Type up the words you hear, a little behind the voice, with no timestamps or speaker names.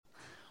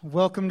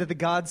Welcome to the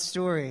God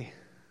story.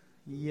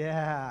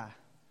 Yeah.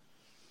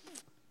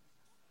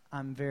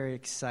 I'm very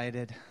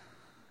excited.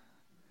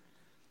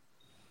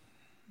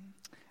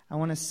 I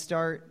want to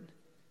start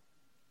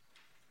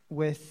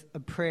with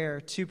a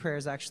prayer, two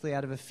prayers actually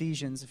out of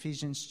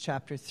Ephesians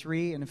chapter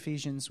 3 and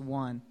Ephesians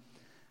 1.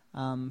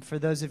 For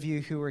those of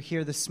you who were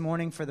here this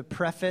morning for the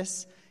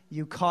preface,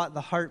 you caught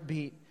the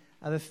heartbeat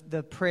of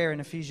the prayer in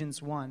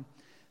Ephesians 1.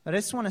 But I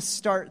just want to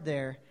start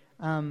there.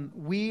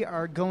 We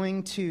are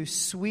going to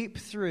sweep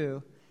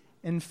through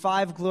in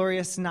 5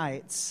 glorious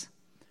nights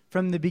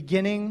from the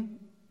beginning,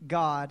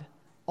 God,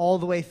 all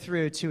the way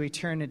through to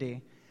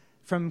eternity.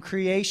 From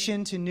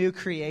creation to new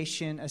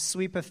creation, a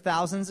sweep of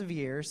thousands of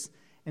years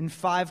in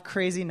 5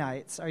 crazy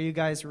nights. Are you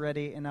guys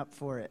ready and up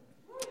for it?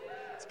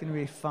 It's going to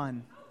be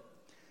fun.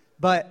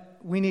 But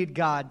we need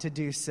God to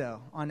do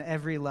so on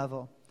every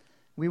level.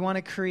 We want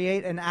to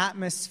create an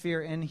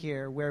atmosphere in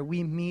here where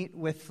we meet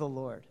with the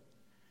Lord.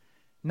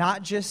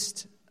 Not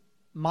just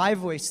my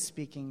voice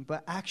speaking,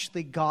 but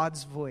actually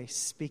God's voice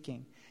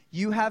speaking.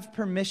 You have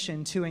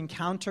permission to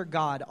encounter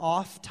God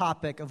off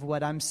topic of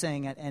what I'm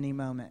saying at any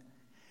moment.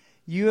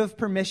 You have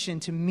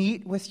permission to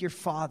meet with your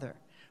Father,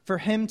 for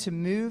Him to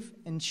move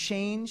and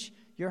change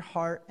your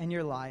heart and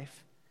your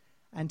life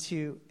and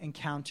to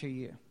encounter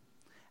you.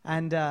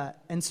 And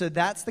so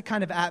that's the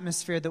kind of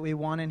atmosphere that we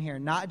want in here.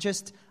 Not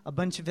just a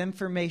bunch of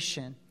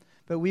information,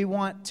 but we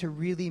want to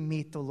really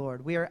meet the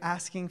Lord. We are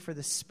asking for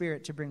the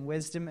Spirit to bring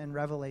wisdom and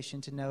revelation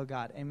to know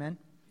God. Amen?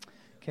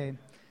 Okay,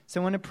 so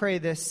I want to pray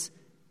this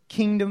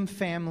kingdom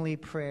family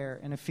prayer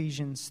in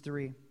Ephesians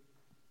 3.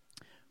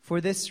 For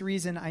this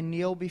reason I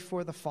kneel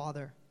before the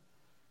Father,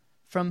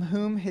 from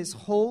whom His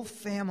whole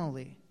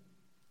family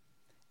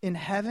in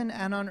heaven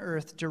and on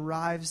earth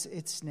derives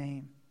its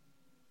name.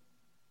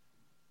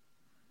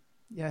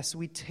 Yes,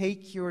 we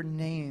take your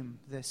name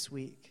this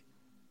week.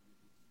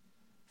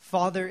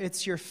 Father,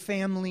 it's your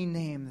family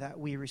name that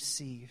we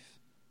receive.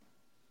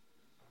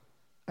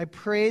 I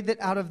pray that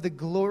out of the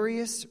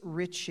glorious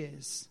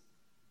riches,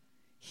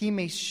 He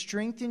may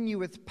strengthen you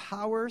with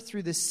power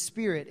through the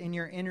Spirit in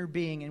your inner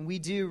being. And we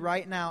do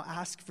right now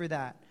ask for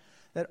that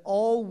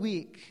all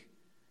week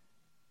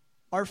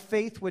our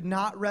faith would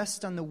not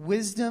rest on the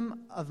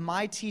wisdom of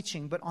my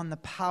teaching, but on the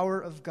power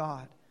of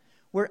God.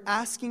 We're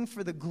asking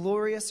for the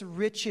glorious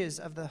riches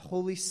of the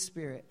Holy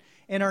Spirit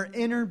in our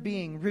inner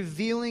being,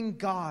 revealing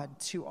God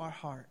to our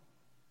heart,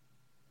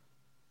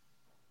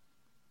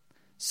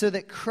 so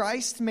that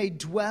Christ may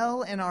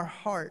dwell in our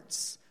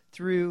hearts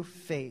through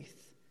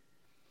faith.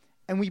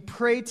 And we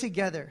pray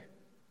together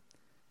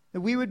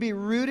that we would be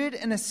rooted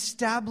and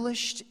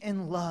established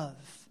in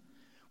love.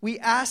 We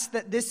ask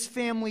that this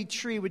family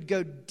tree would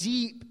go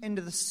deep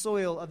into the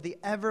soil of the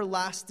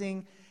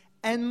everlasting,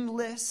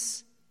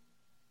 endless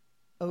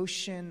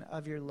ocean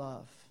of your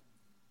love.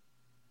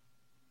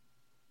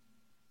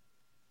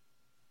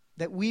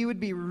 That we would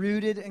be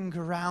rooted and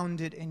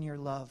grounded in your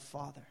love,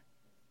 Father.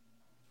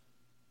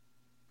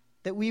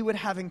 That we would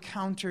have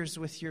encounters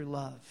with your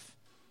love.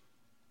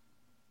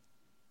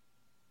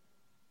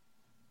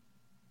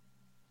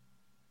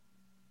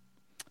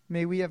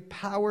 May we have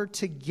power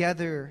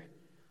together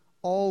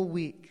all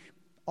week,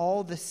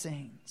 all the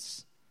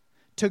saints,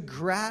 to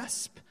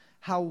grasp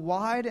how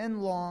wide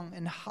and long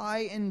and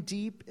high and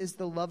deep is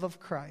the love of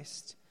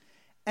Christ,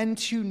 and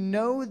to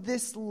know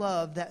this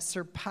love that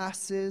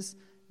surpasses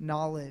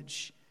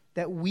knowledge,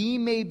 that we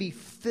may be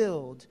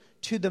filled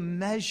to the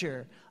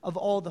measure of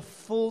all the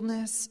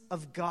fullness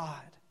of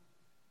God.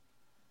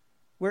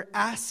 We're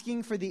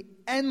asking for the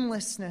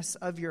endlessness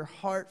of your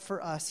heart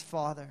for us,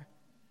 Father,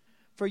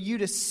 for you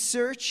to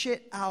search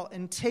it out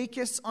and take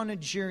us on a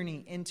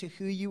journey into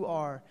who you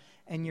are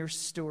and your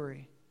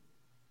story.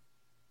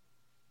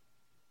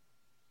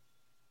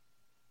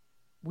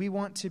 We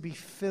want to be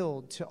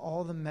filled to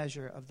all the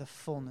measure of the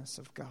fullness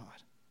of God.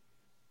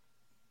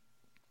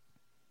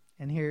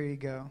 And here you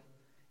go.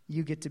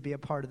 You get to be a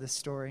part of the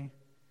story.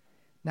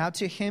 Now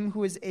to Him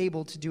who is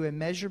able to do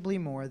immeasurably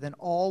more than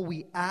all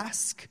we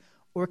ask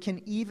or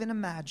can even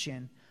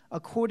imagine,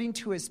 according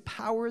to His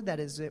power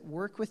that is at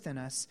work within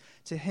us,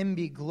 to Him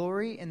be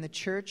glory in the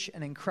church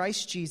and in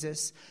Christ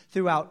Jesus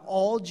throughout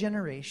all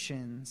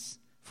generations,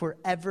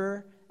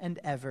 forever and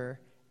ever.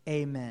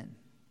 Amen.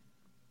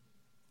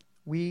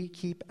 We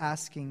keep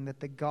asking that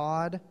the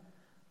God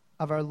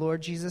of our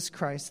Lord Jesus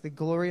Christ, the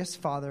glorious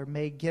Father,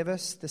 may give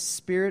us the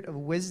spirit of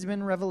wisdom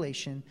and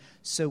revelation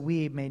so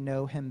we may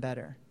know Him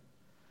better.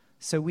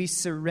 So we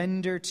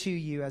surrender to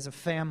you as a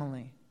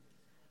family.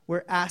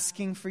 We're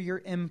asking for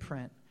your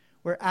imprint.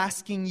 We're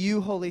asking you,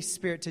 Holy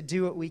Spirit, to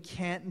do what we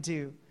can't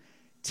do.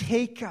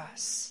 Take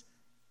us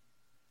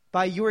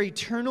by your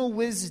eternal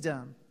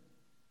wisdom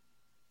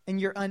and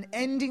your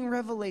unending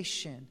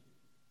revelation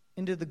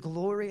into the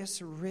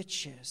glorious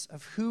riches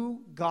of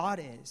who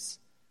God is,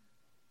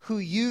 who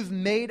you've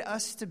made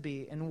us to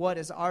be, and what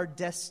is our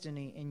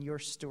destiny in your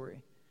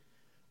story.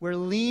 We're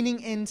leaning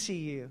into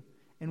you,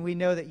 and we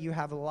know that you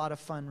have a lot of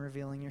fun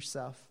revealing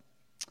yourself.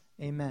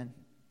 Amen.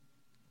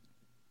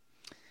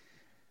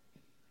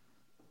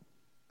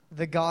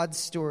 The God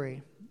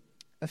story.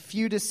 a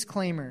few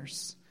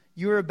disclaimers.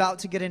 You are about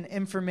to get an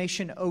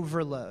information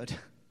overload.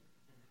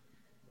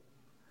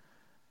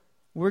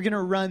 We're going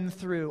to run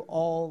through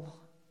all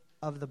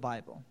of the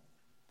Bible.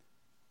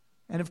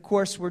 And of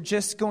course, we're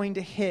just going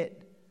to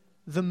hit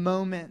the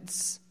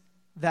moments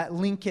that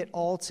link it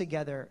all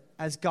together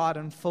as God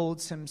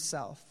unfolds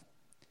himself.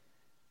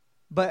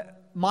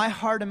 But my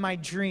heart and my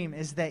dream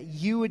is that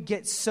you would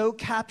get so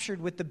captured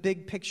with the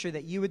big picture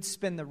that you would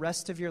spend the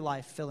rest of your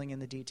life filling in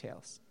the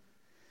details.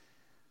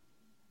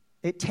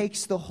 It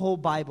takes the whole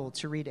Bible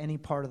to read any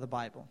part of the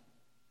Bible.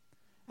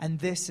 And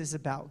this is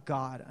about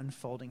God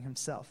unfolding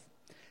himself.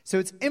 So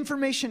it's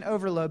information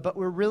overload, but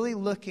we're really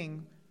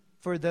looking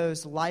for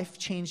those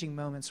life-changing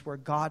moments where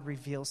God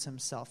reveals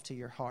himself to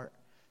your heart.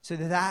 So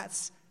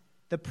that's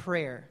the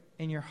prayer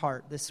in your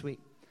heart this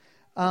week.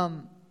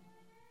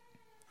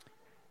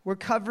 We're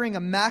covering a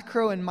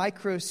macro and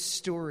micro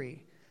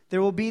story.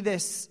 There will be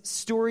this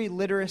story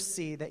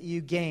literacy that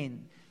you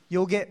gain.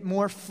 You'll get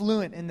more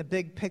fluent in the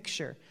big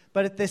picture.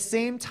 But at the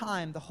same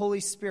time, the Holy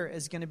Spirit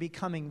is going to be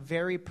coming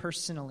very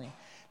personally.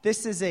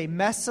 This is a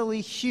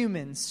messily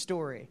human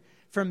story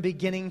from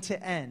beginning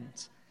to end.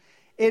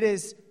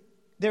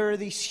 There are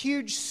these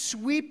huge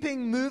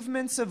sweeping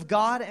movements of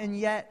God, and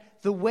yet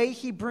the way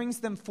he brings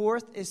them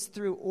forth is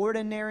through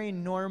ordinary,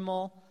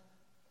 normal,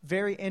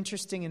 very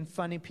interesting and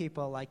funny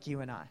people like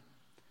you and I.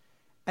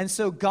 And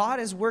so God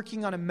is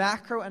working on a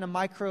macro and a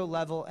micro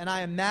level, and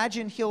I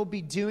imagine he'll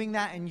be doing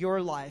that in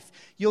your life.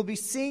 You'll be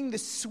seeing the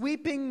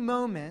sweeping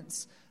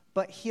moments,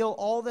 but he'll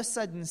all of a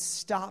sudden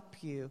stop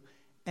you,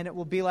 and it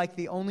will be like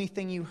the only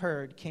thing you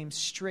heard came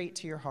straight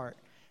to your heart.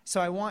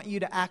 So I want you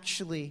to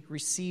actually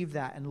receive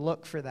that and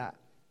look for that.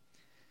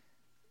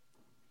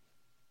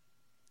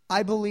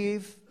 I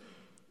believe,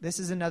 this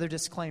is another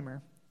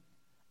disclaimer,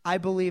 I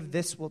believe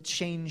this will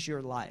change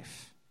your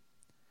life.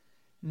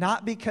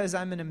 Not because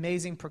I'm an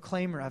amazing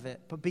proclaimer of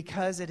it, but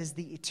because it is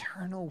the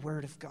eternal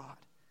Word of God.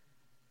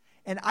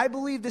 And I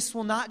believe this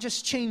will not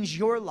just change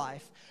your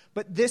life,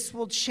 but this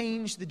will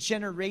change the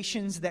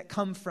generations that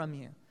come from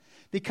you.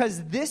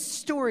 Because this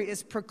story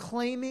is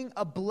proclaiming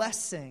a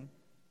blessing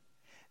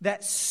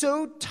that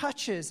so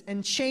touches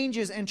and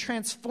changes and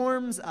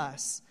transforms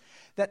us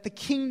that the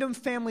kingdom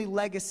family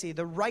legacy,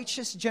 the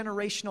righteous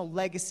generational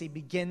legacy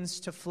begins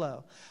to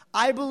flow.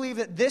 I believe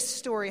that this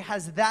story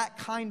has that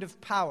kind of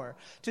power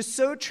to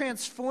so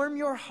transform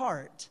your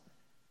heart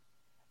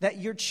that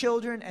your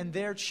children and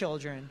their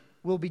children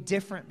will be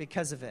different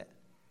because of it.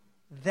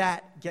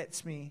 That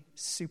gets me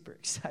super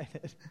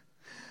excited.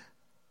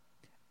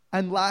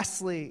 And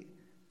lastly,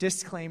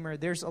 disclaimer,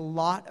 there's a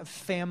lot of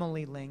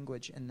family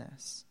language in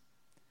this.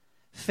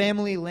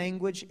 Family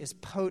language is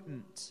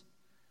potent.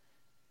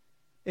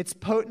 It's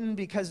potent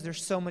because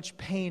there's so much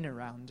pain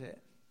around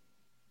it.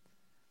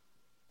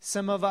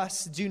 Some of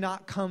us do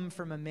not come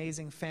from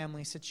amazing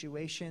family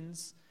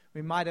situations.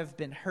 We might have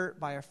been hurt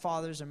by our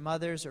fathers or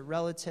mothers or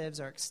relatives,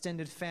 our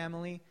extended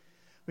family.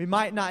 We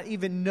might not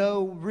even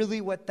know really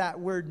what that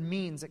word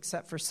means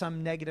except for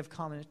some negative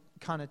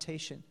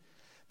connotation.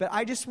 But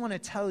I just want to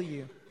tell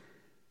you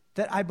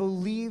that I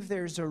believe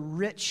there's a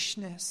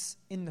richness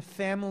in the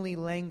family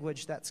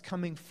language that's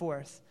coming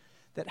forth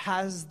that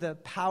has the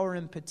power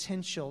and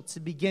potential to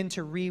begin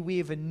to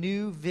reweave a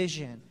new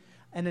vision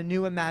and a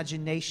new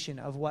imagination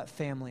of what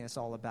family is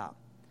all about.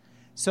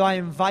 So I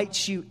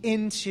invite you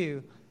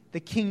into the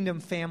Kingdom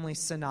Family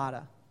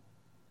Sonata.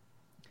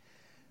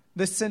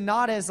 The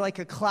sonata is like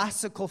a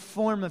classical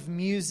form of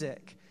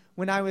music.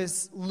 When I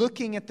was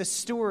looking at the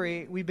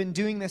story, we've been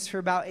doing this for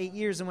about 8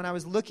 years, and when I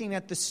was looking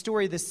at the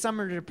story this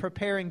summer to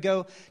prepare and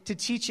go to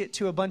teach it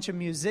to a bunch of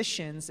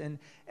musicians and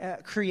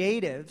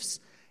creatives,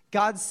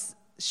 God's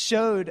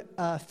showed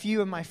a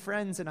few of my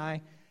friends and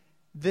I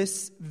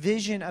this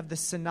vision of the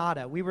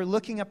sonata. We were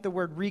looking up the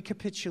word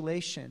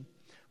recapitulation,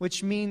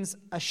 which means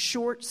a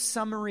short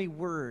summary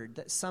word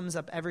that sums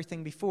up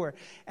everything before.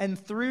 And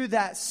through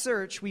that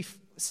search, we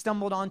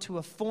stumbled onto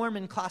a form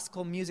in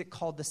classical music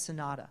called the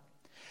sonata.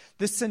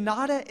 The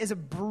sonata is a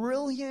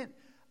brilliant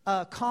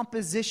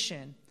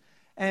composition,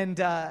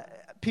 and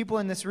people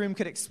in this room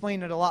could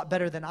explain it a lot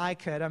better than I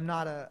could. I'm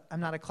not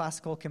a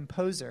classical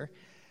composer,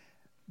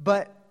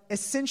 but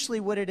essentially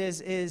what it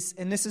is,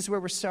 and this is where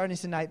we're starting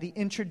tonight, the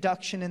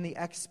introduction and the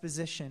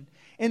exposition.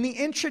 In the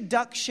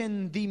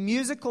introduction, the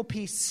musical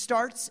piece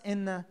starts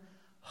in the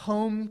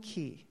home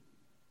key.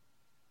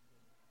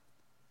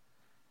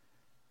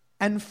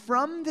 And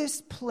from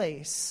this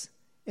place,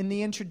 in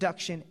the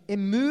introduction, it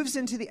moves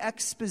into the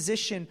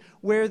exposition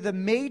where the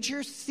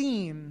major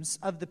themes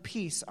of the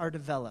piece are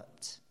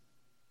developed.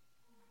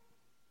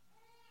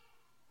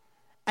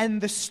 And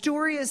the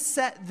story is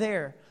set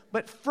there.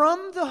 But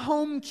from the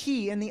home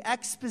key in the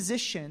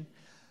exposition,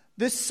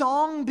 the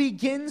song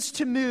begins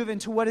to move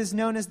into what is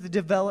known as the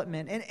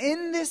development. And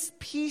in this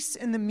piece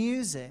in the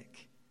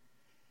music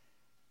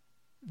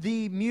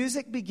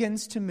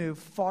begins to move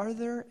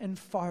farther and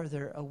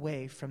farther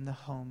away from the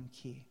home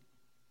key.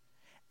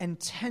 And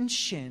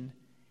tension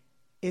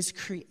is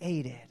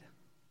created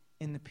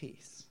in the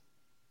piece.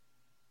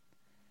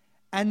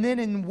 And then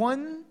in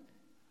one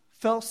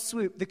fell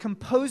swoop, the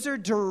composer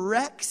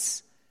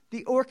directs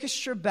the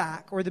orchestra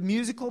back, or the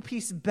musical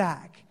piece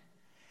back,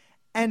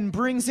 and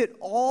brings it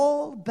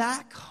all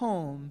back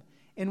home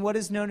in what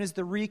is known as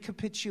the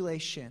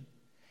recapitulation.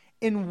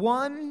 In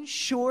one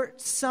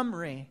short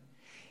summary,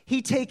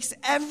 he takes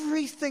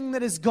everything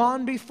that has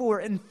gone before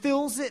and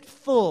fills it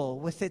full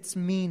with its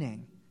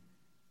meaning.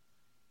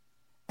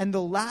 And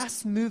the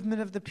last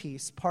movement of the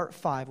piece, part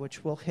 5,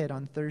 which we'll hit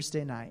on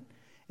Thursday night,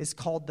 is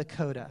called the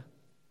coda.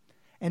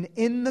 And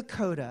in the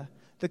coda,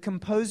 the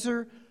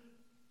composer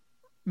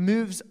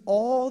moves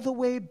all the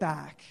way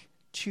back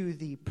to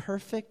the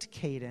perfect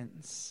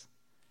cadence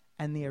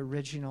and the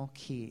original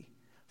key,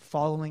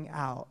 following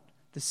out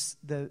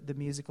the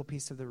musical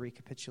piece of the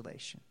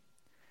recapitulation.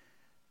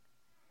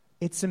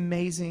 It's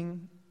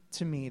amazing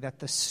to me that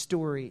the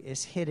story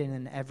is hidden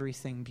in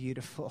everything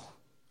beautiful.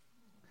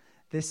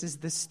 This is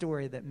the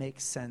story that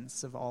makes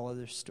sense of all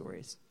other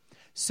stories.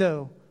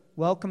 So,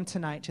 welcome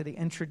tonight to the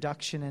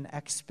introduction and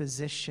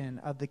exposition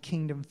of the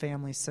Kingdom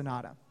Family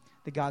Sonata,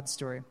 the God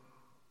story.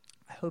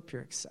 I hope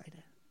you're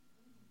excited.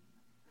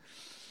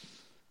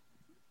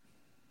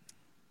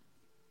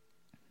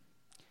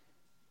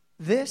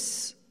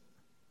 This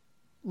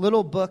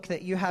little book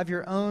that you have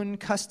your own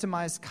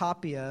customized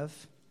copy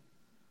of,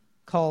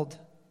 called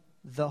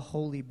the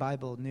Holy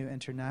Bible, New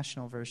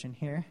International Version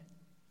here,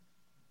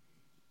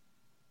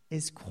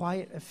 is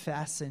quite a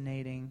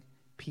fascinating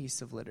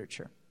piece of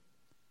literature.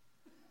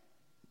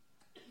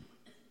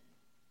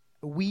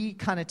 We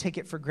kind of take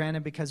it for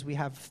granted because we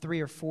have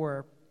 3 or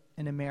 4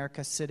 in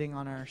America sitting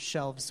on our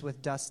shelves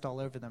with dust all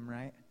over them,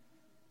 right?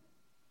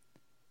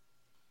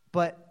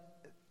 But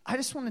I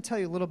just want to tell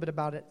you a little bit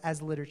about it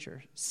as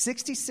literature.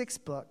 66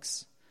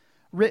 books,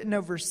 written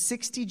over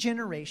 60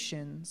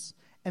 generations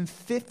and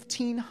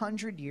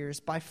 1,500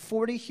 years by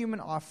 40 human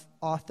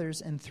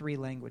authors in 3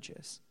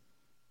 languages.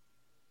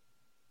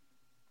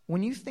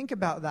 When you think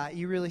about that,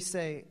 you really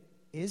say,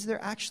 is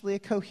there actually a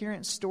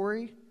coherent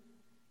story?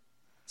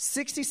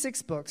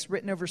 66 books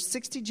written over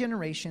 60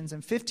 generations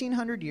and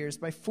 1,500 years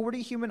by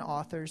 40 human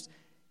authors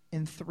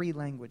in 3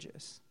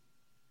 languages.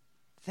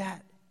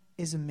 That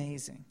is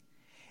amazing.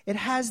 It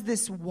has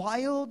this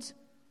wild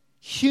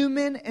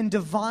human and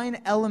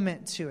divine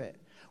element to it,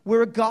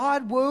 where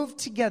God wove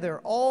together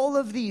all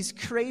of these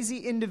crazy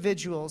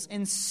individuals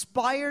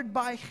inspired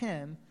by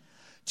him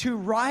to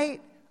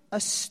write a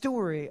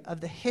story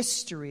of the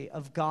history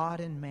of God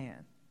and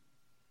man.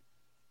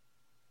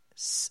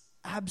 It's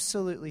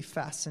absolutely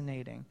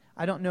fascinating.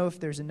 I don't know if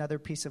there's another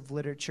piece of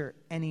literature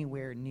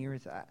anywhere near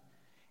that.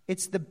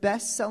 It's the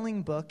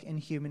best-selling book in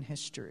human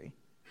history.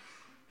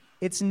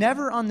 It's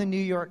never on the New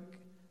York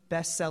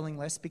best-selling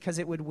list because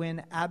it would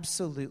win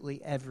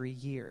absolutely every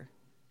year,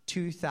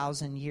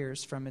 2,000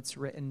 years from its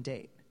written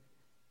date.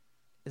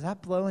 Does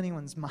that blow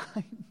anyone's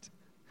mind?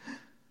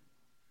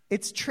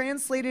 It's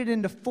translated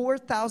into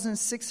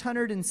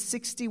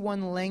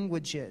 4,661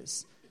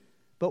 languages,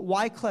 but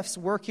Wyclif's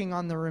working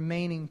on the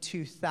remaining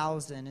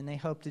 2,000, and they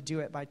hope to do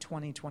it by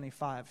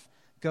 2025.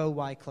 Go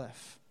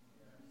Wycliffe.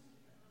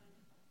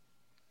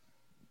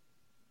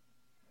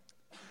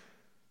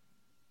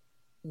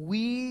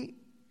 We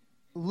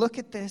look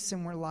at this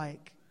and we're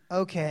like,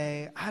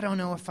 okay, I don't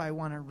know if I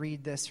want to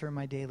read this for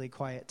my daily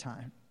quiet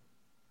time.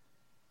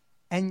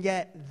 And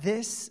yet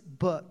this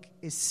book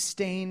is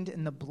stained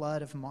in the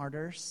blood of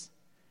martyrs.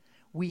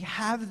 We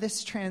have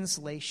this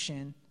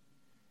translation.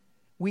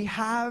 We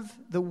have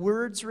the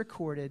words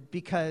recorded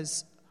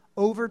because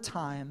over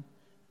time,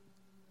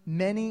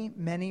 many,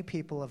 many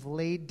people have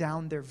laid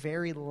down their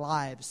very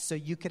lives so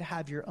you could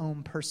have your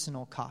own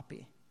personal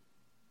copy.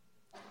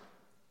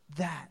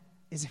 That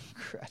is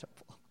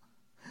incredible.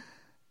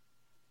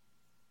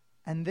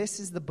 And this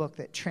is the book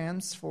that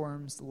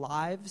transforms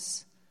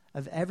lives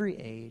of every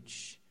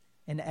age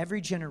and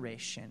every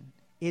generation.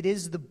 It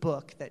is the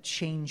book that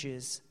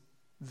changes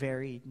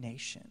very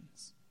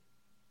nations.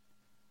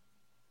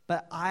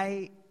 But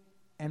I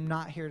am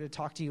not here to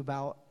talk to you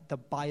about the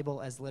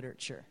Bible as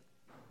literature.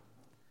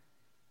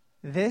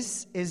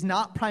 This is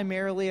not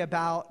primarily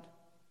about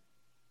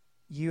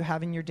you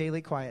having your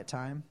daily quiet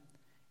time.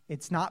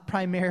 It's not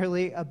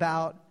primarily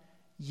about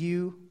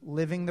you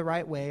living the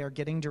right way or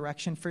getting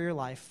direction for your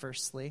life,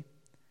 firstly.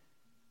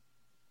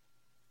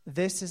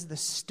 This is the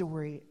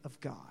story of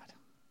God.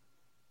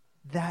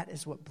 That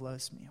is what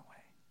blows me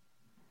away.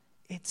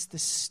 It's the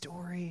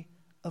story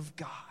of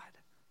God.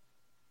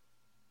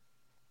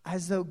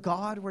 As though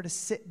God were to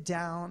sit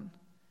down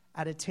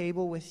at a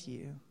table with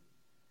you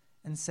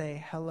and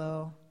say,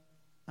 hello,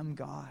 I'm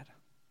God.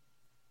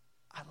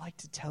 I'd like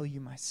to tell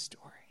you my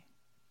story.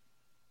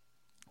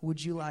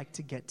 Would you like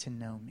to get to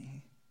know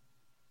me?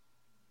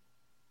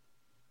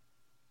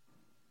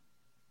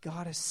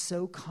 God is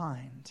so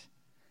kind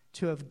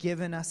to have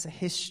given us a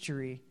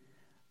history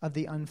of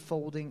the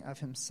unfolding of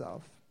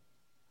himself.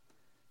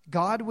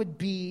 God would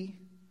be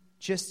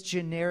just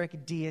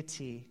generic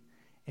deity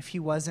if he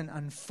wasn't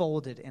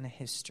unfolded in a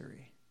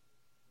history.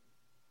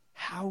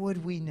 How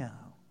would we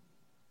know?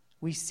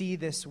 We see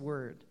this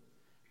word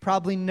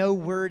Probably no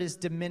word is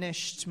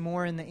diminished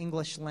more in the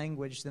English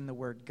language than the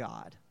word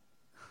God.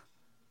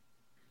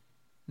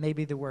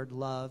 Maybe the word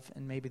love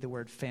and maybe the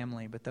word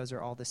family, but those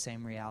are all the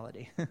same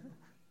reality.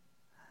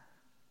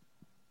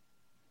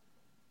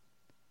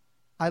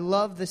 I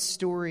love the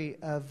story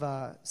of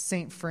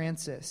St.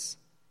 Francis.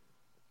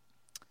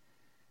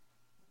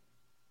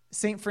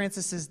 St.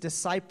 Francis's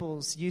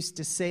disciples used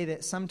to say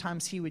that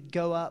sometimes he would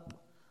go up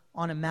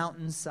on a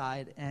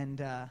mountainside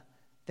and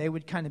they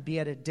would kind of be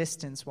at a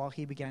distance while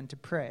he began to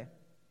pray.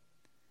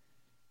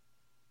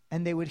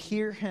 And they would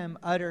hear him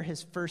utter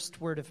his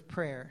first word of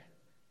prayer,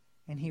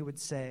 and he would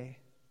say,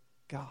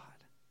 God.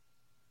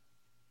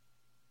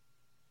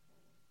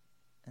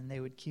 And they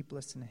would keep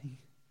listening.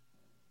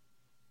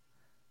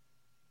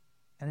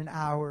 And an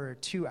hour or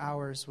 2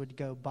 hours would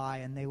go by,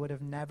 and they would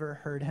have never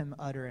heard him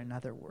utter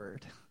another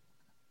word.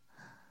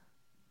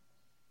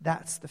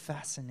 That's the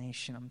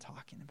fascination I'm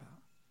talking about.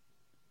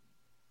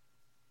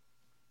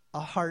 A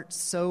heart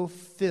so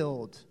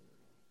filled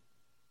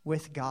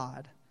with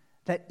God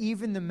that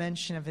even the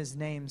mention of his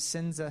name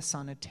sends us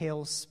on a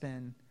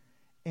tailspin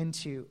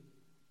into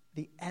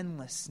the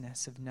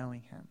endlessness of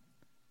knowing him.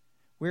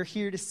 We're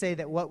here to say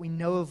that what we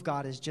know of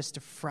God is just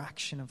a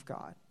fraction of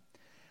God.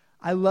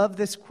 I love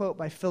this quote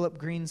by Philip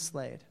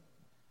Greenslade.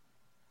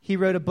 He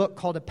wrote a book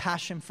called A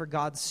Passion for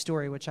God's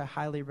Story, which I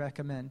highly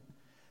recommend.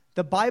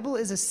 The Bible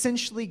is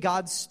essentially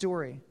God's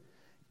story.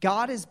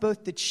 God is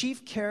both the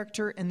chief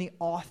character and the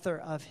author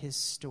of his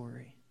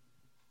story.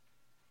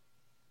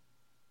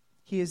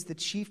 He is the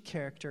chief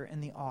character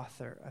and the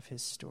author of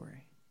his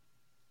story.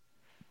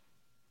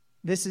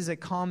 This is a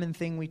common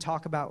thing we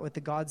talk about with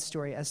the God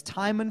story. As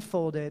time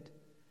unfolded,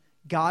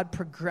 God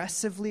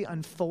progressively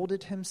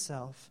unfolded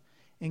himself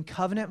in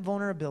covenant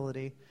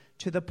vulnerability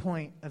to the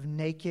point of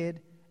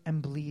naked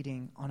and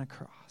bleeding on a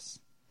cross.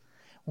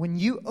 When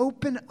you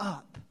open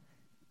up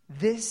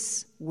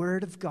this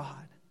word of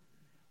God,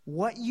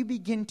 what you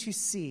begin to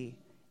see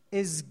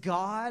is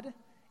God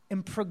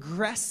in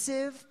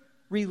progressive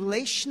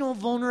relational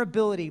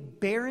vulnerability,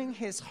 bearing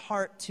his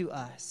heart to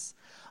us,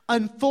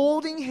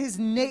 unfolding his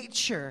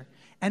nature,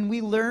 and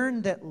we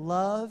learn that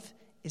love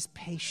is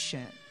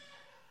patient.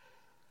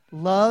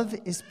 Love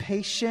is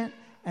patient,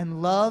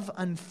 and love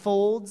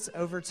unfolds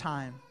over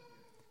time.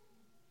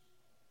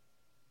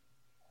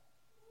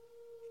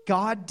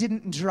 God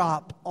didn't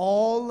drop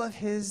all of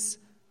his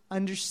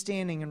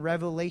understanding and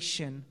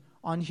revelation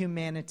on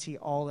humanity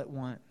all at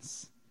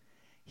once.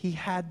 He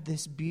had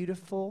this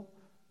beautiful,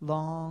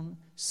 long,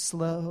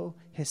 slow,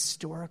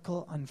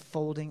 historical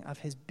unfolding of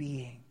his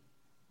being.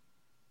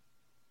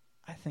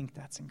 I think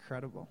that's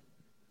incredible.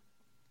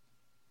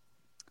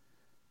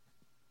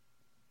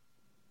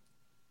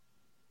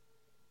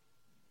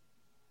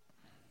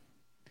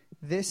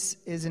 This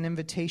is an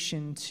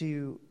invitation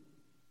to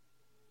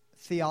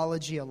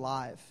theology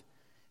alive.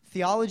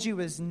 Theology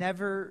was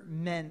never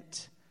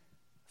meant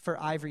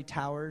for ivory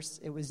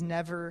towers. It was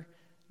never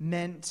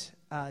meant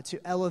to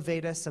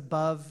elevate us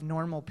above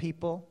normal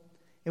people.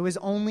 It was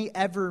only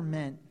ever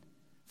meant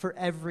for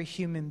every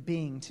human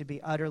being to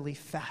be utterly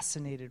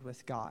fascinated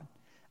with God.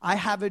 I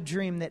have a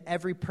dream that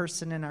every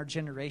person in our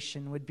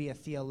generation would be a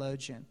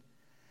theologian.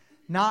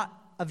 Not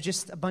of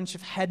just a bunch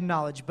of head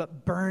knowledge,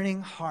 but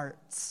burning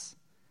hearts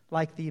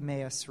like the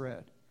Emmaus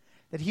Road.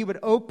 That he would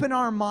open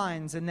our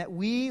minds and that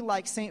we,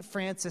 like St.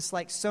 Francis,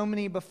 like so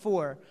many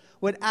before,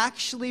 would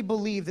actually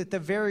believe that the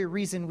very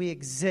reason we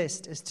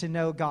exist is to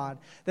know God.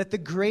 That the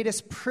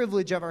greatest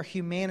privilege of our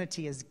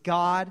humanity is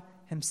God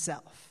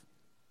himself.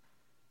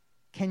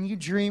 Can you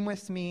dream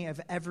with me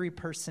of every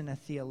person a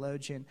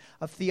theologian,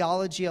 of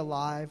theology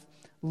alive,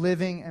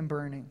 living and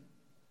burning?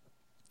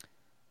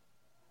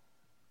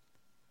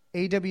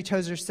 A.W.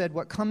 Tozer said,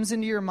 "What comes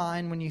into your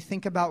mind when you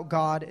think about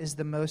God is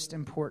the most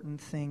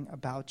important thing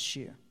about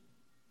you."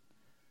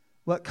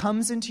 What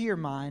comes into your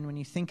mind when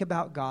you think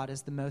about God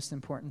is the most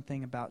important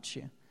thing about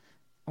you.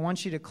 I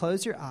want you to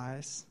close your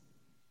eyes,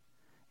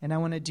 and I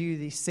want to do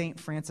the St.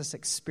 Francis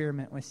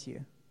experiment with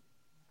you.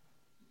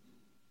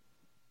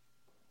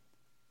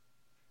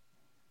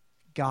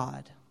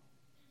 God.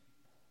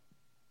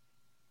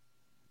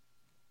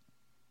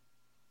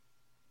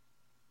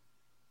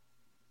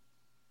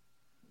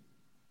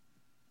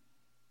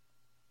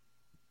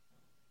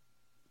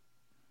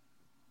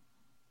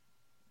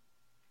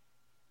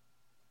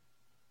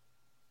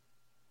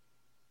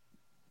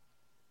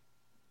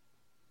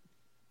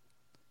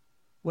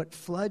 What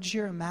floods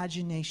your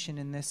imagination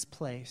in this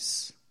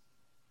place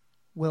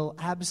will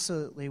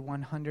absolutely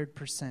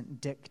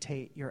 100%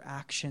 dictate your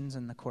actions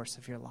in the course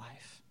of your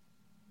life.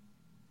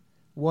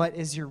 What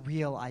is your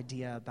real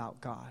idea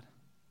about God?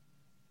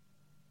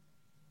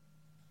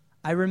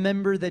 I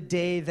remember the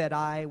day that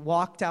I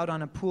walked out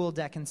on a pool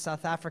deck in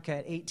South Africa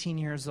at 18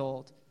 years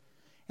old.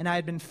 And I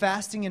had been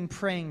fasting and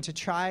praying to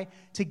try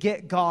to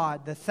get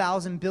God, the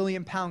 1,000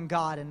 billion pound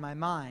God in my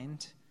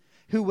mind,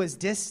 who was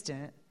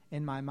distant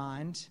in my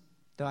mind,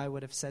 though I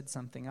would have said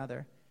something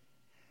other,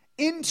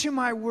 into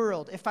my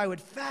world. If I would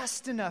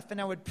fast enough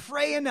and I would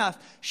pray enough,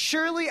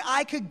 surely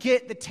I could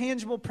get the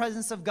tangible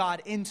presence of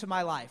God into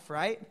my life,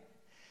 right?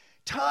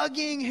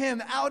 tugging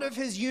him out of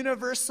his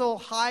universal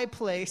high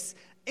place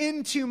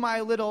into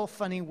my little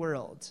funny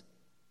world.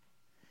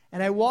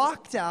 And I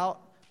walked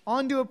out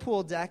onto a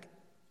pool deck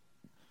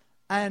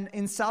and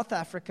in South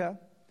Africa,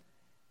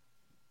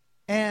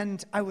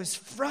 and I was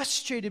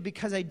frustrated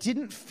because I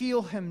didn't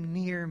feel him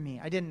near me.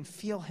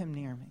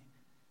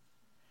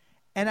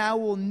 And I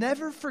will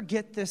never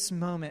forget this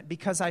moment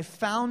because I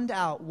found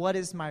out what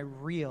is my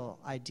real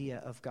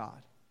idea of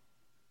God.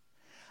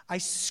 I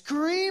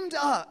screamed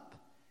up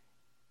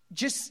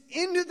just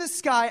into the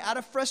sky out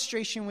of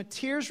frustration with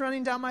tears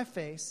running down my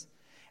face.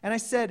 And I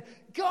said,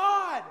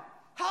 God,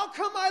 how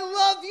come I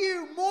love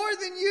you more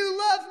than you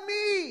love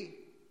me?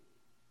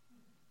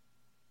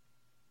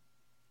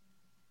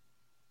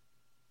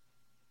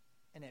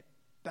 And it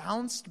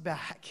bounced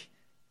back.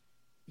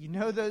 You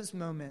know those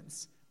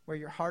moments where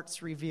your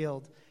heart's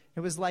revealed.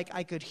 It was like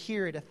I could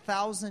hear it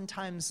 1,000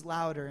 times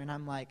louder, and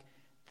I'm like,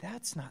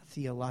 that's not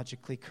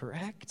theologically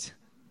correct.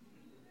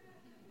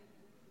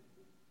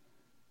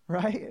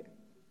 Right?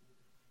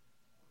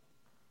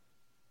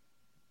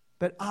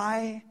 But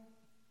I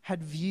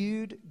had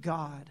viewed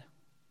God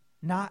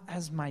not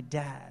as my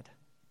dad,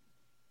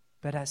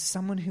 but as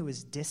someone who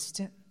was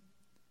distant.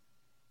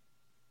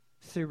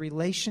 Through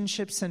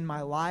relationships in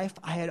my life,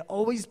 I had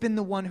always been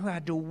the one who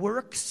had to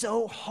work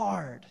so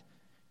hard.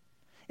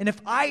 And if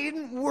I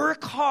didn't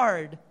work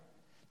hard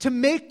to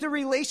make the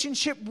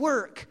relationship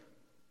work,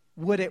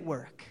 would it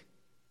work?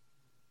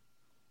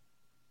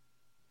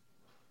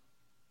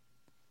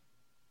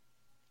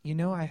 You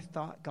know, I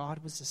thought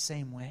God was the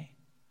same way.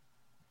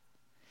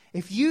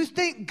 If you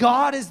think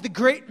God is the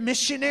great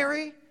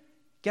missionary,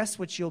 guess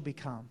what you'll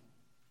become?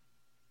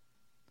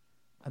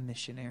 A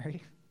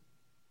missionary.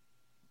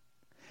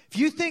 If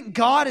you think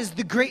God is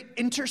the great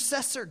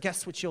intercessor,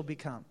 guess what you'll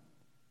become?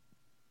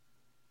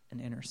 An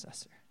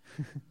intercessor.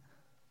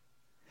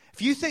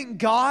 If you think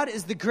God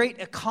is the great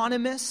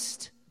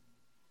economist,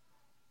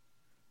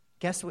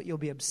 guess what you'll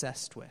be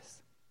obsessed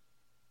with?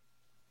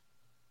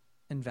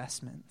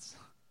 Investments.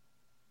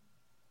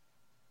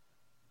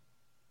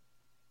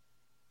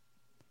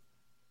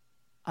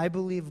 I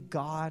believe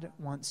God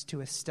wants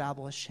to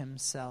establish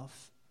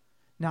himself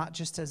not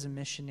just as a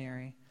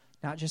missionary,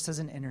 not just as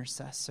an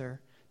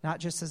intercessor, not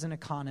just as an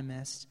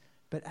economist,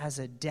 but as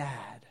a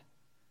dad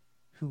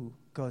who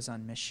goes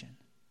on mission,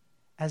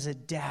 as a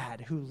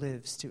dad who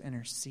lives to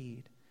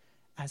intercede,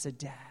 as a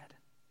dad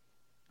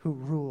who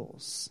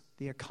rules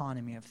the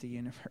economy of the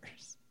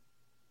universe.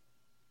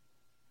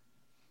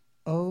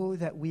 Oh,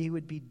 that we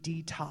would be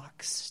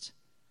detoxed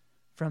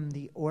from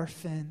the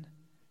orphan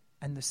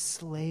and the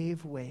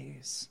slave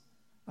ways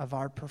of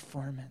our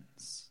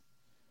performance.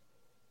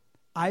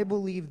 I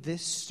believe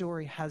this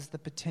story has the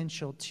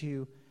potential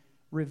to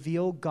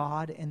reveal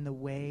God in the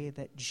way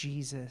that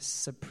Jesus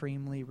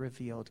supremely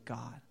revealed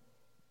God.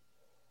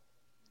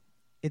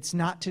 It's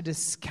not to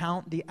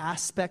discount the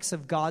aspects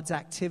of God's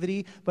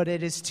activity, but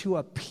it is to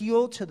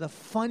appeal to the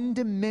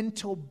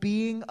fundamental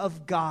being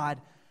of God.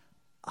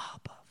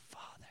 Abba,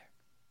 Father.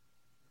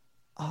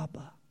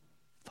 Abba,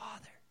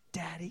 Father.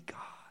 Daddy God.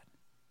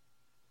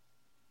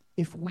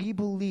 If we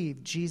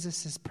believe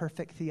Jesus is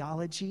perfect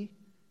theology,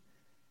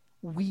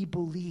 we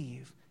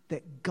believe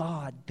that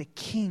God, the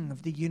King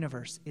of the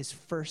universe, is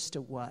first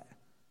a what?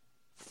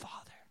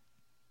 Father.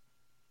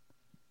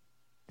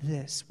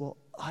 This will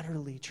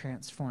utterly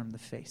transform the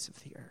face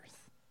of the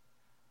earth.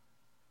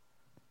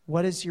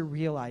 What is your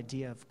real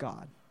idea of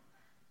God?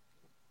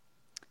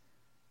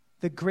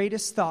 The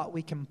greatest thought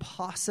we can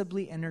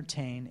possibly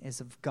entertain is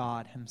of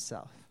God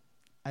himself.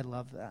 I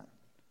love that.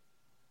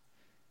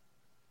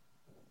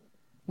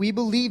 We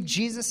believe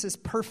Jesus is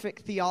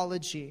perfect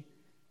theology.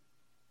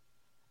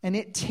 And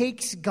it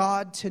takes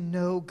God to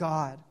know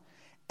God.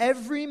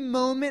 Every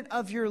moment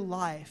of your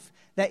life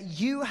that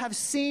you have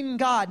seen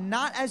God,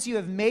 not as you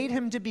have made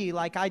him to be,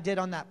 like I did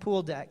on that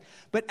pool deck,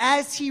 but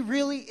as he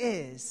really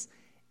is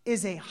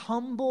a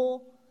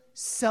humble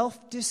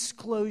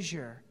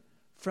self-disclosure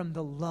from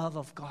the love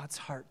of God's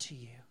heart to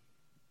you.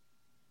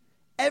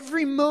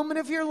 Every moment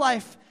of your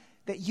life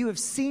that you have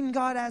seen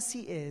God as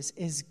he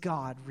is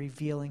God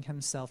revealing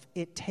himself.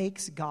 It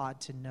takes God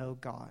to know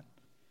God.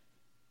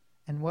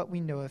 And what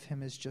we know of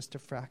him is just a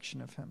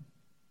fraction of him.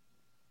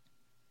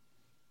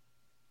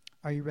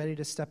 Are you ready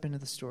to step into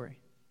the story?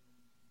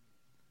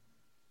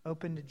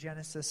 Open to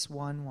Genesis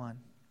 1:1.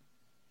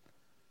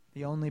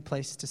 The only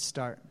place to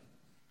start.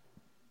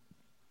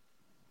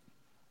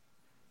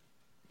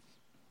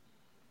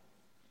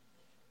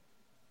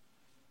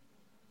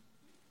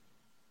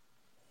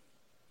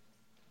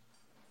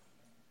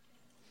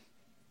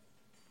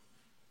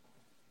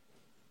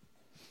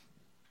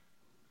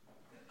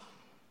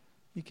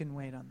 You can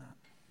wait on that.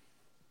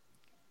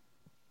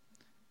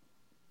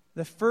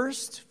 The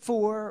first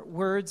 4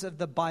 words of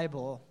the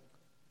Bible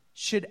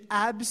should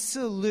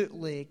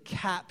absolutely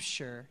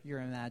capture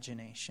your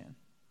imagination.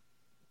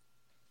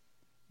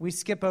 We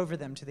skip over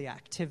them to the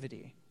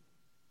activity.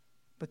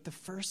 But the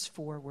first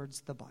 4 words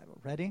of the Bible.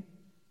 Ready?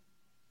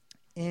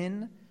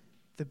 In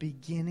the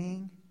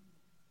beginning,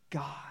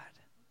 God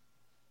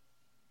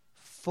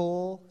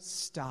Full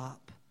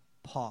stop,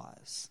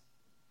 pause.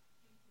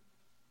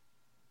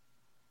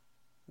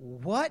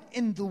 What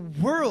in the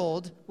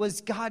world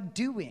was God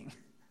doing?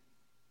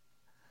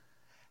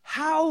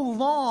 How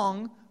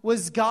long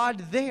was God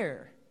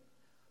there?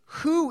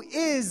 Who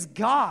is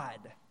God?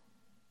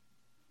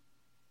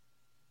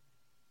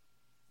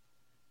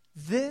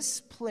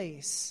 This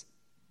place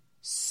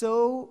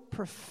so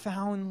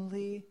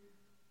profoundly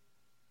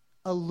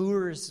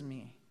allures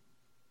me.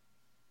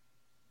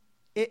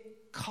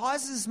 It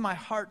causes my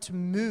heart to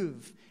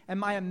move and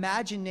my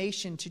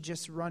imagination to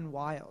just run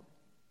wild.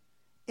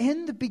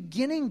 In the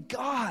beginning,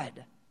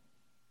 God.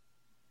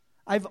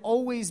 I've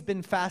always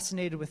been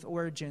fascinated with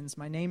origins.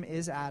 My name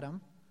is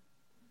Adam.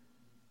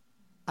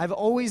 I've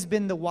always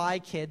been the why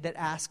kid that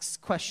asks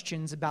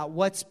questions about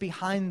what's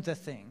behind the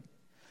thing.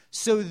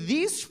 So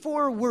these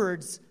 4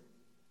 words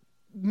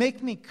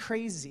make me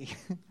crazy.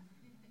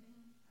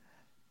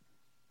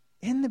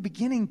 In the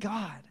beginning,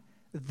 God.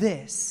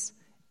 This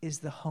is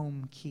the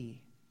home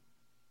key.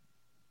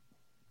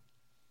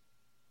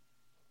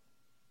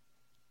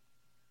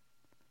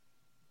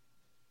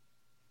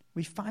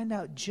 We find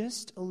out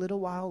just a little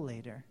while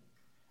later,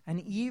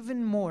 and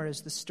even more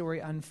as the story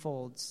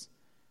unfolds,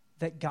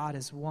 that God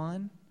is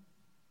one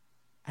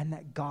and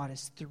that God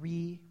is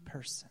 3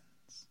 persons.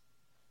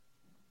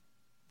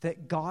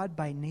 That God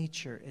by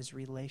nature is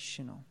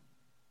relational.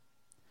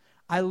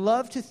 I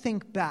love to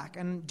think back,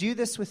 and do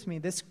this with me,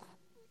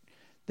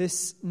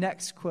 this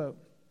next quote.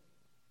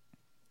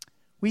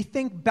 We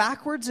think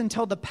backwards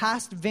until the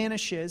past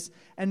vanishes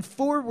and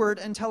forward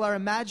until our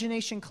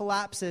imagination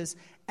collapses,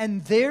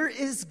 and there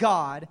is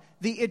God,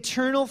 the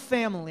eternal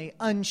family,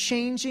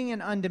 unchanging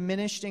and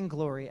undiminished in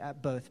glory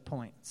at both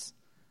points.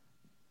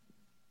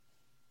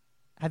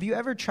 Have you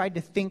ever tried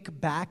to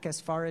think back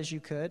as far as you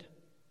could?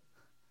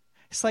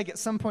 It's like at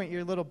some point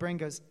your little brain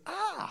goes,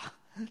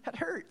 that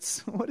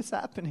hurts. What is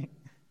happening?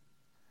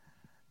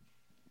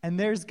 And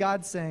there's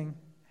God saying,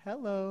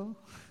 hello.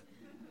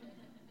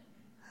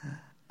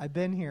 I've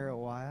been here a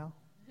while.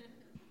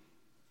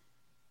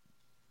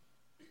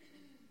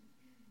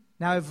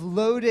 Now I've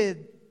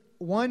loaded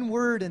one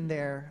word in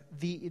there,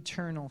 the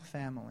eternal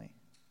family.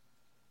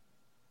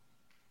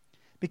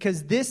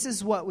 Because this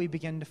is what we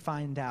begin to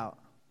find out.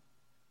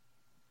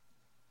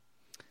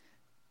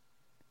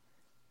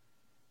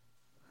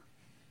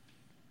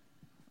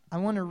 I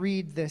want to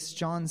read this,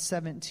 John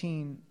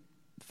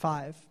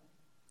 17:5.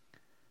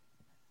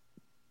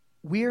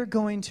 We are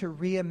going to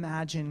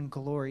reimagine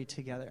glory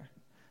together.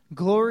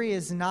 Glory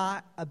is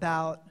not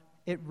about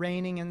it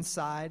raining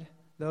inside,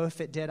 though if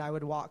it did, I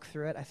would walk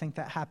through it. I think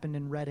that happened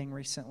in Reading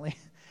recently.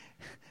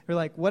 We're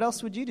like, what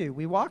else would you do?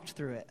 We walked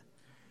through it.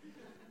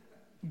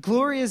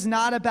 Glory is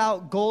not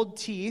about gold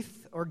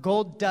teeth or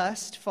gold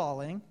dust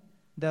falling,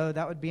 though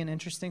that would be an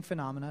interesting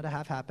phenomena to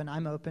have happen.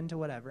 I'm open to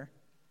whatever.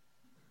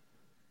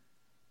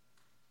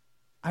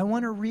 I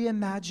want to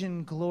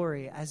reimagine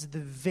glory as the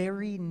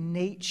very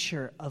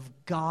nature of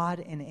God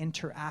in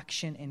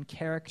interaction, in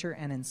character,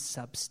 and in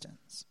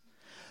substance.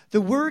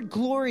 The word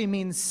glory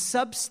means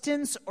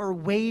substance or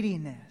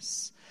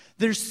weightiness.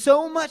 There's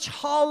so much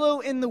hollow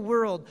in the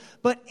world,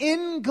 but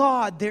in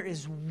God there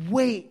is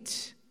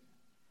weight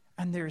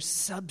and there's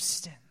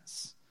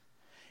substance.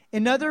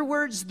 In other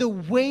words, the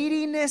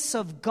weightiness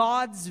of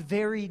God's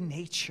very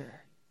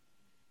nature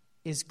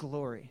is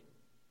glory.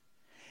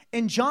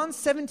 In John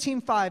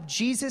 17:5,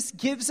 Jesus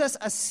gives us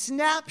a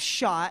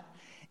snapshot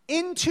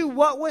into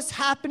what was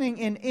happening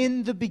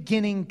in the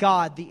beginning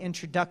God, the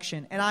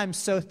introduction. And I'm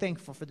so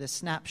thankful for this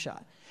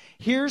snapshot.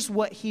 Here's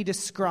what he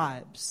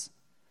describes.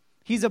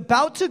 He's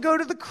about to go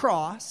to the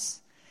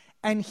cross,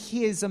 and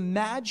his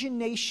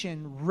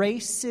imagination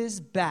races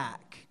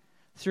back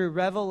through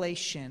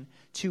Revelation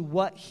to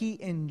what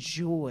he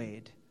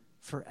enjoyed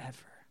forever.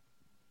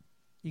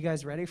 You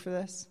guys ready for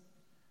this?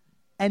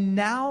 And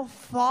now,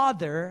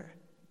 Father,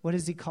 what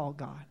does he call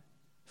God?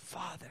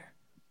 Father.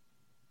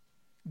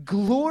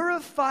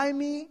 Glorify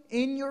me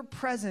in your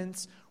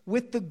presence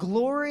with the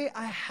glory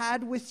I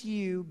had with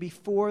you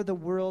before the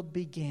world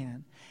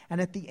began. And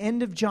at the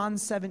end of John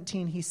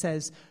 17, he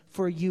says,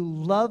 for you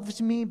loved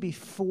me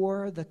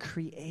before the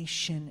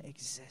creation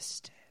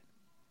existed.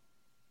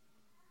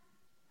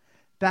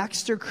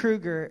 Baxter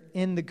Kruger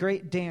in The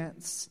Great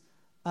Dance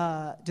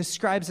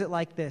describes it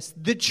like this.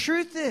 The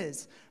truth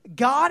is,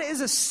 God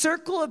is a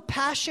circle of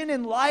passion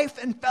and life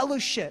and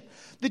fellowship.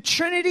 The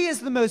Trinity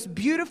is the most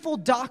beautiful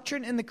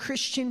doctrine in the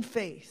Christian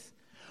faith.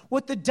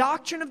 What the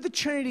doctrine of the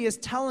Trinity is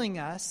telling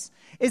us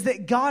is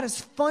that God is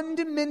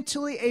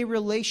fundamentally a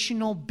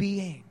relational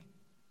being.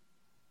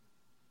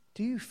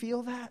 Do you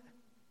feel that?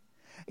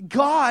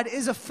 God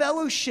is a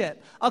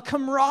fellowship, a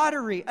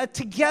camaraderie, a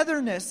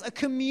togetherness, a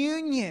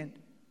communion.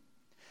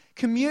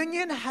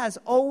 Communion has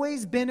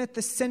always been at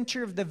the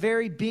center of the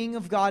very being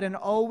of God and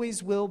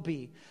always will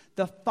be.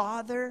 The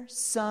Father,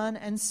 Son,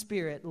 and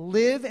Spirit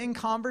live in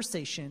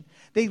conversation.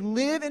 They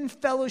live in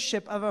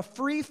fellowship of a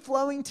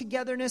free-flowing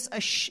togetherness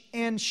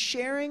and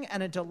sharing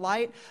and a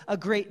delight, a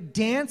great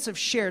dance of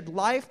shared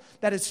life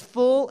that is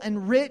full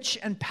and rich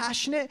and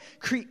passionate,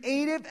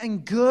 creative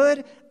and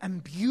good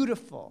and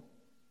beautiful.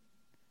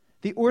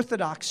 The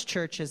Orthodox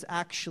Church has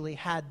actually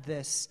had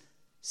this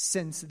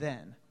since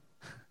then.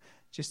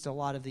 Just a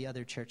lot of the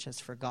other church has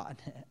forgotten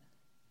it.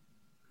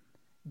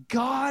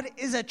 God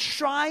is a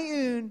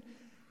triune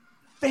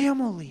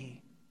family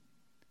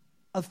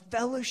of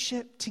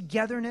fellowship,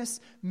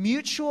 togetherness,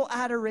 mutual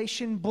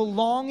adoration,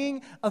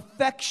 belonging,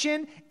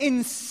 affection,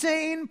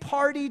 insane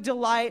party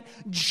delight,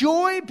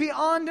 joy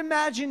beyond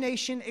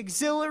imagination,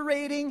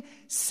 exhilarating,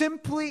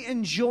 simply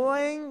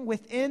enjoying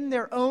within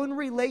their own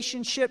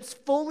relationships,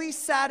 fully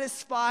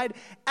satisfied,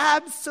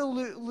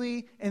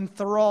 absolutely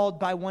enthralled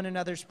by one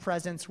another's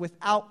presence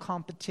without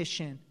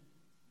competition.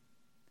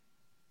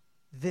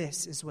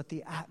 This is what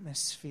the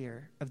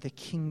atmosphere of the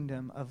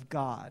kingdom of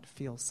God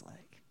feels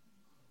like.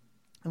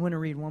 I want to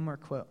read one more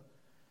quote.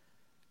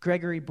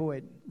 Gregory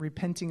Boyd,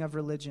 repenting of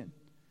religion.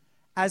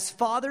 As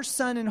Father,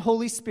 Son, and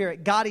Holy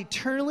Spirit, God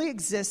eternally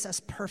exists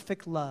as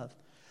perfect love.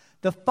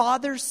 The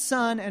Father,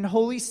 Son, and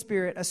Holy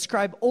Spirit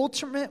ascribe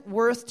ultimate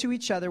worth to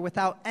each other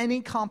without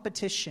any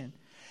competition.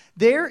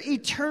 Their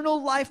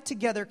eternal life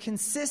together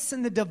consists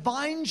in the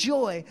divine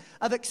joy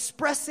of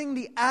expressing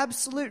the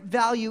absolute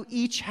value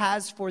each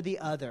has for the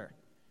other.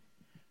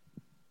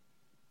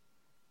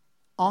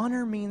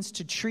 Honor means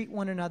to treat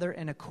one another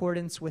in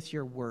accordance with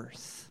your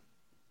worth.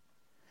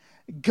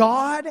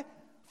 God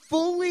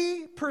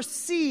fully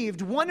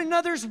perceived one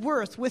another's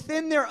worth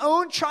within their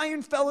own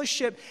triune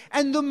fellowship,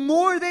 and the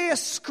more they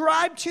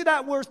ascribed to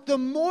that worth, the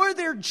more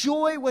their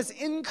joy was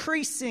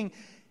increasing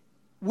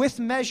with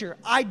measure.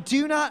 I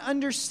do not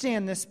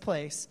understand this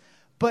place,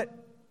 but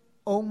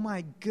oh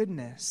my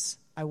goodness,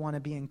 I want to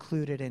be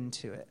included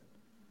into it.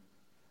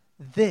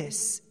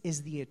 This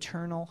is the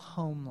eternal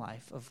home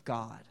life of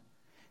God.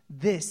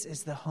 This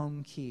is the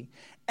home key.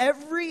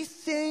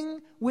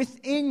 Everything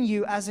within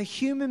you as a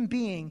human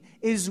being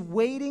is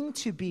waiting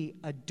to be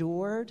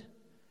adored,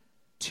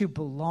 to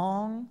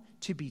belong,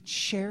 to be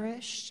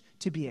cherished,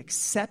 to be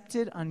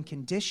accepted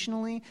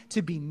unconditionally,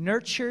 to be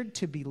nurtured,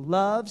 to be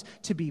loved,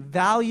 to be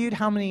valued.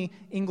 How many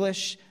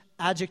English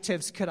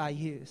adjectives could I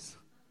use?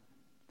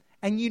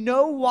 And you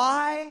know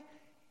why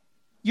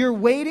you're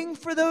waiting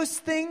for those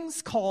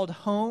things called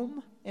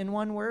home in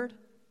one word?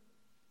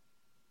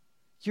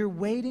 You're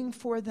waiting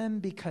for them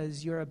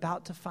because you're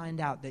about to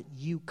find out that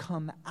you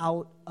come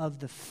out of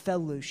the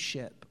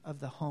fellowship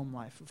of the home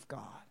life of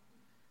God.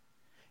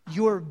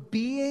 Your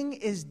being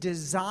is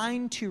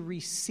designed to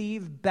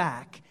receive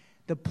back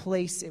the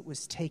place it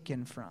was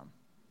taken from.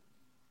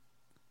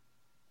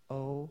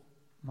 Oh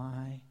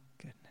my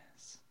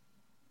goodness.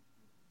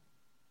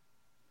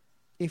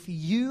 If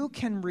you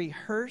can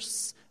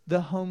rehearse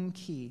the home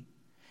key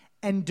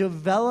and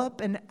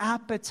develop an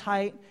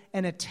appetite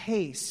and a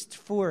taste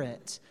for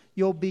it,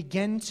 you'll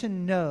begin to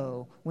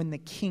know when the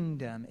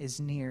kingdom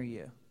is near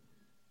you.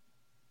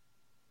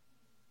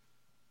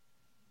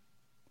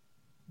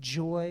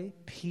 Joy,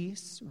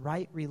 peace,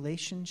 right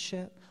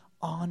relationship,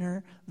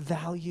 honor,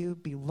 value,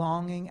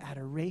 belonging,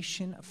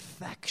 adoration,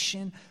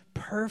 affection,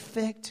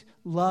 perfect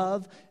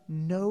love,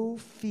 no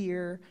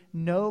fear,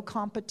 no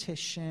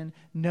competition,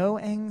 no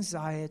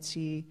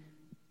anxiety,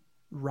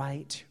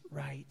 right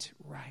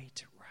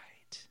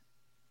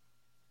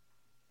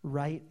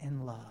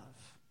in love.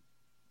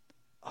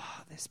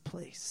 Oh, this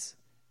place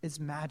is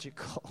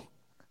magical.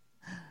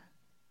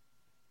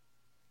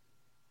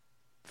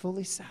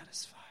 Fully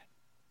satisfied.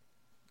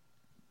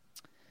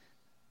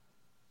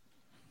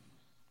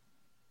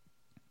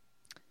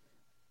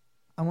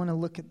 I want to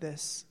look at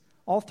this.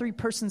 All three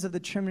persons of the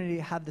Trinity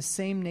have the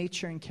same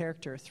nature and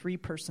character. Three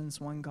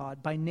persons, one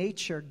God. By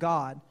nature,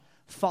 God,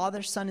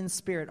 Father, Son, and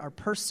Spirit are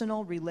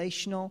personal,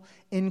 relational,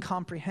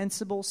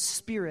 incomprehensible,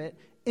 spirit,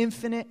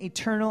 infinite,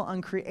 eternal,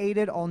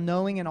 uncreated,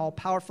 all-knowing, and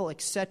all-powerful,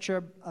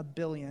 etc., a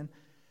billion.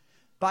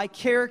 By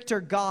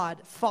character,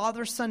 God,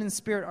 Father, Son, and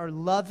Spirit are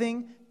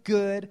loving,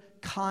 good,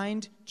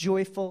 kind,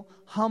 joyful,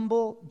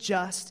 humble,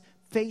 just,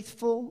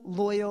 faithful,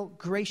 loyal,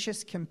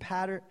 gracious,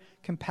 compassionate,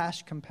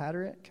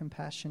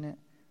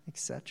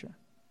 etc.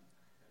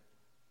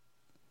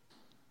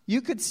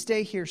 You could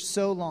stay here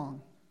so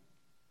long.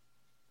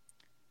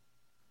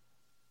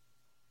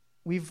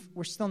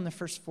 We're still in the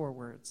first 4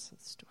 words of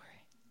the story.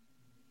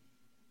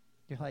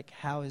 You're like,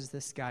 how is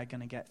this guy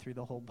going to get through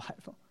the whole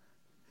Bible?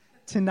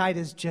 Tonight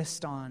is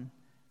just on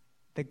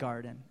the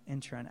garden,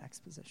 intro and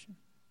exposition.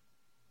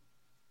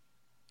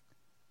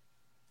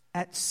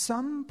 At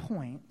some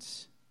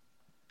point,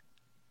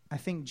 I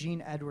think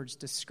Gene Edwards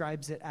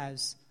describes it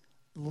as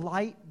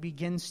light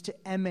begins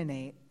to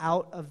emanate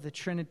out of the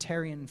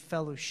Trinitarian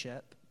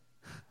fellowship.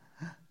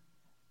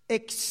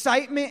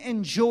 Excitement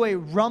and joy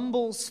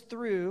rumbles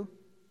through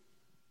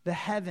the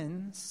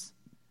heavens.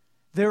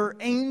 There are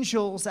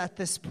angels at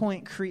this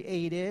point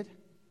created.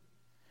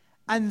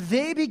 And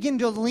they begin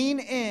to lean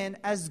in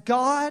as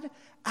God,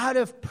 out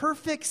of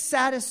perfect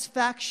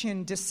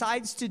satisfaction,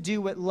 decides to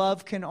do what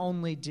love can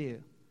only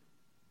do.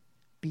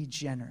 Be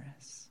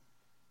generous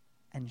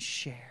and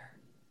share.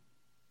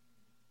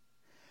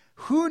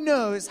 Who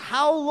knows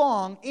how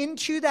long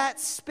into that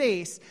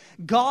space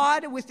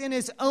God, within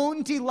his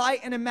own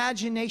delight and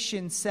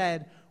imagination,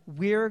 said,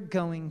 we're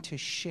going to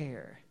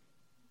share.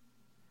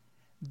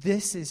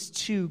 This is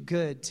too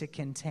good to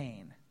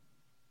contain.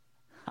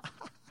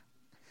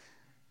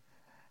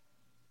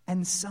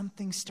 And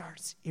something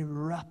starts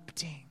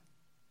erupting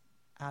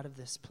out of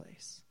this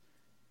place.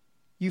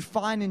 You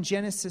find in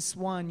Genesis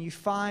 1, you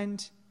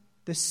find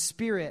the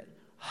Spirit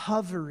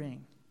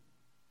hovering.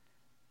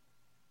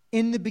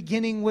 In the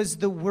beginning was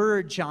the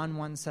Word, John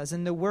 1 says,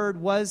 and the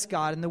Word was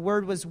God, and the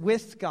Word was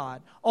with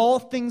God. All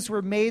things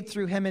were made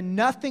through him, and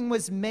nothing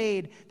was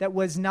made that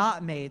was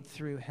not made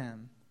through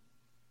him.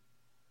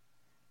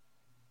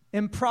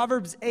 In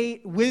Proverbs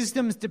 8,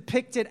 wisdom is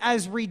depicted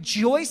as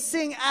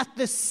rejoicing at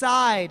the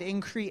side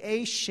in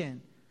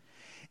creation.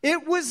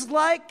 It was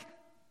like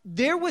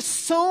there was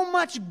so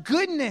much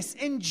goodness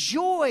and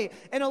joy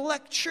and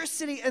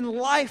electricity and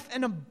life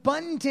and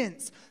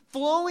abundance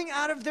flowing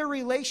out of their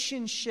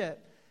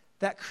relationship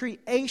that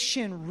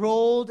creation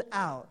rolled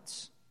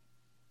out.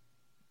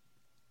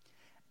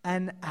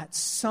 And at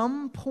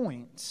some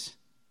point,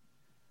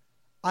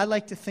 I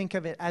like to think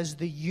of it as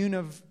the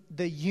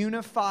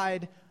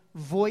unified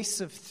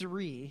voice of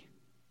three.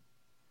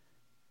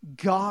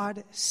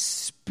 God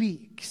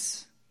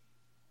speaks.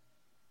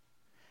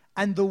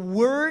 And the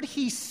word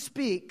he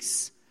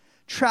speaks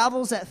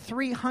travels at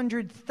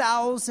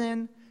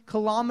 300,000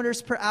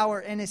 kilometers per hour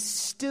and is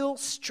still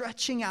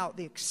stretching out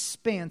the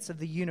expanse of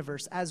the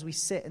universe as we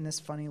sit in this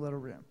funny little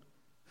room.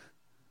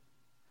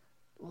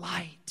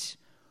 Light.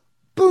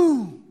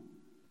 Boom.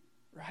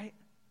 Right?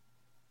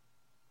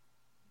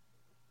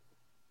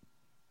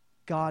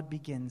 God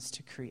begins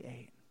to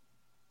create.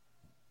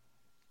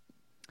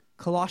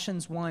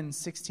 Colossians 1,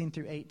 16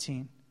 through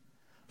 18.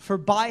 For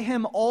by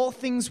him all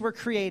things were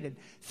created,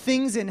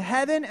 things in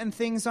heaven and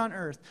things on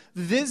earth,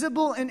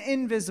 visible and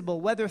invisible,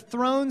 whether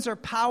thrones or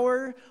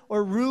power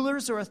or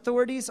rulers or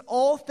authorities,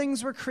 all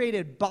things were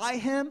created by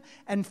him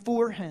and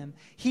for him.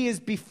 He is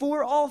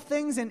before all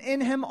things, and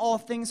in him all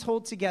things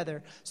hold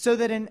together, so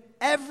that in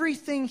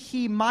everything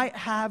he might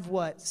have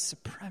what?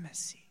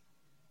 Supremacy.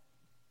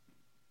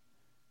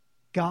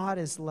 God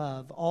is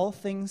love. All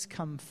things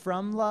come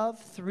from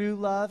love, through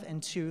love,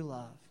 and to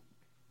love.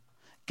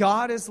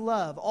 God is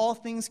love. All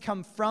things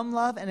come from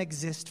love and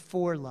exist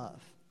for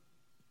love.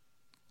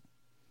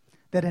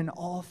 That in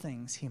all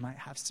things he might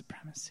have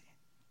supremacy.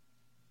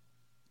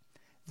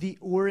 The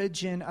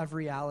origin of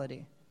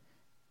reality.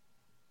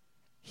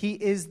 He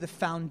is the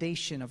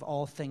foundation of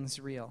all things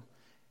real.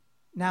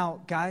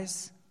 Now,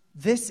 guys,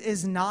 this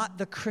is not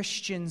the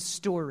Christian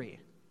story.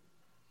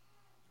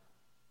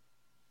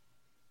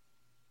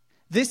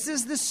 This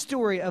is the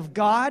story of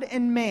God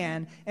and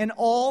man and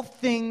all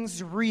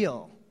things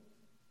real.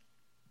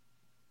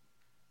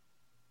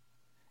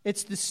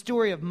 It's the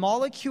story of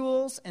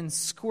molecules and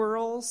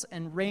squirrels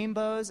and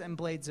rainbows and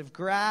blades of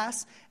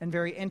grass and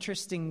very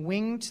interesting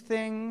winged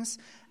things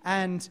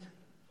and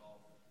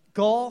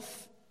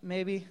golf,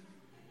 maybe.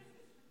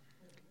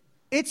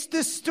 It's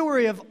the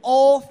story of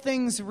all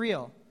things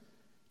real.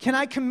 Can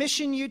I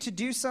commission you to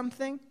do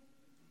something?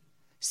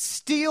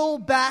 Steal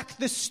back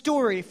the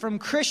story from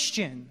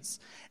Christians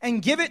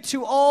and give it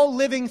to all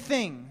living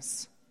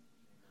things,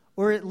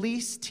 or at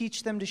least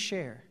teach them to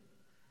share.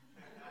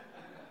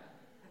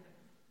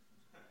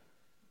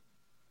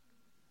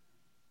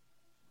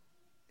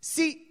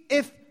 See,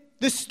 if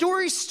the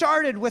story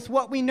started with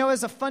what we know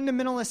as a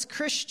fundamentalist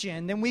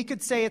Christian, then we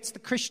could say it's the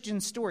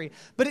Christian story.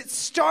 But it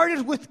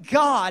started with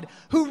God,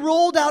 who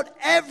rolled out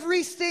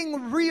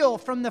everything real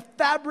from the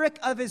fabric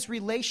of his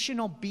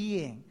relational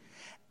being.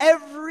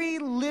 Every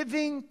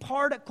living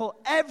particle,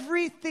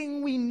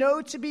 everything we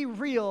know to be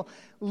real,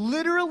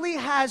 literally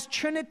has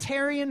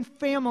Trinitarian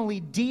family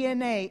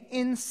DNA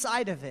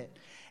inside of it.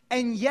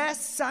 And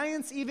yes,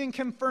 science even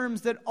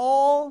confirms that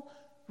all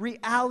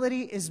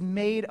reality is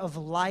made of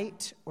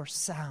light or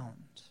sound,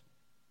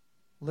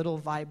 little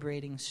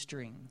vibrating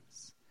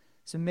strings.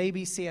 So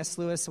maybe C.S.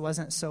 Lewis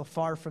wasn't so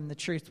far from the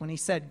truth when he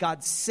said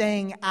God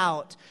sang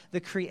out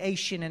the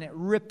creation and it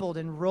rippled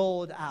and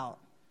rolled out.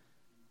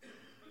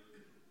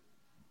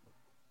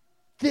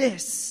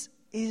 This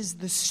is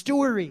the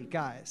story,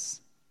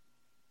 guys.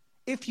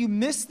 If you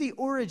miss the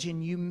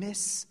origin, you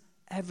miss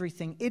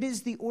everything. It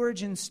is the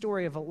origin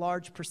story of a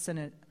large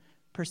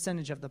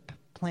percentage of the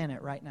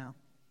planet right now.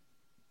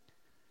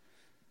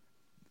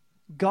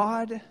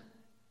 God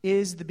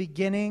is the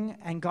beginning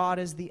and God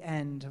is the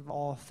end of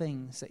all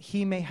things, that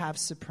he may have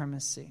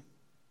supremacy.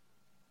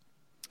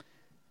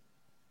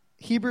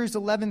 Hebrews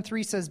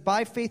 11:3 says,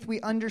 by faith we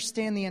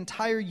understand the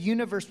entire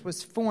universe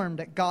was formed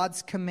at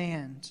God's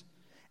command.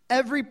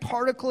 Every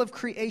particle of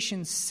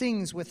creation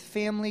sings with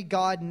family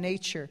God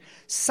nature.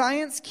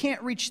 Science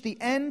can't reach the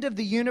end of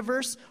the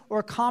universe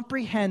or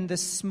comprehend the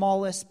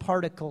smallest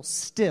particle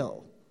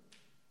still.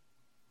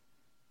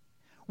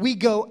 We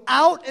go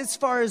out as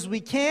far as we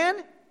can,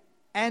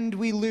 and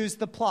we lose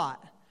the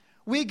plot.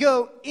 We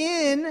go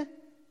in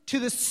to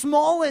the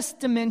smallest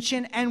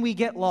dimension, and we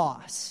get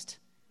lost.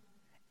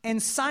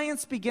 And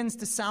science begins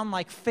to sound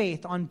like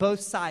faith on both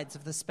sides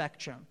of the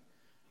spectrum,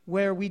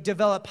 where we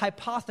develop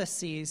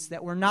hypotheses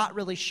that we're not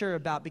really sure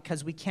about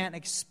because we can't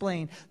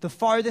explain the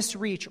farthest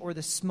reach or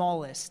the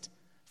smallest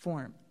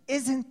form.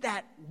 Isn't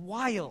that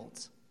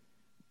wild?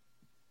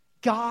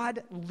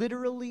 God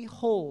literally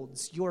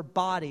holds your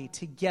body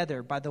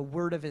together by the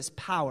word of his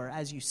power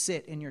as you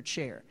sit in your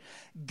chair.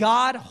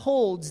 God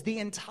holds the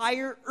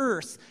entire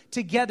earth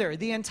together,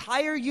 the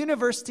entire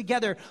universe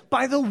together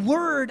by the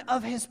word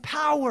of his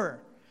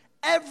power.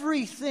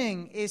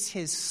 Everything is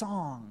his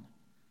song,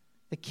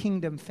 the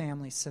Kingdom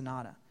Family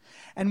Sonata.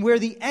 And where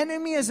the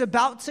enemy is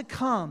about to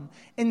come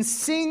and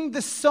sing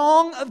the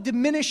song of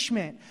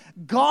diminishment,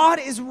 God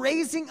is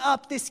raising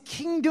up this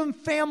kingdom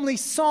family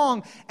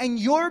song, and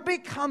you're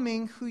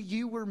becoming who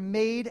you were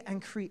made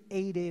and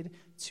created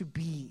to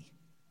be.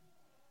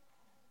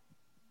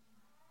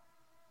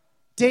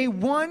 Day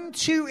 1,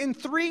 2, and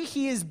 3,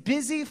 he is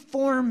busy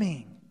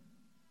forming.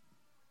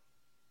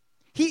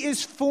 He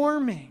is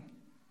forming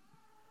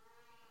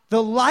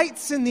the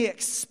lights in the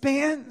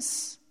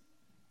expanse.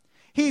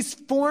 He's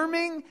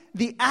forming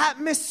the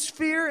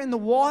atmosphere in the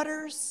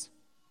waters.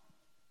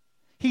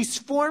 He's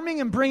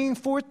forming and bringing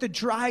forth the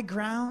dry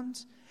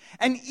ground.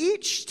 And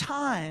each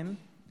time,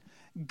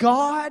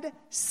 God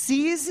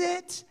sees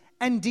it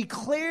and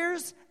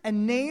declares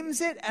and names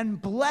it and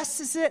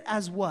blesses it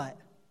as what?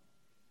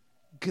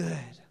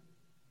 Good.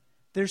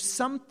 There's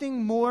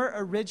something more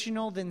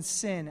original than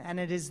sin, and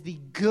it is the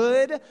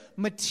good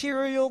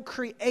material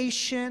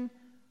creation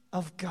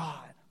of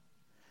God.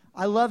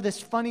 I love this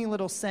funny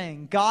little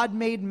saying. God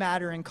made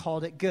matter and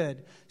called it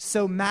good.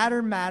 So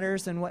matter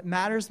matters, and what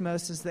matters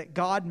most is that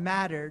God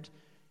mattered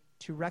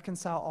to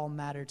reconcile all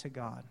matter to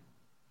God.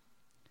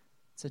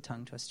 It's a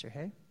tongue twister,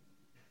 hey?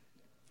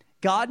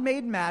 God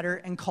made matter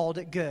and called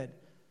it good.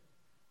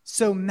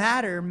 So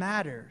matter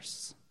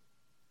matters.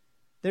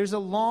 There's a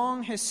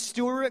long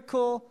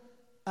historical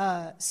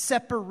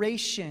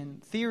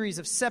theories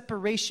of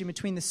separation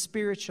between the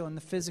spiritual and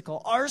the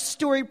physical. Our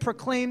story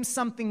proclaims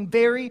something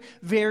very,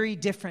 very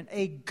different,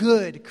 a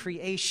good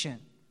creation.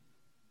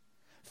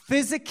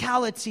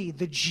 Physicality,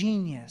 the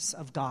genius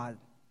of God.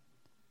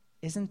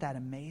 Isn't that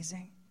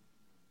amazing?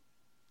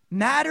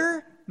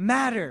 Matter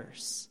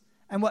matters.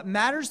 And what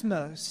matters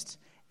most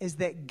is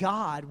that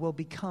God will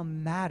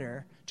become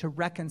matter to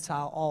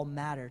reconcile all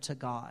matter to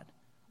God.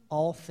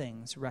 All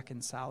things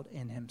reconciled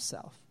in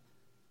himself.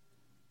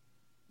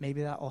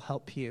 Maybe that will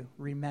help you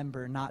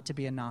remember not to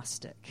be a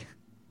Gnostic.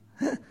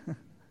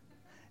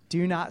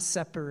 Do not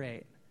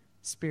separate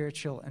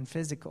spiritual and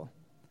physical.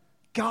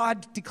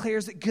 God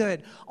declares it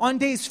good. On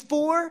days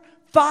 4,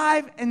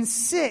 5, and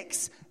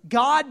 6,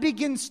 God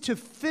begins to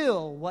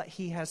fill what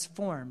he has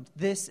formed.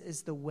 This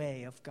is the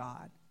way of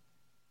God.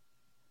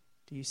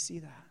 Do you see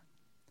that?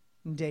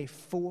 In day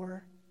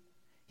 4,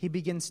 he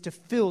begins to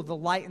fill the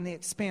light in the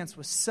expanse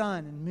with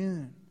sun and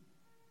moon,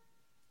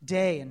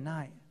 day and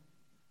night.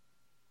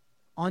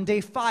 On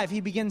day 5, he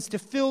begins to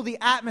fill the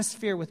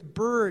atmosphere with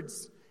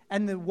birds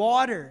and the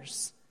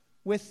waters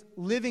with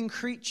living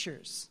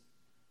creatures.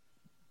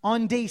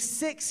 On day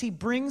 6, he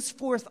brings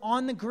forth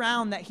on the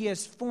ground that he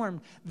has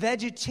formed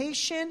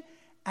vegetation,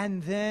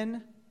 and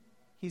then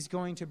he's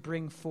going to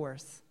bring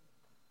forth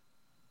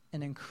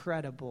an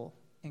incredible,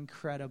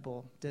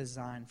 incredible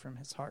design from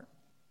his heart.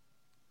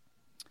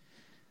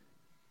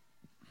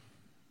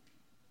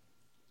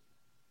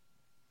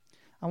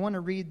 I want to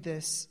read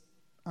this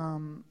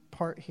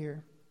part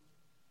here.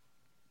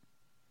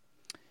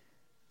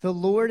 The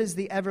Lord is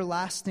the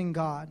everlasting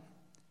God,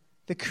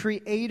 the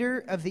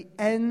creator of the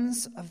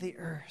ends of the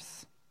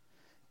earth.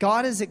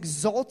 God is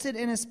exalted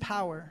in his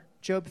power.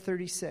 Job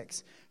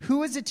 36.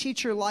 Who is a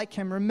teacher like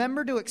him?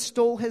 Remember to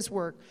extol his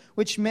work,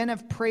 which men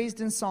have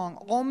praised in song.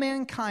 All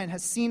mankind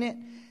has seen it.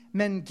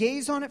 Men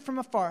gaze on it from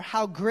afar.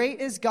 How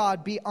great is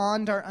God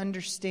beyond our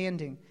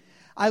understanding.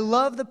 I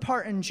love the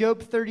part in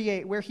Job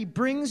 38 where he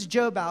brings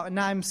Job out, and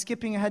now I'm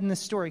skipping ahead in the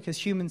story because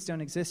humans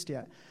don't exist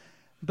yet.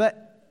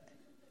 But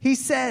he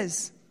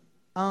says,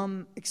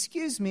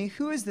 excuse me,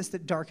 who is this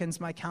that darkens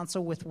my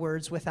counsel with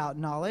words without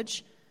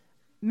knowledge?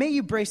 May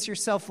you brace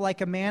yourself like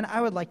a man.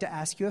 I would like to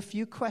ask you a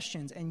few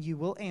questions, and you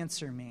will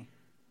answer me.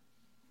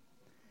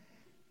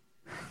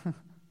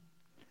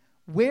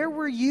 Where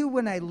were you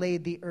when I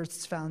laid the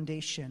earth's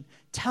foundation?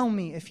 Tell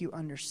me if you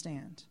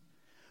understand.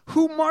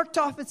 Who marked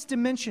off its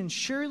dimensions?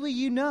 Surely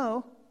you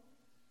know.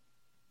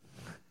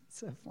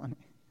 So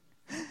funny.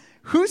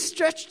 Who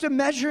stretched a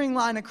measuring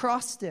line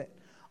across it?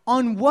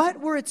 On what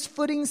were its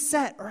footings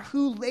set, or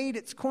who laid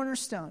its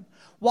cornerstone?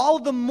 While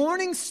the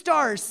morning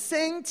stars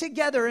sang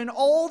together and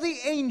all the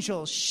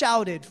angels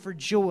shouted for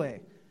joy.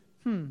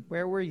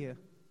 Where were you?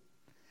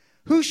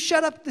 Who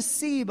shut up the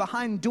sea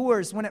behind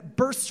doors when it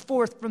burst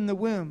forth from the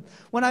womb?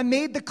 When I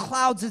made the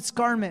clouds its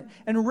garment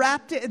and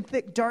wrapped it in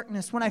thick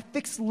darkness, when I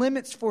fixed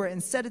limits for it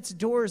and set its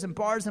doors and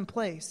bars in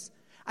place.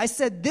 I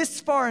said,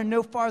 this far and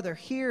no farther.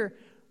 Here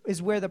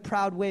is where the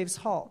proud waves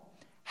halt.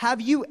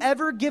 Have you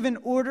ever given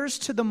orders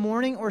to the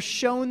morning or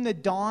shown the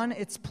dawn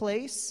its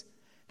place,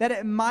 that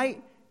it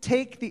might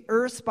take the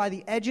earth by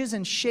the edges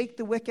and shake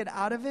the wicked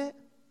out of it?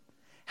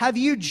 Have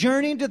you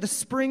journeyed to the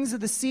springs of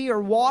the sea or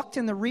walked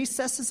in the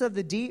recesses of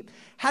the deep?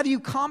 Have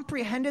you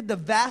comprehended the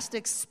vast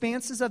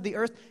expanses of the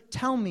earth?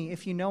 Tell me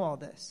if you know all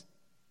this.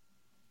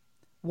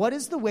 What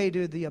is the way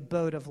to the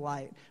abode of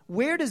light?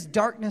 Where does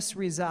darkness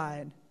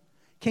reside?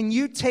 Can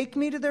you take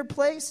me to their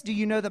place? Do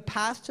you know the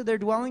path to their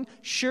dwelling?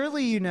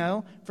 Surely you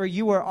know, for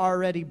you were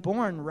already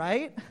born,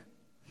 right?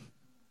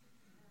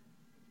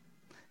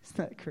 Isn't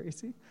that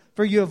crazy?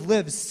 For you have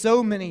lived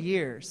so many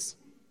years.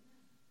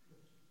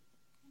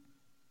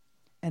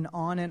 And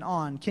on and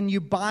on. Can you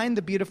bind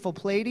the beautiful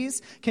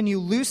Pleiades? Can you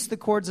loose the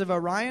cords of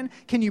Orion?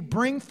 Can you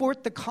bring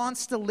forth the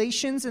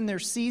constellations in their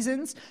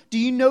seasons? Do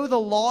you know the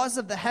laws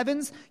of the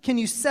heavens? Can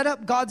you set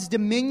up God's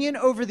dominion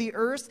over the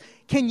earth?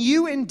 Can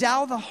you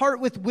endow the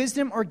heart with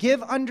wisdom or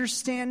give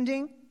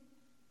understanding?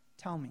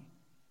 Tell me.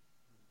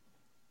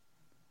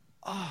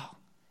 Oh,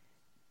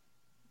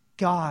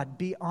 God,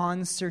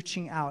 beyond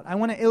searching out. I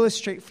want to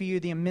illustrate for you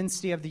the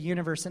immensity of the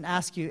universe and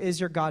ask you, is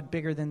your God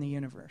bigger than the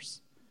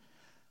universe?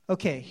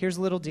 Okay, here's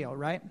a little deal,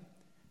 right?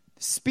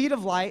 Speed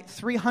of light,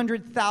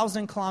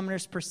 300,000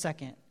 kilometers per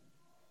second.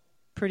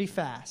 Pretty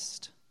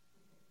fast.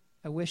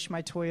 I wish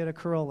my Toyota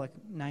Corolla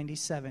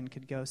 97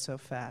 could go so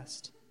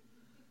fast.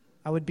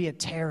 I would be a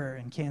terror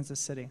in Kansas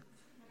City.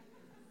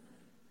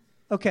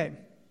 Okay,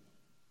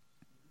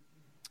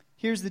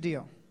 here's the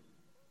deal.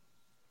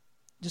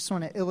 Just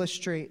want to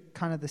illustrate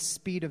kind of the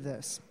speed of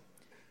this.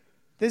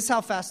 This is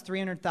how fast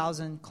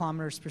 300,000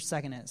 kilometers per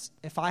second is.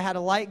 If I had a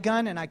light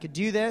gun and I could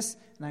do this,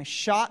 and I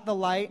shot the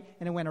light,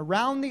 and it went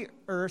around the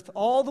earth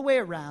all the way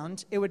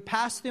around, it would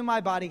pass through my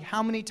body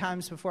how many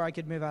times before I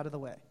could move out of the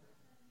way?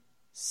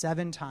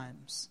 7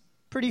 times.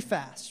 Pretty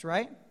fast,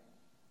 right?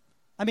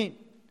 I mean,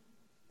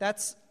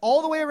 that's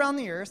all the way around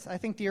the earth. I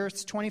think the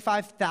earth's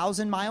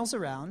 25,000 miles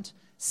around.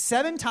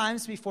 7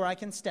 times before I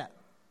can step.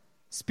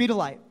 Speed of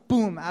light.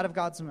 Boom, out of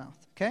God's mouth,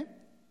 okay?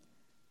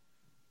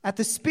 At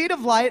the speed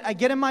of light, I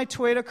get in my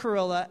Toyota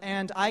Corolla,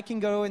 and I can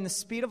go in the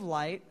speed of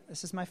light.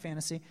 This is my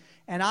fantasy.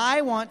 And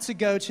I want to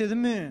go to the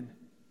moon.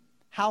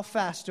 How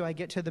fast do I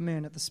get to the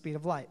moon at the speed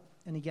of light?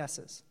 Any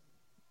guesses?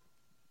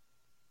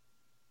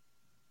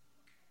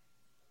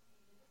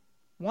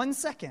 1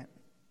 second.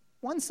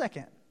 1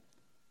 second.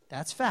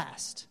 That's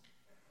fast.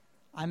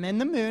 I'm in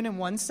the moon in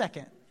 1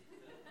 second.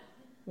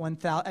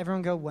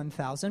 Everyone go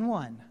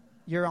 1001.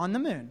 You're on the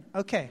moon.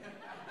 Okay.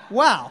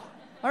 Wow.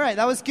 All right,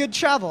 that was good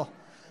travel.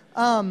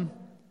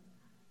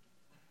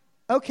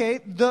 Okay,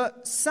 the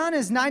sun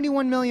is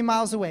 91 million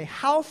miles away.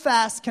 How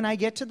fast can I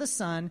get to the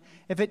sun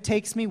if it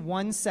takes me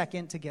 1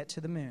 second to get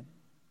to the moon?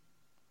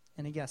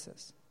 Any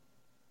guesses?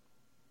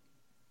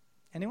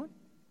 Anyone?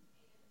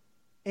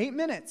 8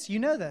 minutes. You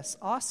know this.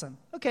 Awesome.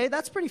 Okay,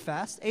 that's pretty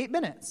fast. 8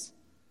 minutes.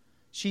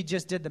 She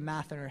just did the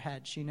math in her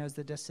head. She knows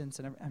the distance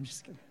and I'm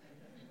just kidding.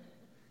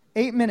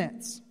 8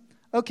 minutes.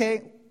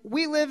 Okay,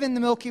 we live in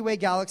the Milky Way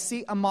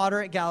galaxy, a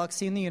moderate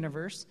galaxy in the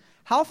universe.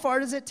 How far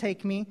does it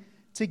take me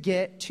to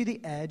get to the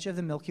edge of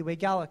the Milky Way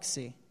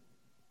galaxy?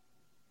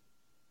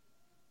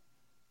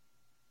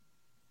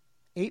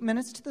 8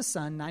 minutes to the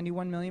sun,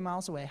 91 million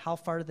miles away. How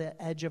far to the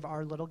edge of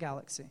our little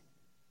galaxy?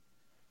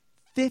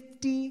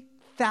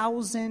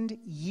 50,000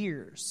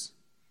 years.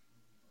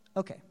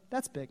 Okay,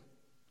 that's big,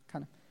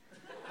 kind of.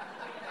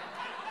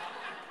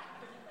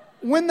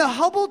 When the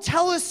Hubble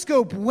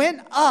telescope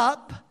went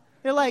up,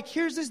 they're like,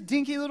 here's this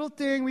dinky little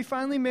thing we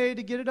finally made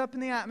to get it up in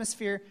the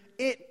atmosphere.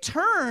 It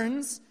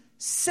turns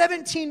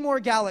 17 more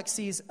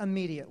galaxies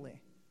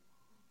immediately.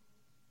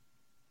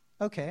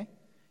 Okay.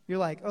 You're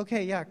like,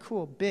 okay, yeah,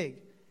 cool,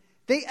 big.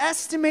 They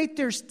estimate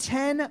there's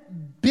 10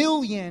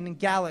 billion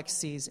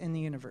galaxies in the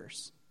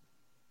universe.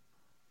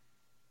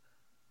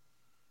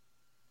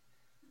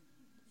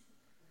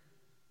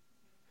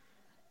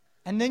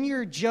 And then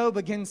your Job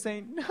again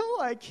saying, no,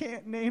 I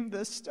can't name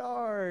the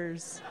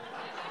stars.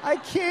 I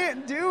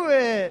can't do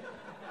it.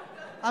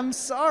 I'm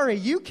sorry.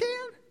 You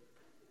can?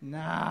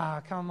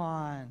 Nah, come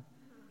on.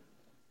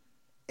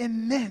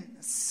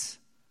 Immense.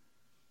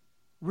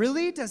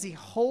 Really? Does he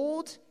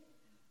hold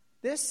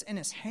this in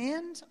his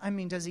hand? I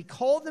mean, does he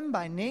call them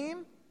by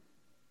name?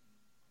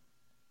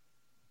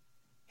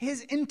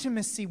 His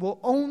intimacy will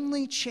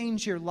only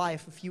change your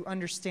life if you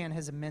understand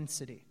his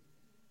immensity,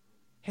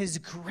 his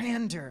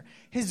grandeur,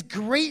 his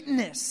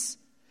greatness.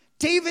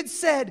 David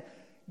said,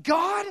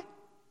 God,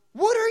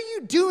 what are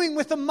you doing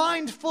with a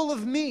mind full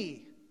of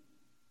me?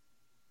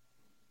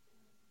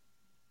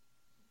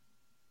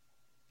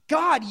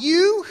 God,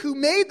 you who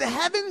made the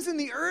heavens and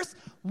the earth,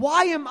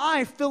 why am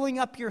I filling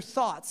up your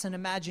thoughts and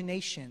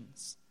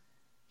imaginations?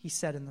 He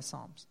said in the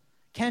Psalms.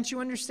 Can't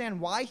you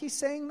understand why he's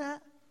saying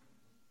that?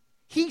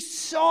 He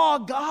saw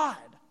God.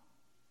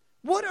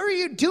 What are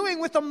you doing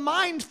with a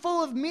mind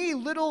full of me,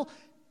 little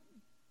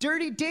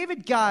dirty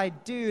David guy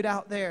dude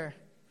out there?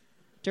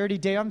 Dirty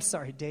Dave, I'm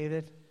sorry,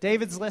 David.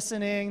 David's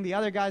listening. The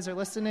other guys are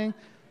listening.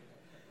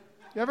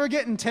 You ever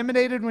get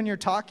intimidated when you're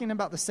talking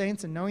about the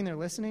saints and knowing they're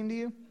listening to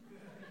you?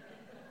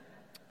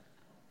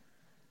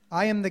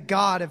 I am the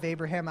God of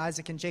Abraham,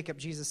 Isaac, and Jacob,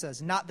 Jesus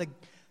says. Not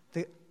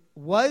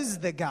was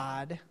the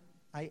God.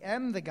 I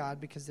am the God,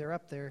 because they're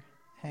up there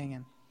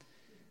hanging.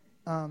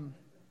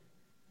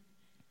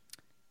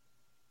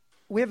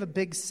 We have a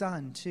big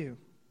sun, too.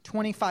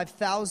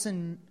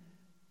 25,000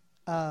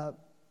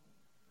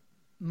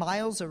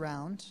 miles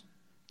around.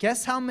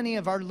 Guess how many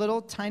of our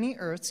little tiny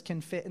Earths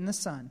can fit in the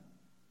sun?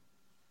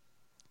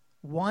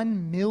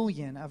 1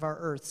 million of our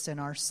Earths in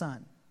our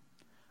sun.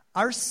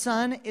 Our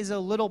sun is a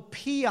little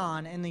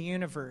peon in the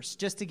universe,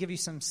 just to give you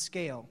some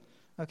scale,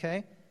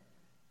 okay?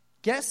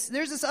 Guess,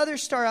 there's this other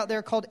star out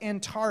there called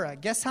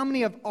Antara. Guess how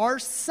many of our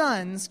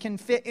suns can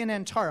fit in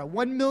Antara?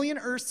 1 million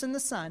Earths in the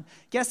sun.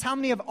 Guess how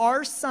many of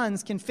our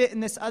suns can fit in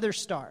this other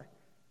star?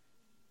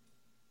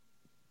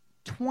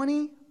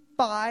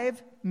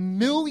 25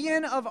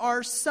 million of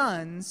our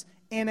suns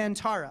in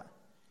Antara.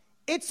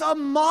 It's a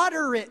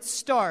moderate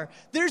star.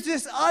 There's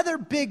this other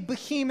big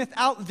behemoth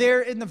out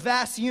there in the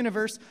vast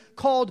universe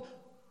called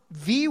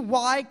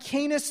VY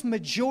Canis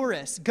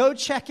Majoris. Go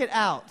check it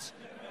out.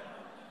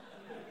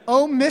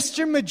 Oh,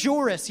 Mr.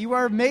 Majoris, you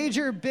are a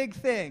major big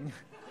thing.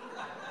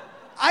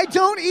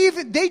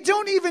 They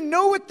don't even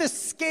know what the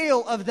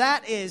scale of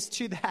that is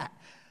to that.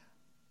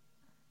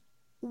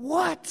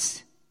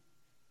 What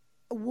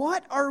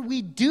are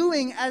we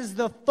doing as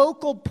the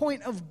focal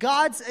point of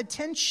God's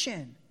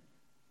attention?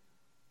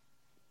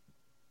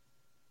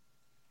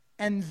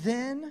 And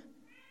then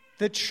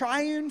the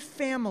triune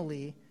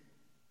family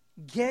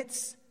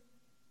gets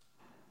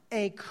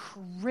a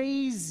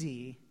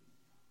crazy,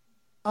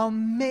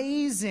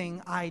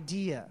 amazing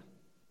idea.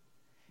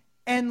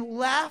 And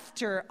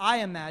laughter, I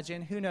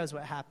imagine, who knows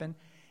what happened,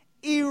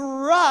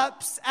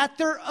 erupts at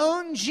their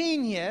own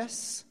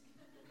genius.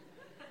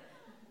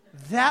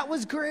 That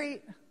was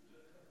great.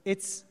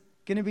 It's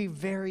going to be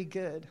very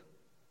good.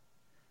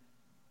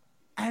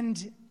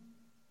 And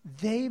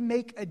they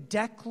make a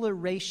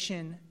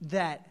declaration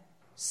that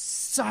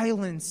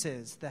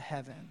silences the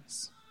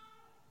heavens.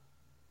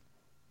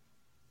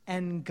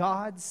 And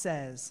God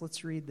says,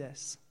 let's read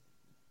this.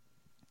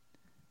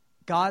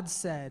 God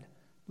said,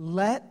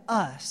 let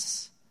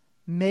us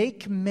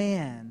make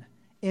man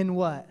in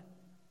what?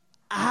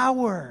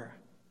 Our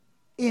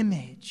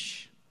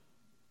image.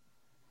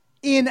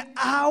 In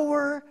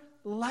our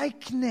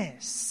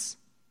likeness.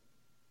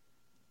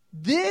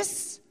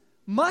 This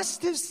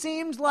must have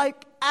seemed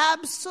like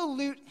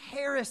absolute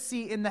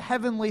heresy in the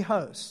heavenly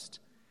host.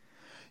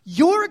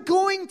 You're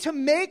going to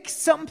make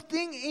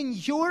something in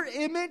your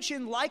image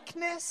and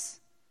likeness?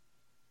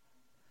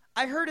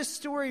 I heard a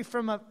story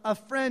from a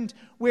friend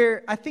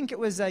where I think it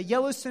was a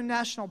Yellowstone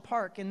National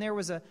Park, and there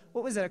was a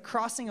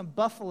crossing of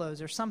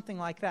buffaloes or something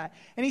like that.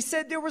 And he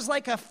said there was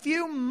like a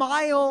few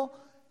mile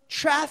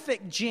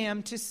traffic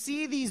jam to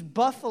see these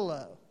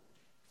buffalo.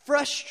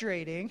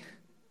 Frustrating.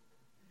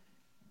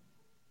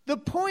 The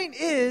point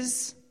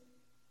is,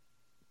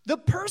 the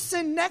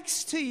person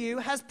next to you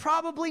has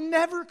probably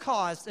never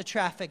caused a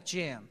traffic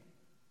jam.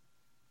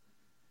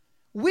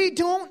 We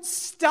don't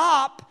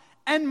stop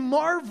and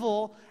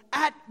marvel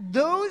at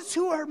those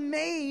who are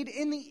made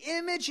in the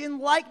image and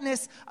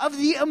likeness of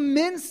the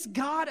immense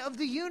God of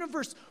the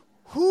universe.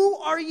 Who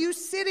are you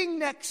sitting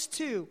next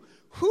to?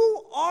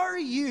 Who are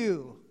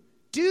you?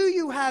 Do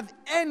you have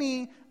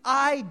any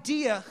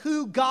idea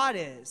who God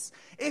is?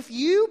 If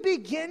you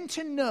begin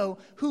to know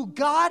who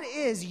God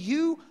is,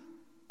 you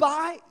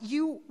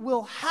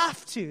will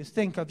have to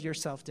think of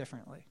yourself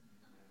differently.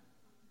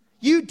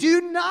 You do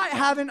not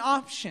have an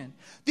option.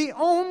 The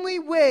only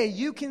way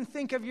you can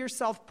think of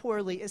yourself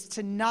poorly is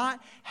to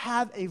not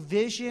have a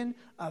vision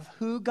of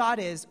who God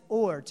is,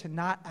 or to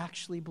not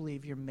actually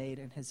believe you're made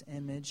in His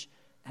image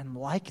and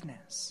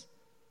likeness.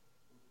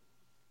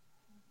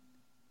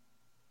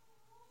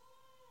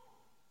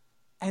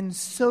 And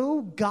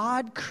so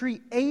God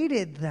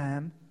created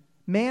them,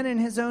 man in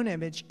His own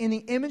image. In the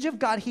image of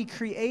God, He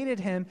created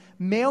him.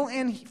 Male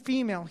and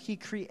female, He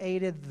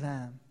created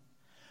them.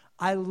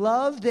 I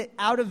love that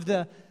out of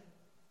the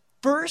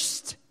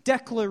first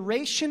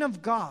declaration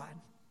of God,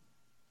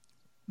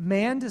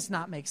 man does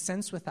not make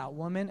sense without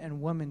woman,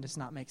 and woman does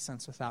not make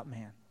sense without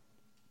man.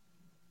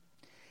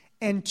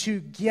 And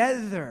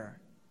together,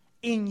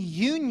 in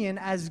union,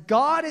 as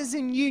God is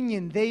in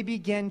union, they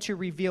begin to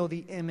reveal the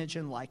image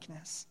and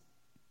likeness.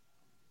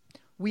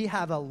 We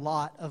have a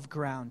lot of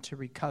ground to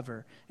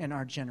recover in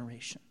our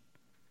generation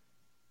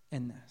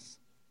in this.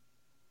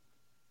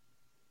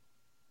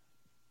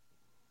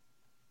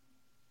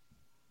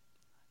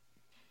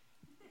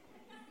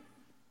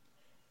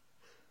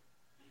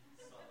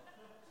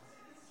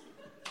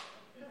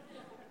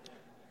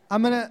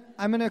 I'm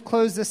gonna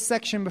close this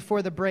section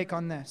before the break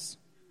on this.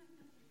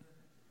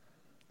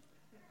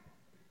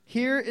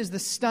 Here is the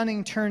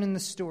stunning turn in the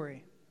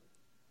story.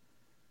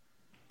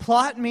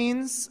 Plot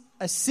means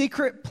a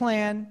secret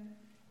plan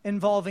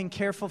involving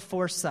careful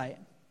foresight.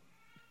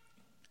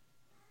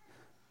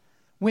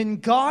 When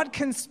God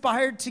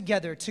conspired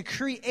together to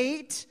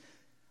create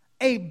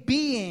a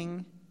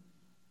being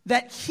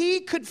that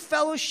he could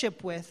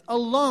fellowship with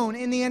alone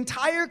in the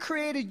entire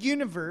created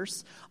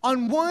universe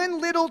on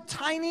one little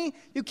tiny,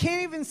 you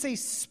can't even say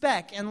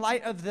speck in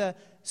light of the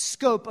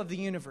scope of the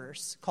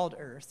universe called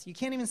Earth. You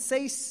can't even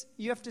say,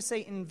 you have to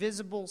say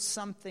invisible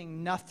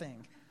something,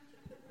 nothing.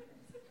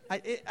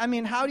 I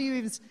mean, how do you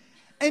even...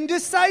 And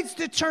decides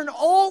to turn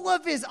all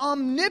of his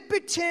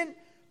omnipotent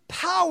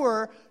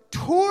power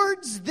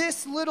towards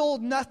this little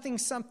nothing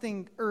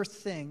something Earth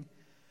thing.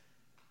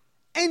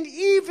 And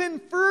even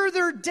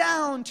further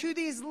down to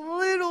these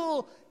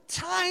little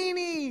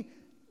tiny,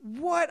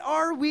 what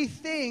are we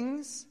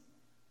things?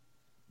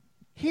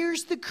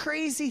 Here's the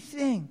crazy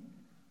thing.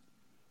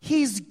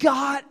 He's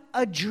got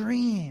a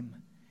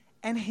dream,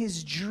 and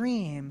his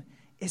dream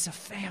is a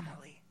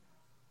family.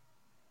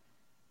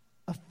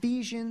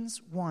 Ephesians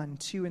 1,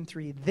 2, and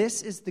 3.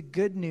 This is the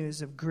good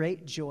news of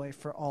great joy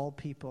for all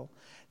people.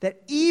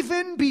 That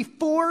even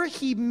before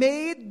he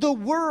made the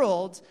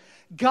world,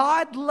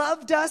 God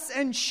loved us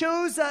and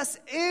chose us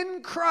in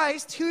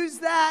Christ. Who's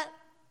that?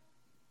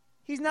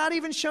 He's not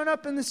even shown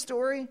up in the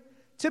story.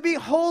 To be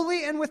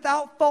holy and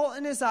without fault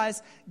in his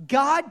eyes.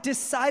 God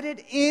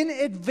decided in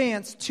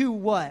advance to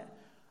what?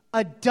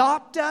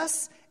 Adopt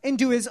us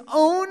into his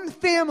own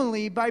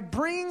family by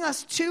bringing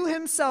us to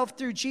himself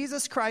through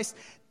Jesus Christ.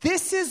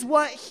 This is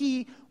what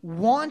he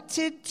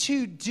wanted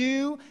to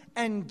do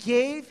and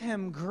gave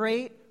him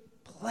great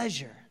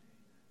pleasure.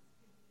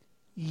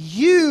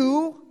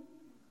 You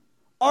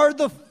are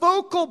the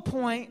focal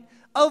point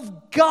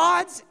of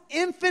God's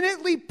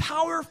infinitely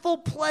powerful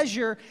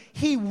pleasure.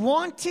 He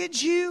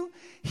wanted you.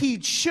 He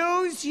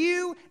chose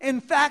you. In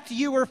fact,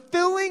 you were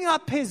filling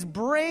up his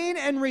brain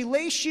and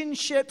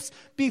relationships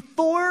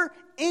before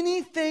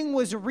anything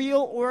was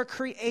real or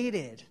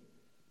created.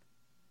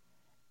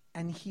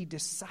 And he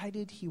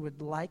decided he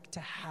would like to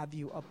have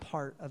you a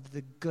part of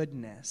the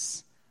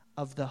goodness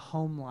of the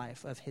home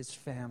life of his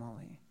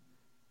family.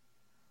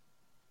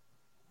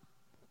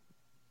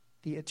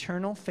 The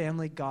eternal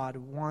family God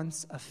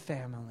wants a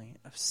family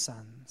of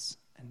sons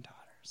and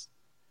daughters.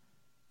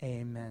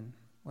 Amen.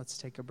 Let's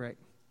take a break.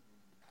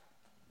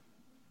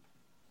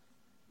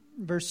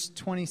 Verse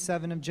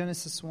 27 of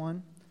Genesis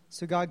 1.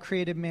 So God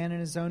created man in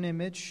his own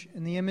image.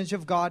 In the image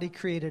of God he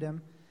created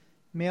him.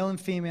 Male and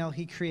female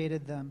he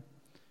created them.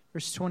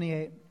 Verse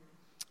 28.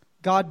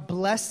 God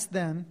blessed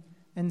them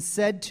and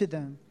said to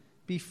them,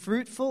 be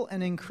fruitful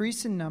and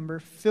increase in number,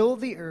 fill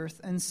the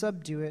earth and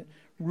subdue it,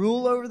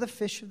 rule over the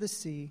fish of the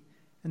sea,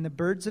 and the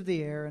birds of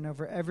the air, and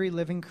over every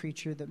living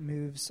creature that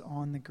moves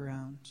on the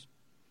ground.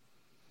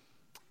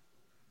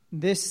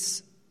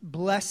 This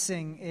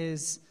blessing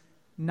is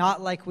not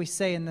like we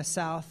say in the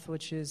South,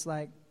 which is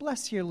like,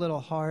 bless your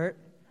little heart,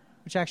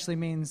 which actually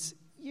means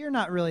you're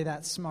not really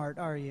that smart,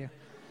 are you?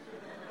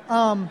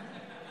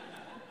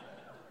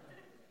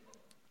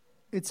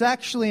 It's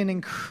actually an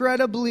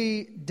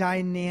incredibly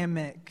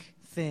dynamic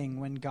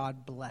thing when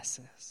God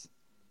blesses.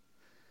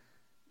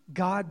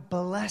 God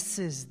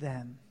blesses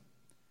them.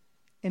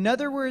 In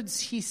other words,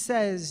 he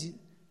says,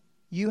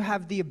 you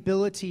have the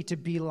ability to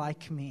be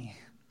like me.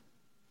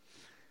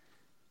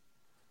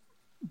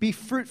 Be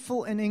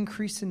fruitful and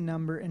increase in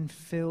number and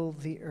fill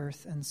the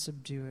earth and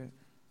subdue it.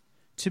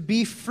 To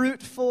be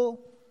fruitful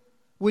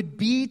would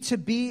be to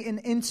be in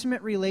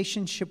intimate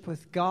relationship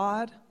with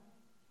God,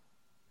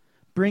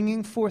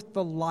 bringing forth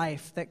the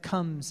life that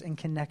comes in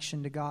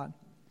connection to God.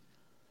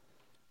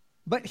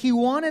 But he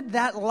wanted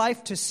that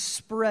life to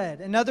spread.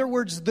 In other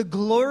words, the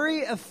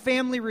glory of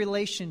family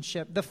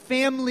relationship, the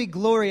family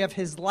glory of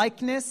his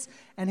likeness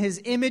and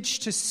his image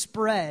to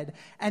spread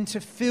and to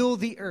fill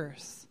the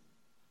earth.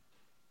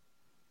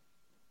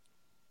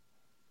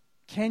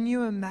 Can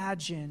you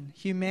imagine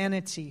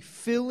humanity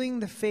filling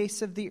the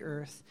face of the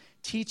earth,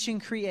 teaching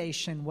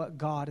creation what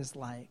God is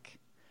like,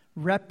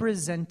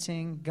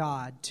 representing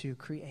God to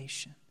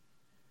creation?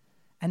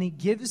 And he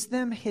gives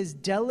them his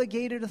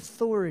delegated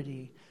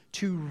authority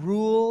to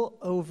rule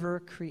over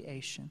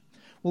creation.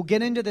 We'll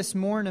get into this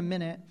more in a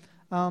minute,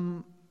 but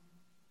I'm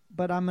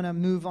going to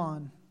move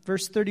on.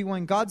 Verse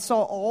 31, God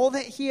saw all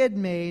that he had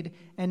made,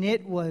 and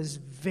it was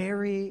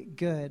very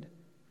good.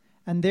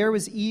 And there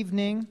was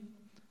evening,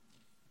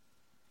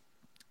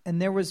 and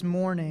there was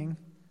morning,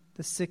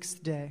 the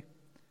sixth day.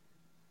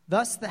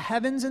 Thus the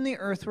heavens and the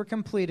earth were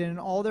completed in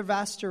all their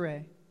vast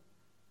array.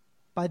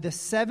 By the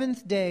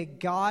seventh day,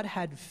 God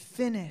had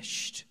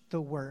finished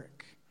the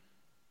work.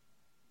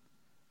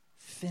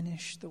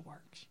 Finished the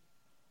work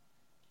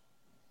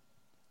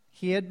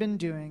he had been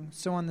doing.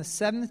 So on the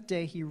seventh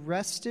day, he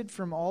rested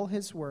from all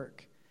his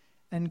work.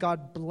 And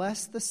God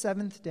blessed the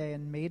seventh day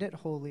and made it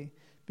holy,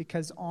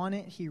 because on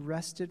it he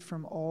rested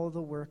from all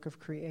the work of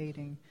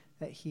creating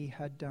that he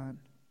had done.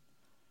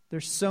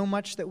 There's so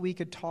much that we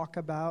could talk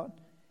about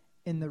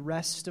in the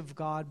rest of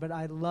God, but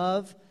I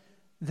love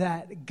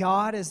that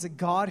God is the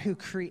God who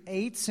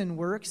creates and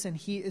works, and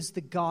he is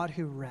the God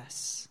who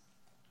rests.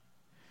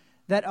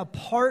 That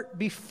apart,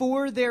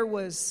 before there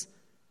was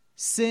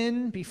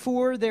sin,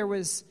 before there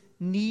was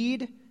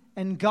need,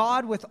 and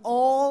God with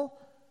all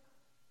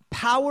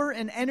power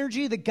and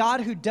energy, the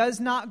God who does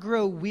not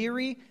grow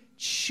weary,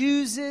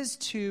 chooses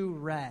to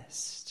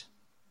rest.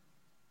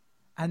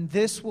 And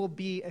this will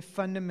be a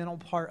fundamental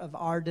part of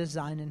our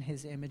design in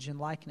his image and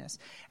likeness.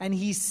 And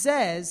he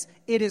says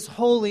it is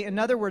holy. In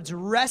other words,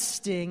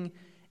 resting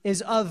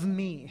is of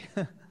me.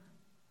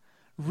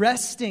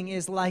 Resting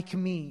is like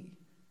me.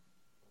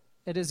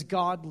 It is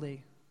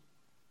godly.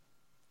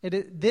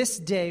 This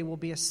day will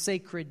be a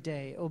sacred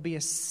day. It will be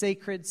a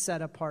sacred,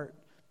 set-apart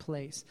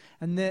place.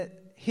 And the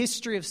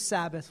history of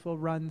Sabbath will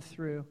run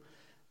through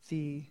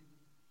the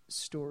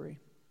story.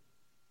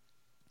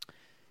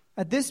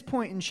 At this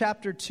point in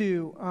chapter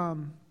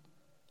 2,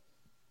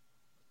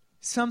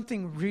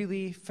 something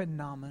really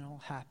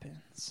phenomenal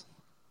happens.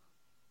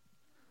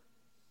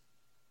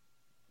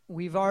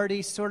 We've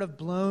already sort of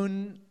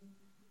blown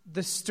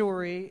the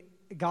story.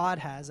 God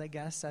has, I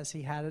guess, as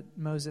he had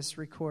Moses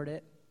record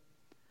it.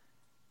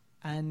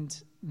 And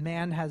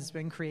man has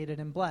been created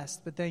and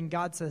blessed. But then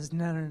God says,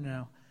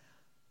 no.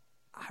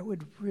 I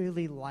would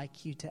really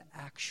like you to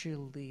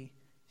actually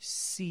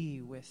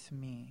see with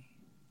me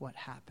what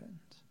happened.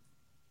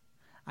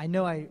 I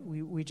know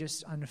we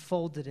just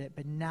unfolded it,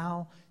 but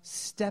now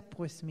step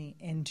with me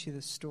into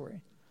the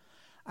story.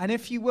 And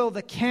if you will,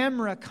 the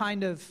camera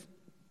kind of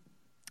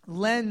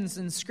lens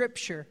in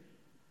Scripture,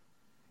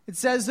 it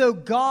says, though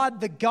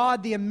God,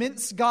 the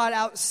immense God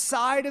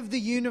outside of the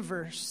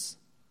universe,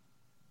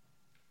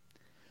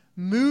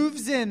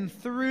 moves in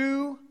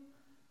through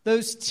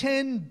those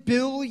 10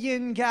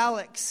 billion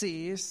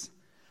galaxies,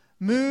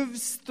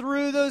 moves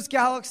through those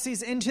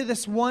galaxies into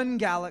this one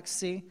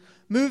galaxy,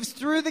 moves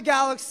through the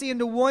galaxy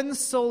into one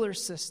solar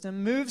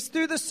system, moves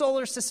through the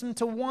solar system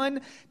to one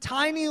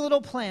tiny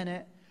little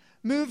planet,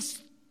 moves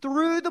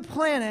through the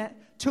planet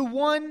to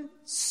one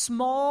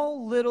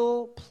small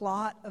little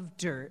plot of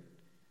dirt,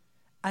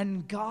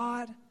 and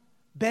God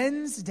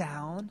bends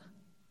down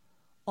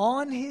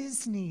on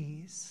his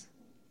knees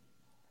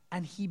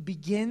and he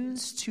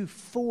begins to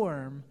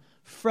form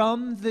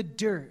from the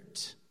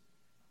dirt.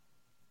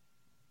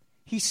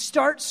 He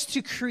starts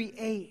to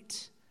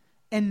create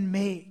and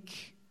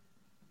make.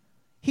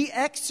 He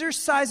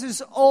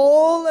exercises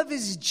all of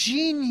his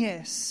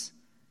genius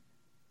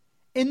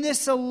in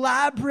this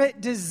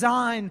elaborate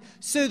design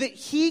so that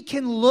he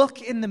can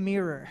look in the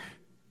mirror.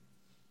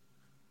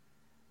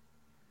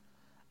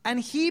 And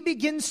he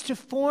begins to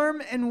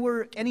form and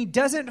work. And he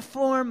doesn't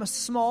form a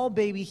small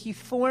baby. He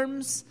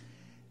forms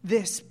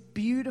this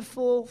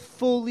beautiful,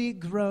 fully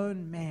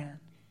grown man.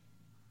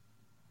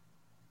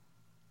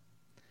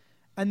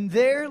 And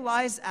there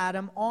lies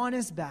Adam on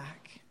his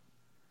back.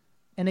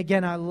 And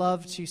again, I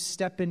love to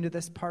step into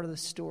this part of the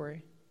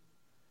story.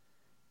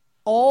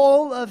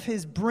 All of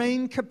his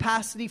brain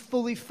capacity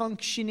fully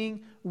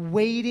functioning,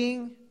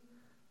 waiting.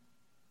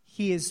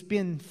 He has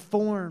been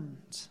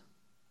formed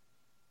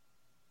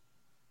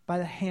by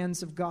the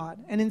hands of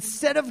God. And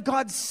instead of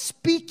God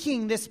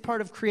speaking this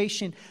part of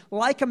creation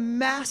like a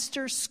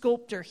master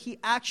sculptor, he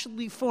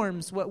actually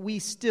forms what we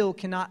still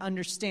cannot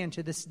understand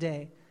to this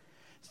day.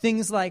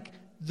 Things like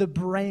the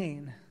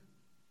brain,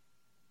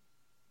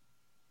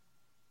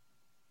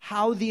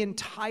 how the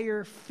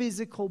entire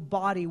physical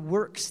body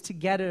works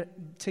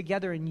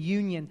together in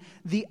union,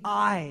 the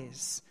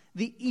eyes,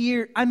 the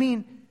ear. I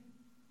mean,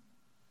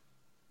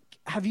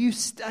 have you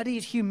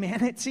studied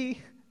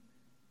humanity?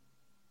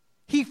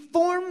 He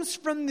forms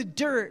from the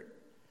dirt,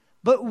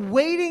 but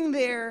waiting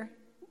there,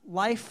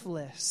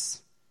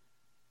 lifeless,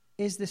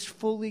 is this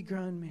fully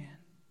grown man.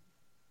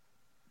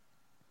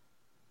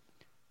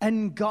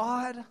 And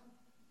God,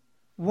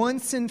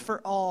 once and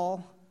for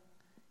all,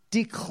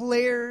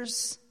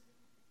 declares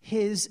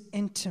his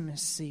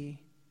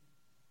intimacy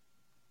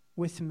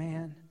with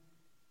man.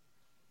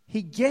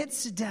 He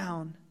gets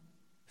down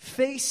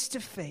face to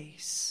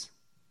face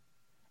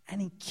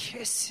and he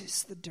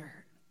kisses the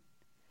dirt.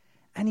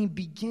 And he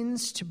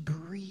begins to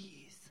breathe.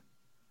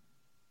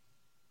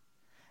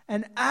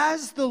 And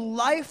as the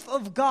life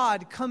of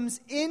God comes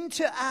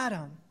into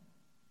Adam,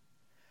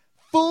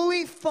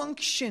 fully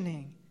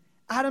functioning,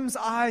 Adam's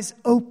eyes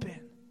open.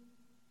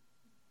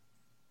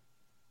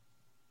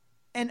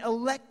 And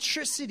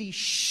electricity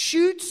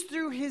shoots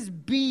through his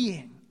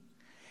being.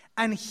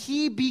 And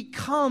he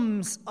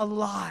becomes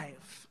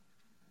alive.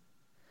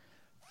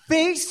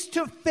 Face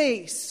to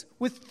face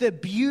with the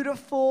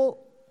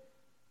beautiful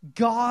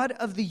God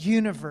of the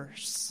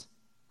universe,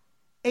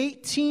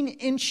 18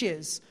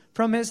 inches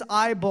from his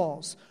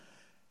eyeballs.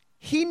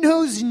 He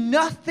knows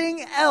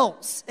nothing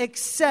else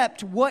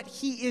except what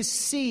he is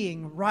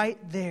seeing right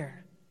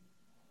there.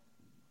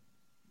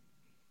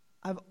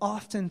 I've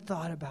often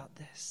thought about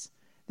this,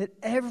 that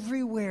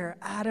everywhere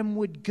Adam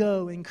would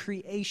go in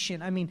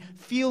creation,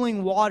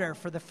 feeling water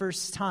for the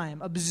first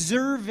time,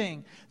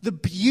 observing the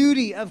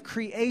beauty of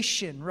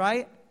creation,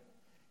 right?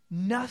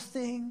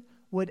 Nothing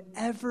would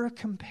ever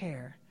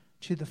compare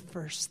to the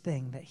first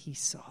thing that he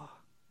saw.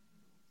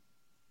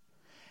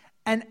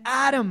 And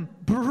Adam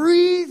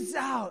breathes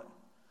out.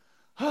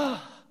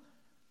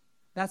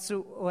 That's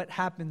what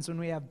happens when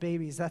we have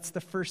babies. That's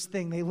the first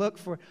thing they look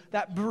for.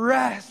 That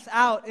breath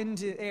out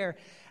into the air.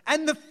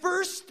 And the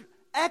first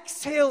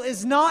exhale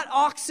is not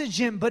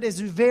oxygen, but is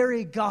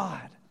very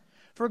God.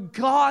 For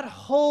God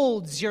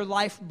holds your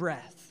life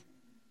breath,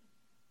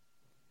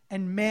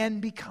 and man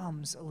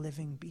becomes a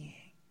living being.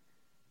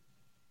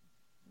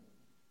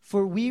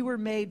 For we were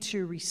made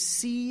to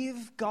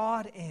receive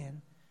God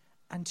in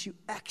and to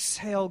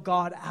exhale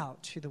God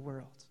out to the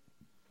world.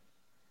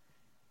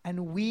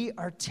 And we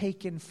are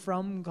taken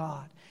from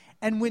God.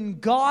 And when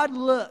God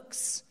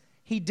looks,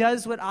 he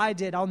does what I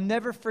did. I'll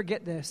never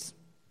forget this.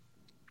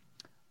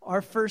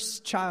 Our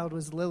first child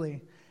was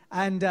Lily.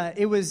 And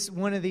it was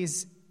one of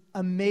these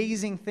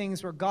amazing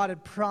things where God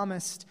had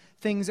promised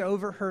things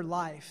over her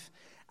life.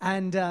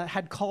 And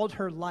had called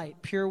her light,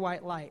 pure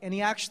white light. And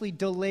he actually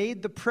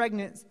delayed the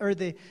pregnancy or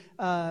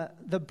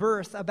the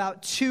birth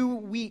about 2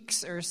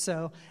 weeks or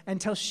so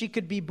until she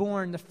could be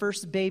born, the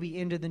first baby,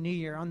 into the new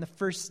year. On the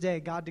first day,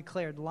 God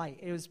declared light.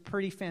 It was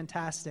pretty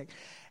fantastic.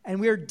 And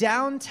we were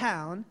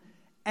downtown,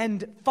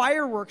 and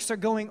fireworks are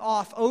going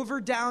off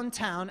over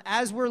downtown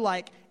as we're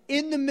like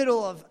in the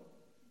middle of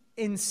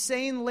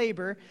insane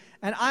labor.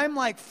 And I'm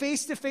like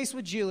face to face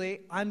with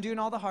Julie. I'm doing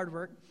all the hard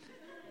work.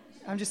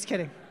 I'm just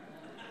kidding.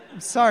 I'm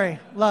sorry,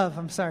 love,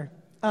 I'm sorry.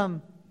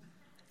 And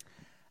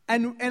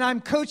I'm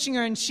coaching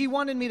her, and she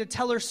wanted me to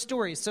tell her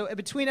stories. So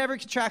between every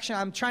contraction,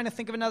 I'm trying to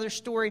think of another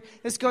story.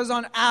 This goes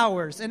on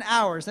hours and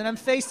hours, and I'm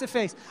face to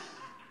face.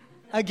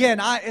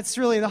 Again, it's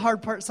really the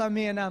hard part's on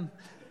me, and I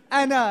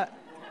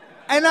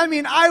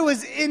mean, I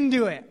was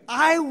into it.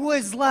 I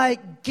was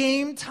like,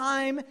 game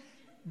time.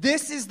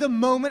 This is the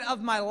moment of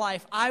my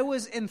life. I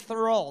was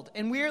enthralled,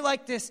 and we're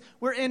like this.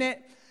 We're in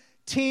it,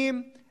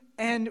 team,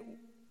 and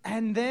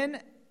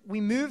then we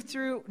move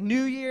through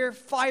New Year,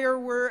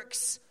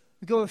 fireworks.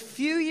 We go a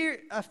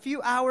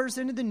few hours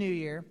into the new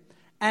year,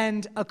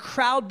 and a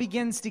crowd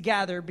begins to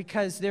gather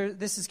because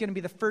this is going to be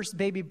the first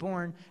baby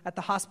born at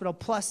the hospital.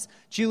 Plus,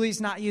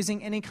 Julie's not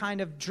using any kind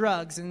of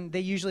drugs, and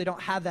they usually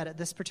don't have that at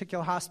this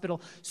particular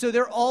hospital. So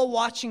they're all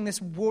watching this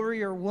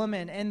warrior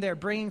woman in there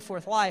bringing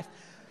forth life.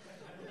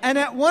 And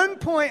at one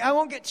point, I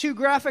won't get too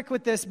graphic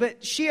with this,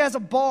 but she has a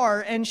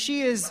bar, and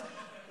she is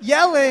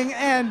yelling,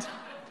 and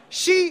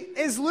she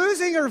is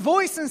losing her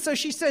voice, and so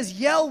she says,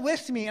 "Yell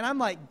with me." And I'm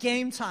like,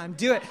 game time,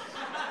 do it.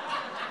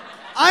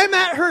 I'm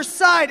at her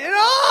side, and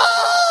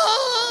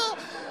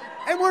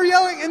and we're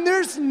yelling, and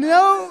there's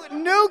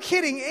no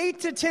kidding, 8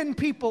 to 10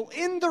 people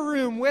in the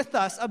room with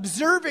us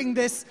observing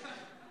this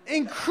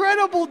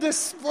incredible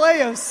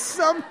display of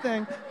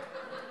something.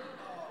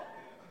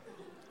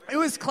 It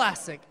was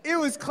classic.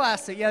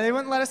 Yeah, they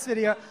wouldn't let us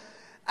video.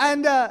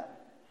 And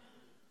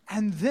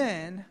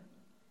then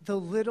the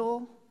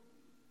little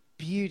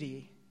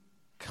beauty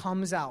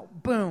comes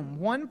out. Boom.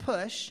 One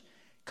push.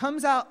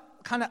 Comes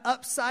out kind of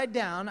upside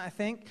down, I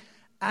think.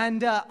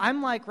 And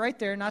I'm like right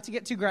there, not to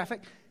get too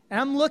graphic. And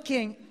I'm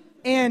looking.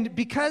 And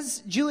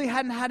because Julie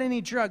hadn't had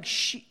any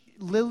drugs,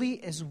 Lily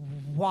is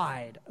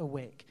wide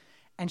awake.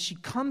 And she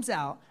comes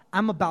out.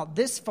 I'm about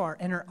this far.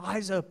 And her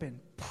eyes open.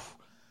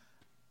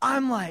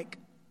 I'm like,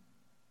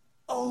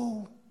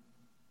 oh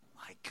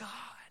my God.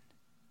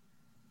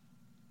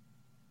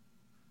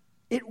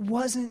 It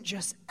wasn't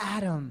just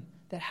Adam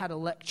that had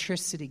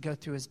electricity go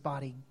through his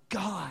body.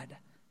 God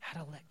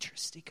had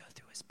electricity go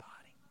through his body.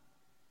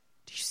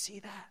 Do you see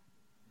that?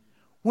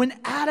 When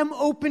Adam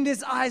opened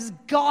his eyes,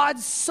 God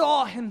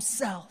saw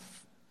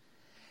himself.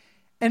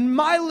 And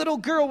my little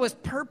girl was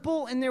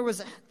purple, and there was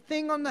a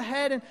thing on the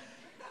head, and,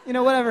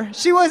 whatever.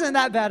 She wasn't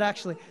that bad,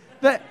 actually.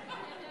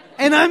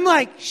 And I'm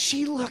like,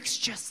 she looks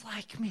just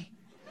like me.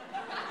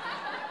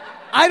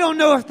 I don't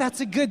know if that's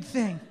a good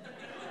thing.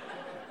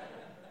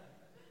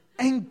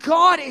 And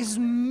God is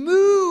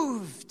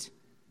moved.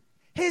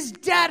 His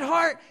dad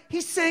heart,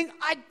 he's saying,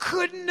 I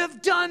couldn't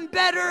have done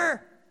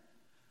better.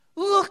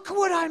 Look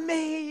what I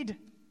made.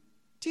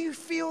 Do you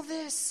feel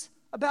this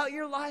about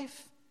your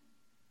life?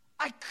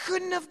 I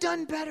couldn't have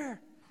done better.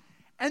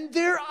 And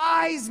their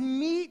eyes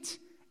meet,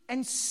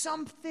 and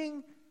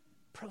something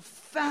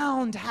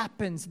profound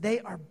happens. They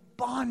are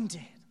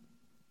bonded.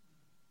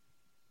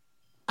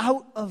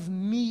 Out of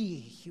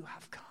me you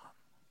have come.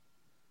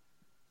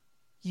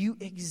 You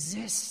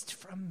exist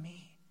from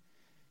me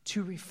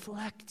to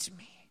reflect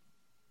me.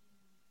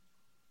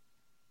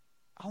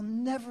 I'll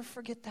never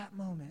forget that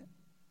moment.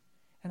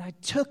 And I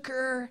took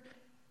her,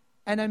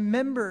 and I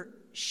remember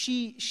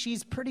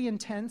she's pretty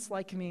intense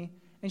like me,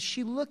 and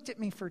she looked at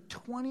me for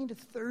 20 to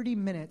 30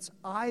 minutes,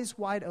 eyes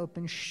wide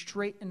open,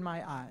 straight in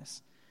my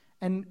eyes.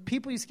 And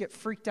people used to get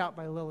freaked out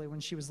by Lily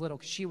when she was little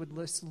because she would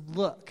just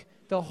look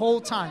the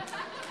whole time.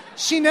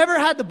 She never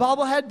had the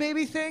bobblehead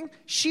baby thing.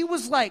 She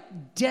was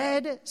like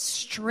dead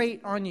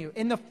straight on you.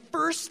 And the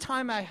first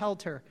time I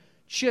held her,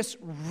 just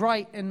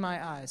right in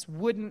my eyes,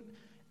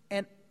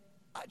 and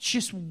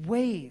just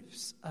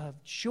waves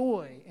of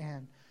joy.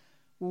 And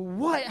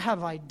what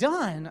have I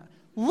done?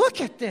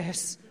 Look at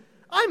this.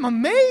 I'm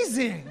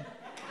amazing.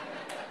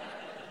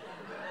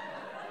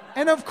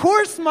 And of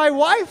course, my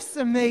wife's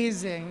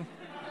amazing.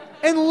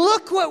 And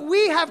look what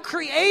we have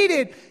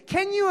created.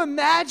 Can you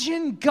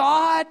imagine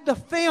God, the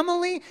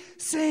family,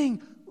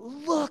 saying,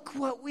 look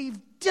what we've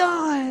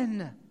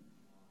done?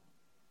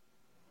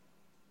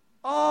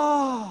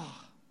 Oh.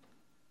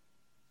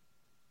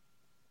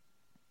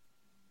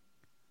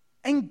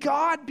 And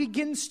God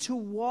begins to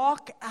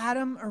walk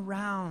Adam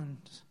around.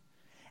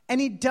 And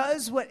he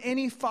does what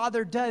any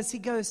father does. He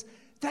goes,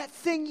 that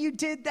thing you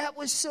did, that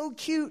was so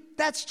cute.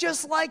 That's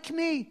just like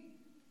me.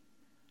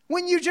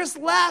 When you just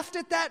laughed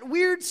at that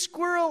weird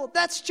squirrel,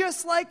 that's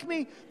just like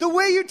me. The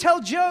way you tell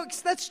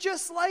jokes, that's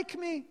just like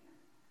me.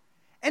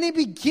 And he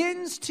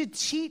begins to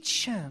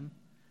teach him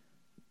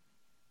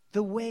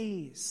the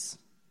ways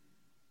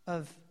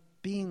of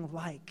being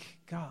like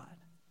God,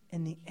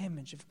 in the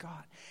image of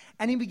God.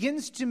 And he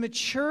begins to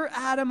mature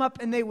Adam up,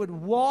 and they would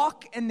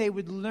walk, and they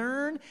would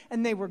learn,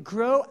 and they would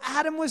grow.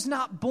 Adam was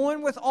not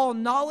born with all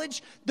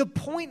knowledge. The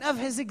point of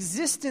his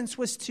existence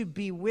was to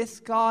be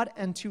with God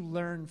and to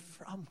learn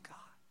from God.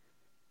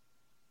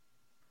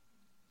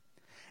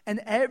 And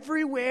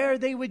everywhere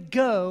they would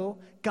go,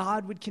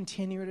 God would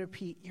continue to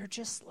repeat, you're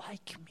just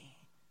like me.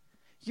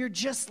 You're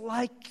just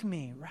like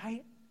me,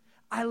 right?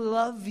 I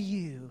love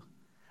you.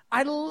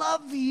 I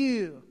love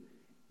you.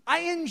 I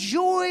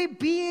enjoy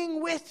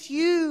being with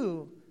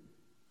you.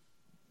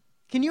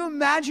 Can you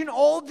imagine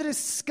all the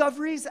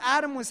discoveries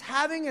Adam was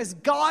having as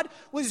God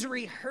was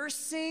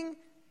rehearsing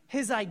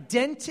his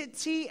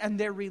identity and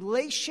their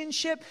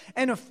relationship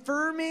and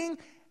affirming?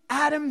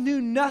 Adam knew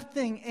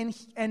nothing,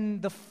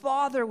 and the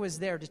Father was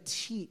there to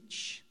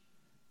teach.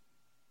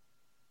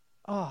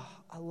 Oh,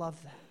 I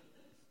love that.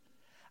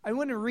 I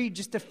want to read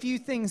just a few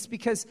things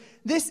because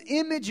this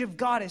image of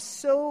God is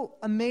so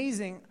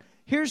amazing.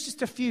 Here's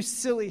just a few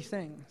silly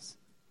things.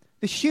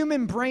 The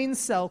human brain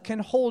cell can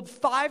hold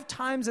 5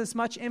 times as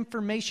much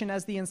information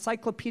as the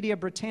Encyclopedia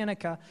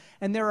Britannica,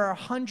 and there are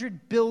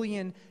 100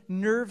 billion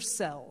nerve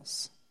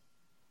cells.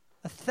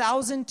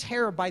 1,000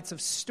 terabytes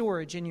of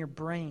storage in your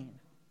brain.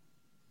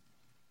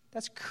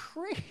 That's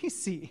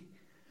crazy.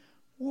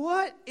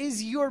 What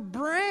is your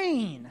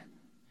brain?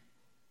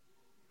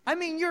 I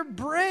mean, your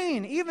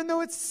brain, even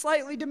though it's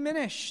slightly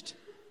diminished.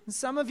 And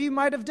some of you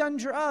might have done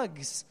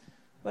drugs.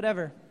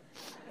 Whatever.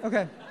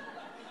 Okay.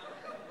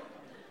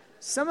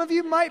 Some of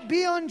you might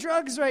be on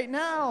drugs right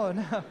now.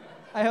 No,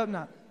 I hope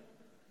not.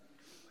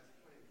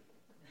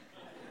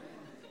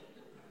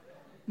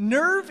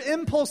 Nerve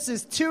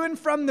impulses to and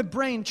from the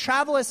brain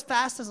travel as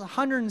fast as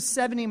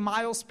 170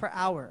 miles per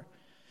hour.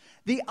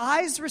 The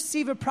eyes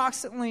receive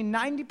approximately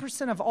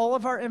 90% of all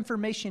of our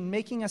information,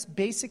 making us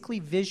basically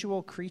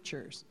visual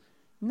creatures.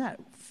 Isn't that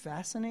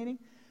fascinating?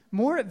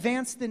 More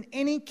advanced than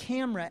any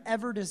camera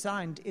ever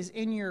designed is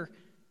in your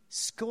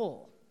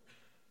skull.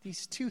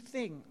 These two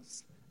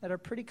things that are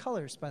pretty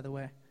colors, by the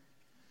way.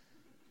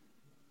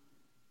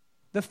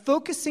 The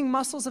focusing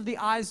muscles of the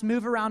eyes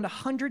move around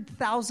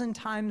 100,000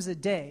 times a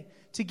day.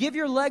 To give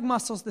your leg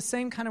muscles the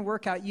same kind of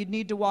workout, you'd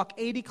need to walk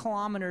 80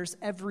 kilometers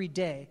every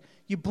day.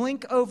 You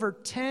blink over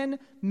 10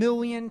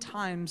 million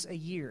times a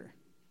year.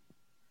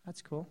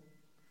 That's cool.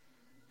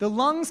 The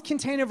lungs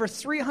contain over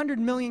 300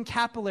 million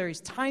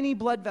capillaries, tiny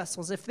blood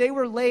vessels. If they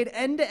were laid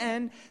end to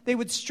end, they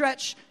would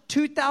stretch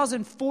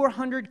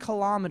 2,400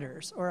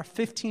 kilometers or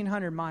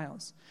 1,500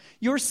 miles.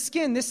 Your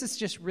skin, this is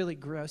just really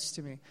gross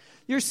to me.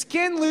 Your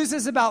skin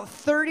loses about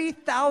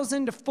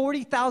 30,000 to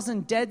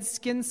 40,000 dead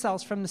skin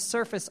cells from the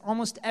surface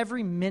almost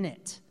every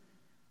minute.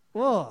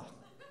 Whoa.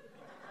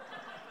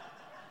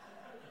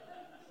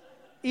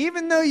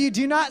 Even though you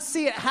do not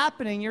see it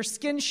happening, your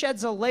skin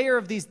sheds a layer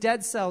of these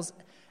dead cells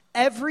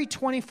every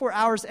 24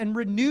 hours and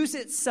renews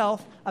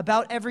itself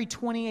about every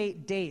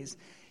 28 days.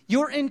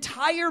 Your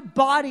entire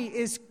body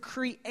is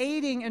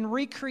creating and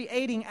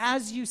recreating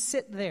as you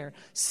sit there.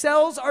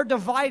 Cells are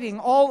dividing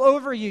all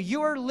over you.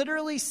 You are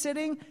literally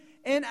sitting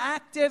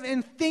inactive,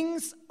 and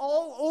things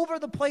all over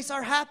the place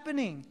are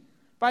happening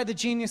by the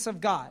genius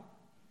of God,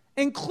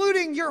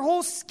 including your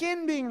whole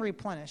skin being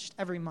replenished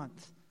every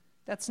month.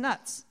 That's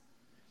nuts.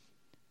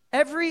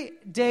 Every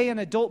day, an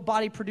adult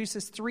body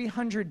produces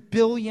 300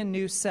 billion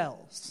new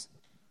cells.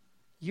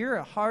 You're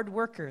a hard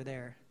worker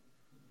there.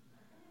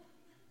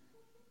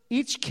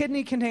 Each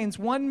kidney contains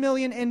 1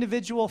 million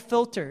individual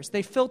filters.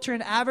 They filter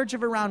an average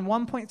of around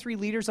 1.3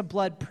 liters of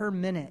blood per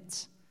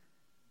minute.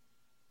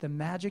 The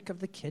magic of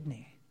the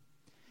kidney.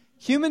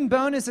 Human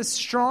bone is as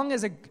strong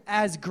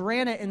as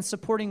granite in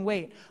supporting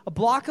weight. A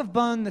block of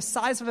bone the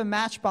size of a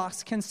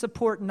matchbox can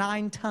support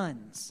 9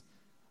 tons.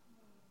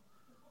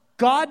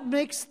 God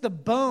makes the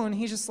bone,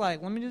 he's just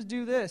like, let me just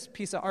do this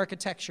piece of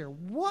architecture.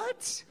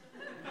 What?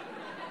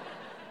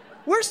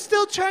 We're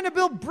still trying to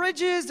build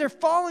bridges. They're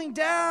falling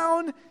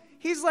down.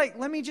 He's like,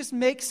 let me just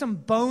make some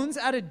bones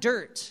out of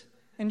dirt,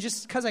 and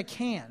just because I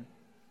can.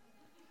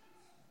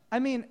 I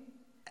mean,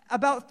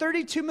 about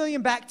 32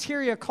 million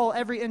bacteria call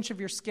every inch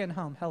of your skin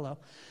home. Hello.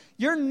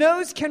 Your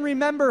nose can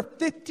remember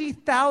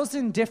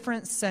 50,000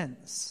 different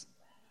scents.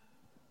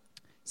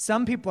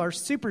 Some people are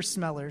super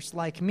smellers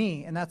like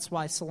me, and that's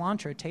why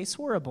cilantro tastes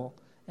horrible.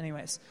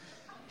 Anyways,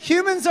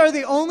 humans are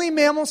the only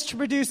mammals to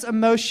produce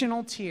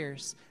emotional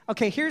tears.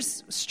 Okay,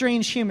 here's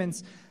strange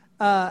humans.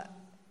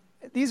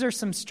 These are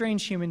some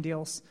strange human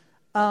deals.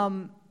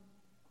 I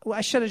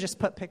should have just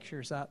put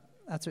pictures up.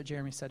 That's what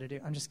Jeremy said to do.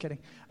 I'm just kidding.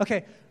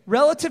 Okay,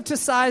 relative to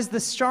size, the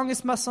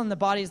strongest muscle in the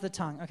body is the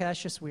tongue. Okay, that's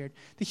just weird.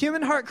 The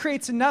human heart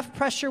creates enough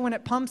pressure when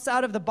it pumps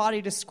out of the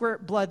body to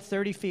squirt blood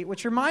 30 feet,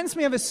 which reminds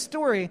me of a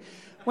story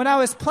when I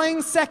was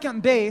playing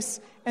second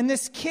base, and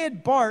this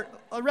kid, Bart,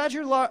 a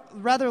rather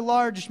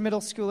large middle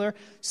schooler,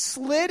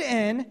 slid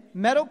in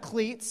metal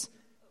cleats,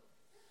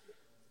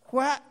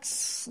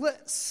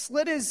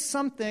 slid his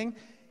something.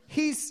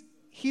 He's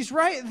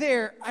right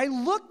there. I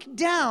look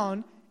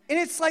down, and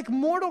it's like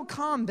Mortal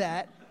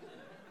Kombat.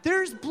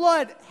 There's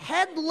blood,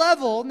 head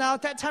level. Now,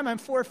 at that time, I'm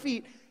 4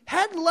 feet.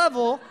 Head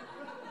level.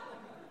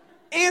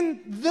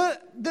 And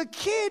the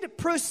kid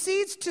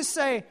proceeds to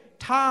say,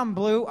 "Time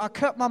blew, I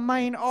cut my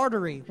main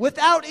artery,"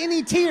 without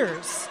any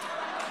tears.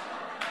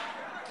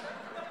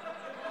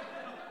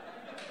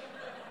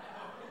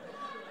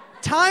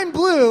 Time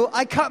blew,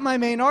 I cut my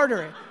main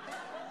artery.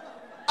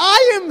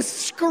 I am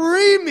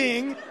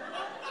screaming.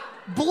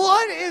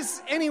 Blood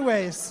is,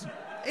 anyways,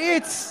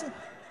 it's...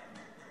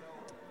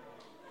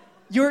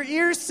 Your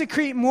ears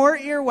secrete more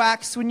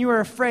earwax when you are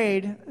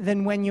afraid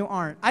than when you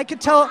aren't. I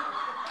could tell...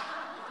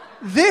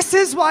 This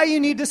is why you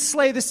need to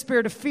slay the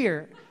spirit of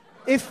fear.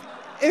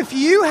 If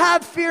you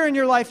have fear in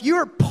your life, you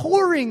are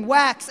pouring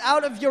wax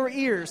out of your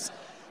ears.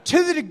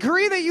 To the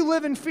degree that you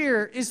live in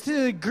fear is to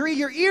the degree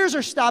your ears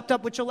are stopped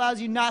up, which allows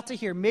you not to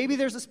hear. Maybe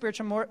there's a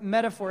spiritual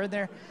metaphor in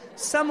there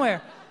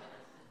somewhere.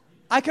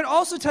 I could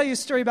also tell you a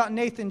story about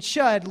Nathan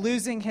Chudd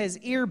losing his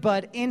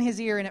earbud in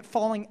his ear and it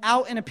falling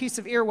out in a piece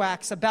of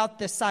earwax about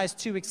this size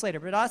 2 weeks later.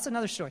 But that's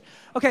another story.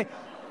 Okay.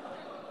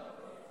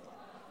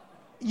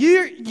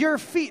 Your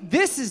feet,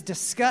 this is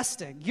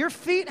disgusting. Your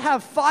feet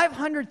have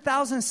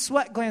 500,000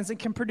 sweat glands that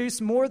can produce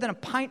more than a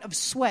pint of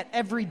sweat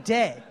every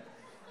day.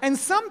 And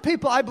some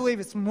people, I believe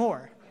it's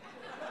more.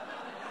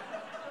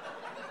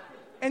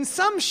 And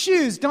some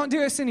shoes don't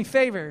do us any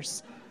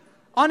favors.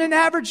 On an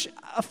average,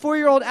 a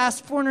 4-year-old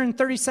asks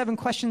 437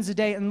 questions a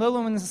day, and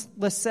Lillian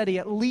Lissetti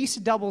at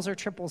least doubles or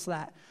triples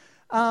that.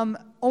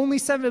 Only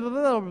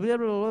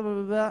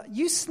 7,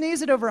 you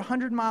sneeze at over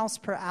 100 miles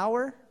per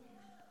hour.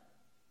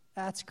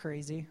 That's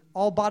crazy.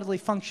 All bodily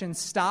functions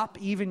stop,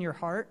 even your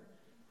heart.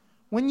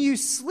 When you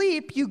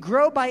sleep, you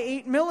grow by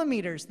 8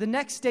 millimeters. The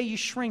next day, you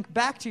shrink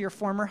back to your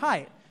former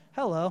height.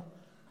 Hello.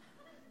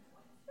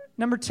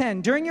 Number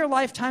 10, during your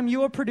lifetime, you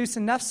will produce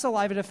enough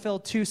saliva to fill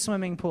 2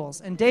 swimming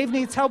pools. And Dave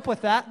needs help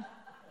with that.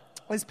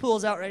 His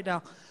pool's out right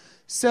now.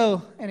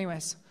 So,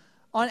 anyways,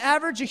 on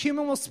average, a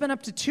human will spend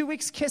up to 2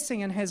 weeks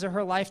kissing in his or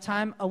her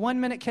lifetime. A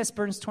 1-minute kiss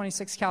burns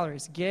 26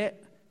 calories.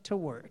 Get to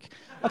work.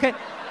 Okay,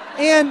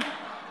 and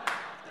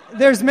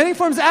there's many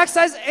forms of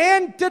exercise.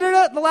 And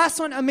the last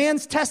one, a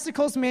man's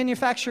testicles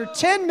manufacture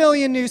 10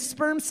 million new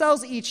sperm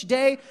cells each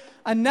day,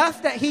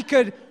 enough that he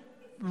could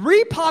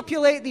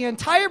repopulate the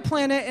entire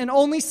planet in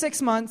only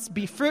 6 months,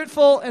 be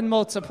fruitful, and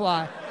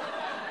multiply.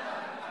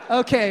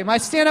 Okay, my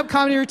stand-up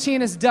comedy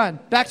routine is done.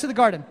 Back to the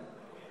garden.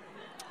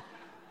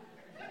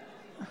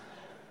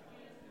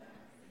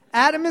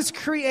 Adam is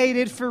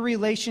created for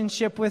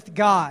relationship with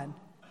God.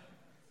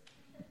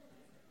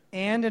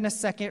 And in a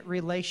second,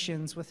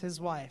 relations with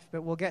his wife.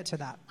 But we'll get to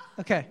that.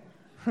 Okay.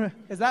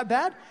 Is that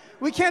bad?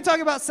 We can't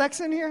talk about sex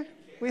in here?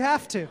 We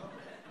have to.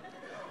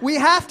 We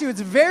have to.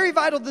 It's very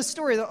vital to the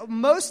story.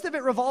 Most of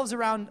it revolves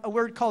around a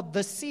word called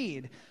the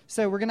seed.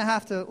 So we're going to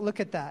have to look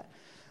at that.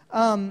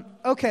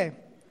 Okay.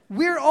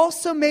 We're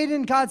also made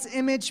in God's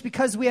image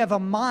because we have a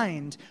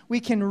mind. We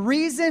can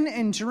reason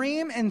and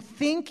dream and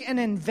think and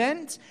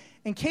invent.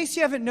 In case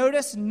you haven't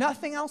noticed,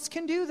 nothing else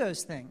can do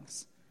those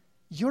things.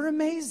 You're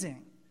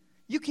amazing.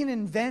 You can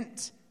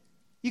invent.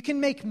 You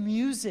can make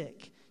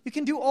music. You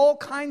can do all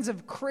kinds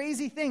of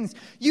crazy things.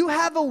 You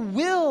have a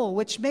will,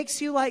 which makes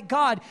you like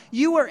God.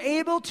 You are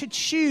able to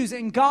choose,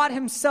 and God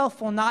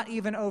himself will not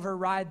even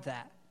override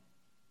that.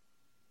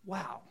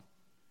 Wow.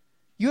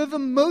 You have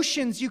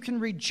emotions. You can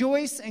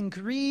rejoice and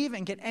grieve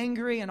and get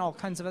angry and all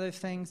kinds of other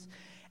things.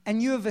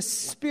 And you have a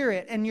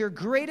spirit, and your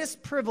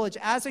greatest privilege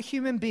as a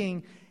human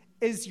being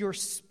is your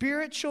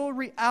spiritual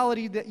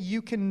reality that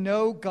you can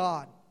know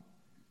God.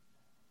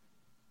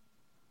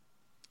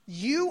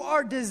 You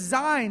are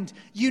designed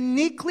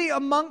uniquely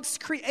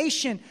amongst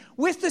creation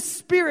with the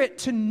Spirit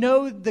to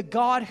know the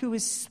God who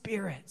is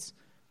Spirit,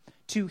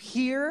 to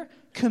hear,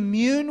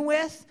 commune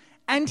with,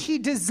 and he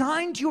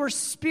designed your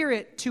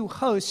spirit to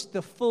host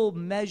the full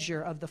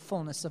measure of the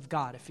fullness of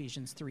God,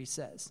 Ephesians 3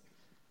 says.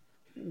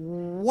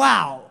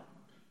 Wow.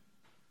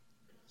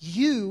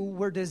 You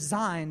were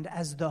designed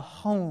as the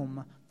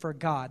home for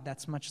God.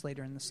 That's much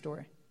later in the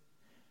story.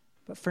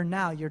 But for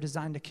now, you're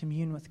designed to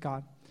commune with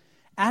God.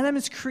 Adam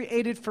is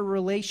created for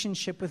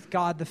relationship with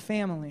God, the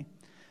family.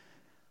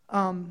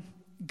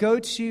 Go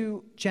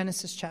to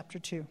Genesis chapter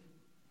 2.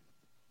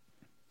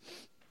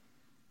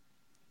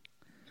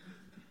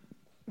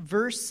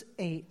 Verse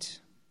 8.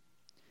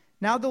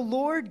 Now the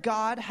Lord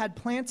God had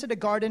planted a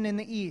garden in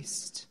the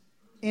east,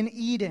 in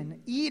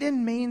Eden.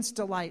 Eden means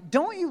delight.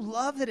 Don't you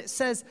love that it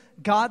says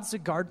God's a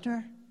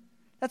gardener?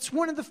 That's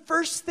one of the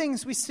first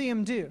things we see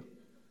him do.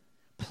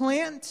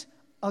 Plant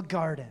a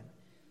garden.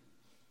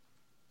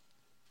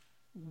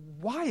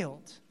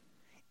 wild.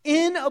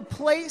 In a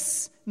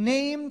place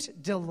named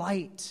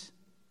delight.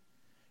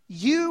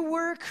 You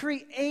were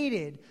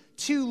created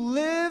to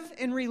live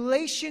in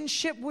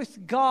relationship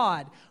with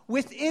God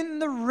within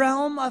the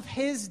realm of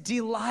His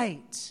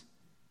delight.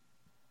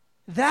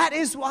 That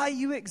is why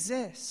you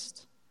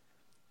exist.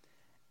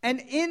 And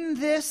in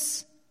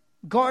this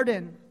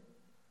garden,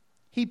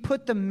 He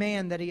put the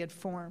man that He had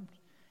formed.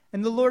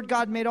 And the Lord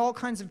God made all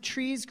kinds of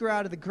trees grow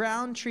out of the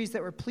ground, trees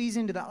that were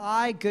pleasing to the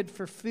eye, good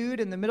for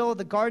food. In the middle of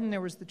the garden, there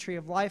was the tree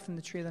of life and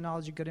the tree of the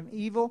knowledge of good and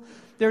evil.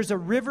 There's a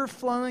river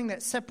flowing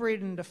that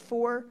separated into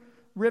 4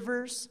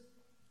 rivers.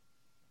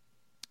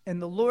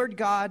 And the Lord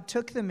God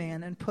took the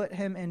man and put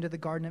him into the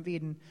Garden of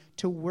Eden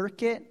to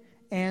work it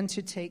and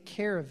to take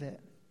care of it.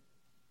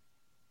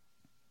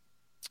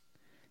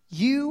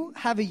 You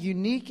have a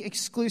unique,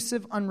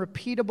 exclusive,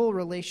 unrepeatable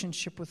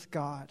relationship with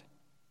God.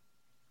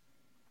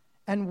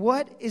 And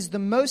what is the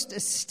most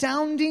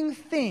astounding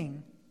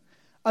thing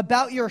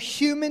about your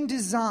human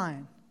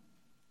design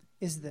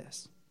is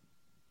this: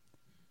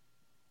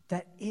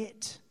 that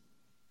it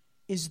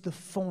is the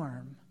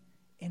form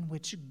in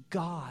which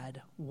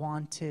God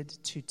wanted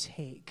to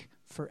take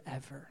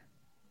forever.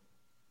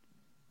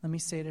 Let me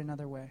say it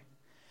another way.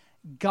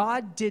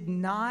 God did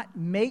not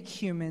make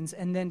humans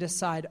and then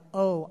decide,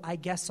 oh, I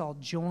guess I'll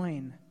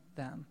join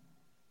them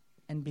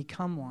and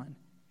become one.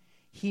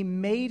 He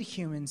made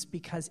humans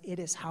because it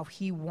is how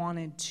He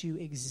wanted to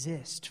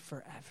exist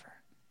forever.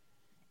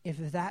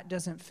 If that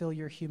doesn't fill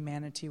your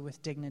humanity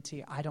with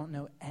dignity, I don't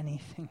know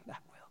anything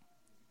that will.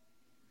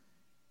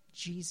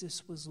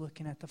 Jesus was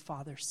looking at the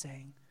Father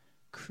saying,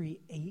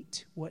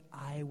 create what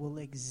I will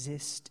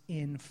exist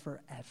in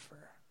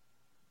forever.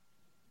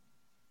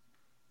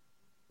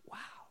 Wow.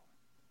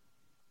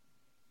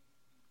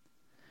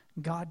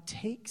 God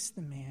takes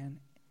the man,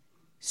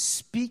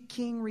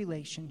 speaking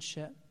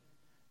relationship.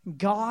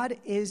 God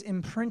is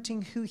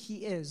imprinting who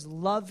He is: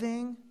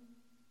 loving,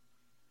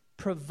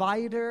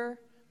 provider,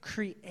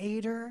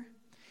 creator.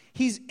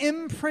 He's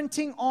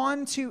imprinting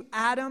onto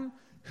Adam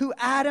who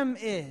Adam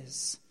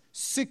is: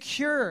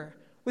 secure,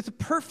 with a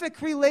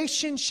perfect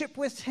relationship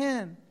with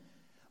Him,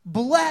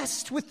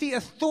 blessed with the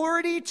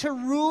authority to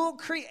rule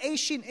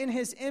creation in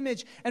His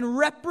image and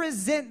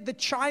represent the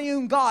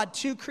triune God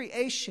to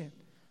creation.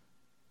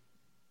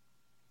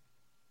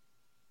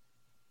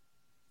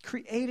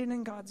 Created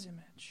in God's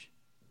image.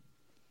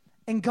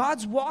 And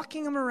God's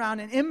walking him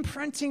around and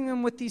imprinting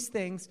him with these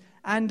things.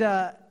 And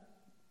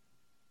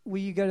will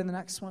you go to the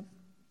next one?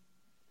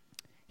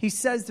 He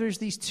says there's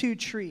these 2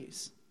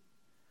 trees.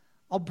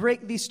 I'll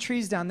break these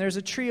trees down. There's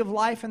a tree of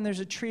life and there's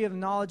a tree of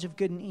knowledge of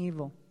good and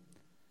evil.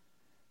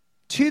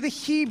 To the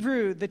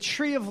Hebrew, the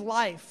tree of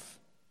life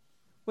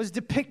was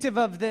depictive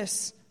of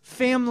this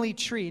family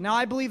tree. Now,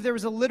 I believe there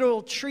was a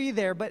literal tree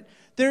there, but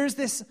there's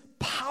this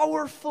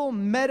powerful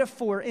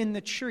metaphor in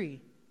the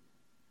tree.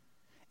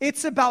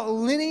 It's about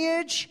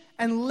lineage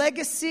and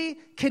legacy,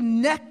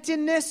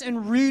 connectedness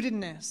and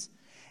rootedness.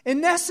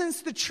 In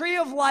essence, the tree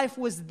of life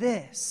was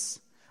this: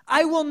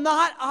 I will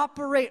not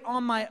operate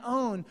on my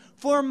own,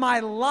 for my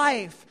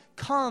life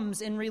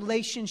comes in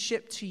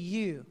relationship to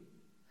you.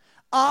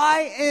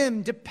 I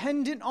am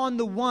dependent on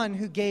the one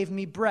who gave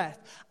me breath.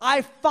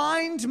 I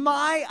find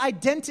my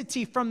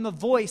identity from the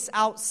voice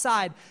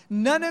outside.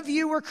 None of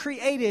you were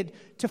created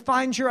to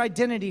find your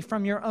identity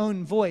from your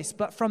own voice,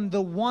 but from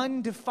the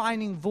one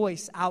defining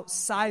voice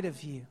outside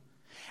of you.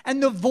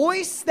 And the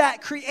voice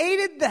that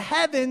created the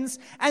heavens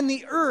and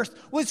the earth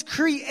was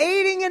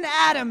creating in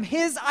Adam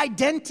his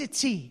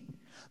identity.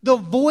 The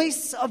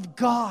voice of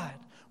God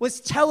was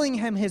telling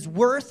him his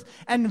worth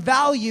and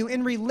value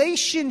in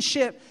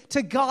relationship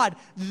to God.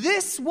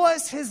 This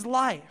was his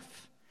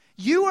life.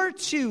 You are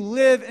to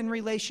live in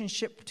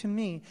relationship to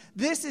me.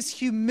 This is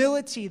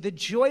humility, the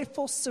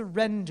joyful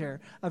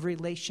surrender of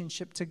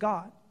relationship to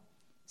God.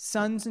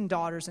 Sons and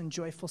daughters in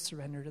joyful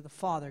surrender to the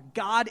Father.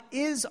 God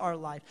is our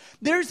life.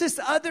 There's this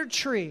other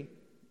tree.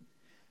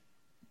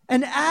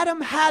 And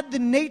Adam had the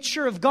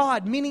nature of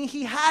God, meaning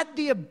he had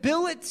the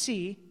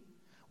ability,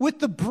 with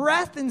the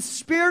breath and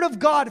spirit of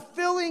God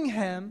filling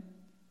him,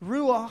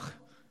 ruach,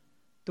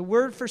 the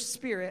word for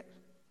spirit,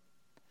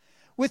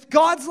 with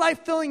God's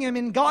life filling him,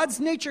 in God's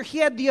nature, he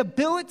had the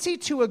ability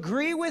to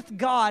agree with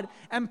God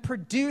and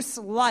produce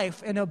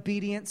life in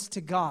obedience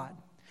to God.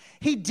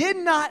 He did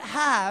not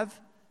have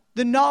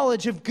the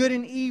knowledge of good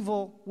and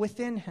evil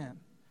within him.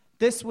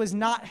 This was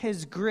not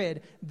his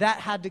grid. That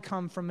had to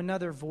come from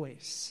another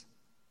voice.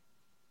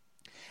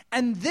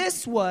 And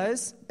this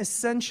was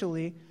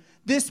essentially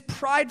this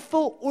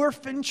prideful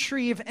orphan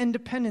tree of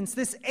independence,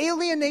 this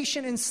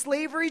alienation and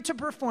slavery to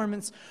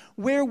performance,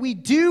 where we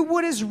do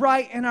what is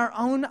right in our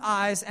own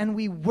eyes and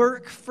we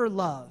work for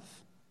love.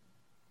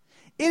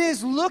 It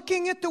is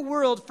looking at the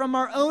world from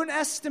our own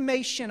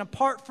estimation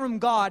apart from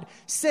God,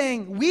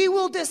 saying we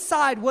will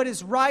decide what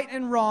is right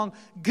and wrong,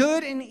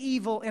 good and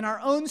evil, in our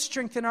own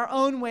strength, in our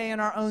own way, in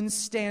our own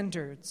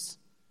standards.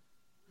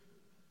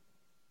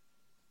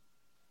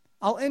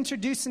 I'll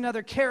introduce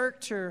another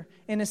character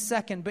in a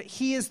second, but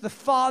he is the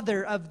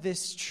father of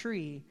this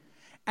tree.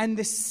 And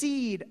the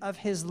seed of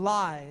his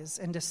lies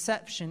and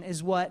deception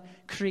is what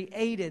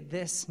created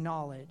this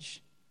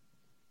knowledge.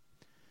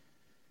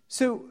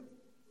 So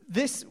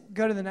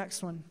go to the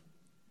next one.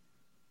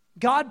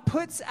 God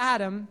puts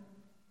Adam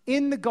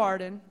in the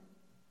garden,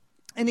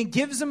 and he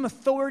gives him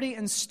authority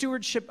and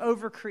stewardship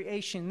over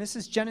creation. This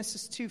is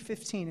Genesis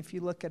 2:15, if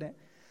you look at it.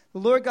 The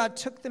Lord God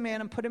took the man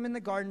and put him in the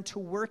garden to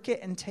work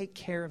it and take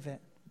care of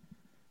it.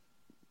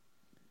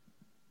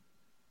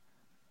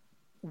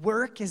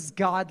 Work is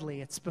godly.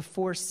 It's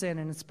before sin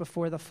and it's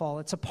before the fall.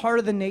 It's a part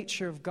of the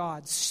nature of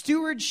God.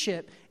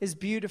 Stewardship is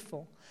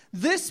beautiful.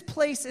 This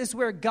place is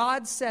where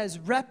God says,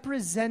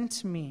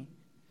 represent me.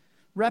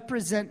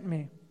 Represent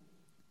me.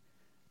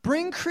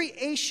 Bring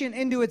creation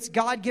into its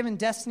God-given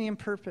destiny and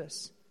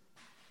purpose.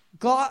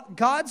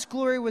 God's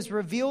glory was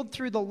revealed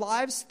through the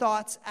lives,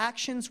 thoughts,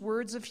 actions,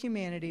 words of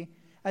humanity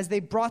as they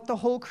brought the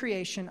whole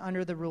creation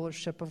under the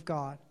rulership of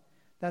God.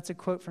 That's a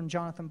quote from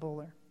Jonathan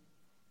Bowler.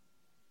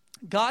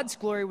 God's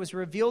glory was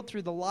revealed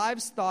through the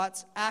lives,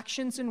 thoughts,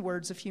 actions, and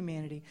words of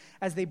humanity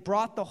as they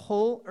brought the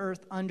whole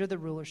earth under the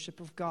rulership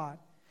of God.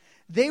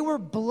 They were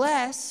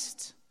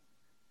blessed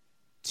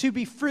to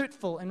be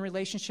fruitful in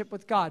relationship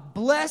with God,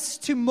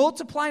 blessed to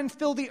multiply and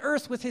fill the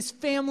earth with his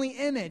family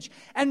image,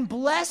 and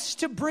blessed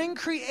to bring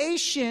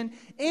creation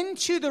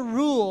into the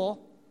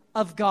rule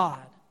of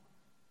God.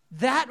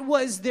 That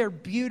was their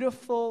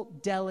beautiful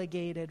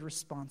delegated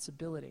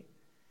responsibility.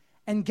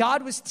 And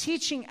God was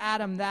teaching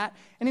Adam that,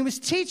 and he was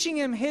teaching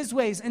him his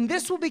ways. And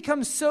this will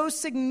become so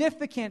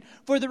significant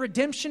for the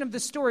redemption of the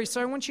story.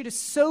 So I want you to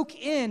soak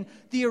in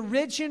the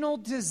original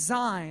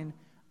design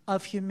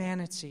of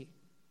humanity.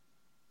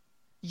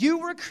 You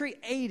were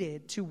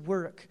created to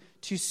work,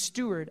 to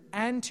steward,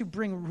 and to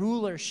bring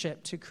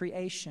rulership to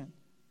creation.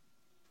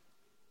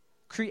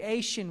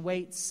 Creation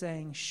waits,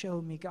 saying,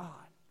 "Show me God."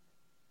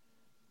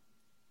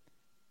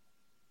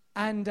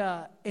 And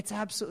it's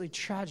absolutely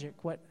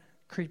tragic what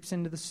creeps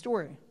into the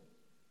story.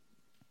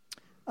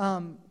 I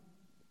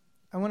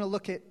want to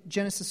look at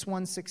Genesis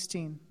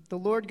 1:16. The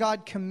Lord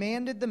God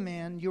commanded the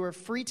man, "You are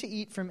free to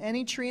eat from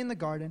any tree in the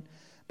garden,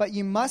 but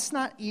you must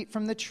not eat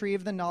from the tree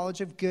of the knowledge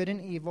of good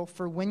and evil,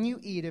 for when you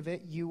eat of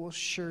it, you will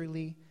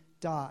surely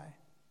die."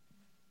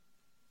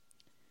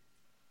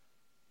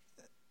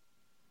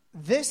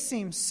 This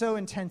seems so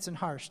intense and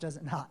harsh, does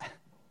it not?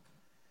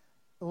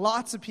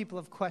 Lots of people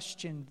have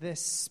questioned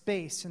this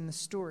space in the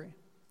story.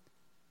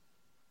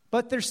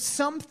 But there's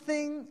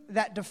something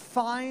that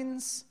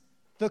defines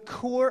the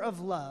core of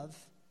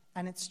love,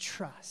 and it's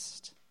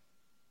trust.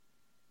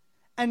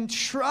 And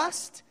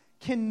trust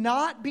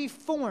cannot be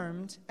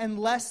formed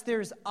unless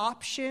there's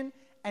option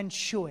and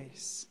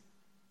choice.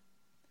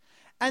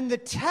 And the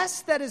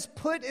test that is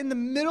put in the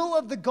middle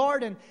of the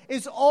garden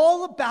is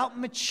all about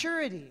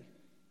maturity.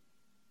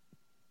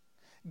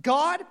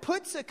 God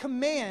puts a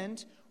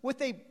command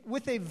with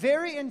a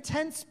very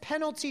intense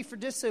penalty for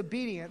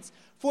disobedience,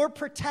 for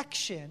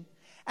protection.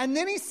 And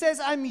then he says,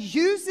 I'm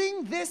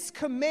using this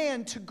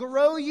command to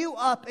grow you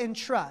up in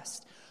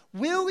trust.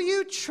 Will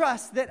you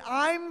trust that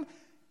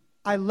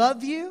I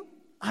love you,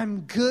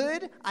 I'm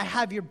good, I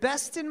have your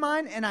best in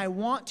mind, and I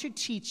want to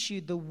teach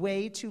you the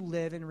way to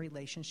live in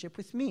relationship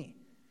with me.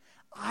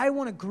 I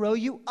want to grow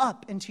you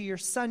up into your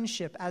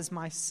sonship as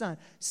my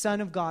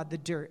son of God, the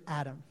dirt,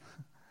 Adam.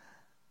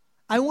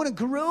 I want to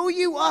grow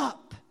you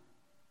up,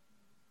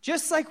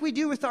 just like we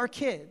do with our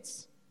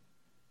kids.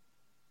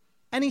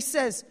 And he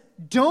says,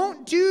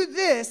 don't do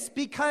this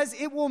because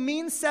it will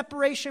mean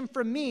separation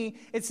from me.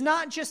 It's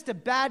not just a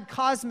bad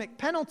cosmic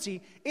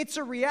penalty. It's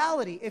a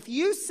reality. If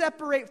you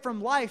separate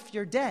from life,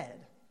 you're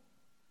dead.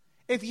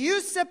 If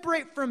you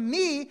separate from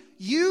me,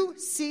 you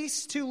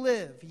cease to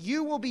live.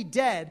 You will be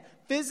dead.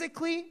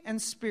 Physically and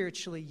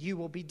spiritually, you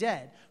will be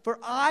dead. For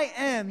I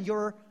am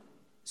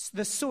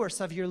the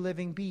source of your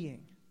living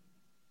being.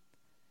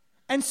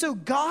 And so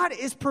God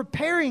is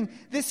preparing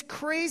this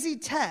crazy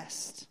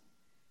test.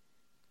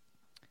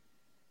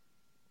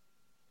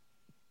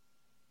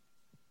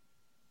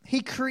 He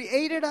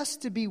created us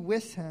to be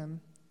with him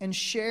and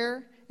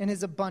share in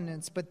his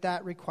abundance, but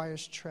that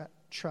requires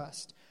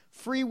trust.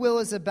 Free will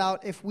is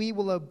about if we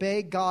will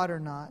obey God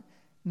or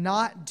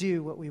not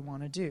do what we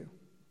want to do.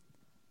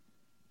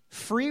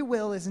 Free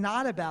will is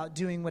not about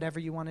doing whatever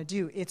you want to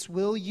do. It's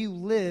will you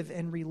live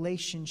in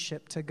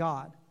relationship to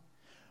God.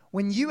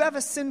 When you have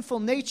a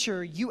sinful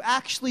nature, you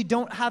actually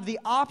don't have the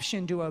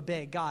option to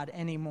obey God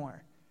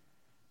anymore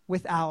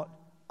without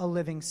a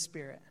living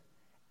spirit.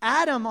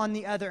 Adam, on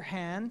the other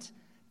hand,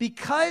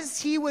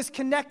 because he was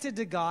connected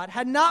to God,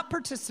 had not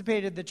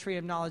participated in the tree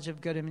of knowledge of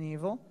good and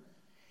evil,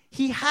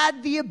 he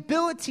had the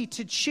ability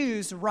to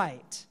choose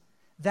right.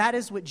 That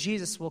is what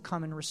Jesus will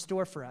come and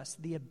restore for us,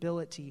 the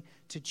ability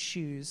to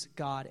choose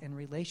God in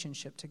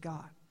relationship to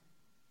God.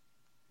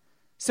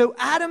 So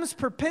Adam's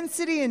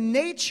propensity in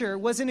nature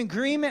was in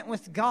agreement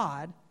with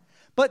God,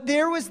 but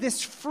there was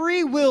this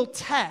free will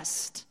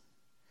test.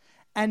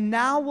 And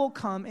now will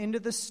come into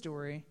the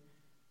story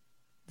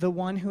the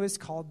one who is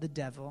called the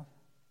devil.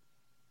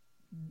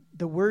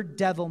 The word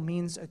devil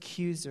means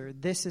accuser.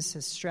 This is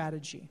his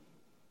strategy.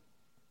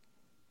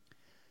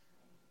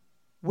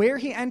 Where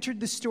he entered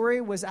the story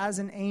was as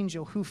an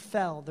angel who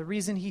fell. The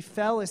reason he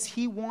fell is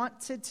he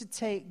wanted to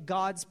take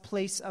God's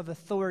place of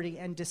authority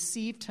and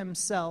deceived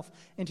himself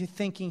into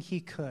thinking he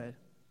could.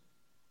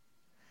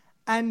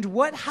 And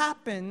what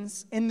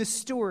happens in the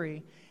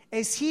story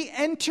is he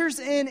enters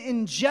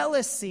in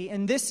jealousy,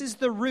 and this is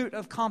the root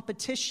of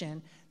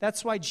competition.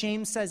 That's why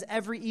James says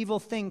every evil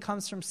thing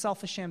comes from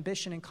selfish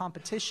ambition and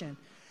competition.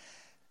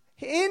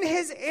 In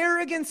his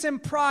arrogance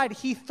and pride,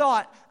 he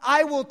thought,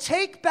 I will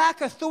take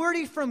back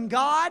authority from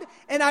God,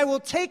 and I will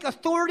take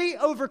authority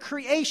over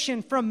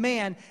creation from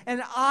man,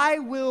 and I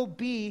will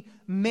be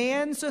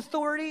man's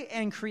authority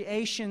and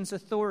creation's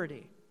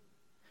authority.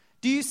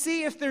 Do you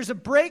see, if there's a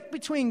break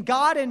between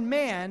God and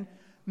man,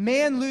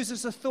 man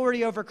loses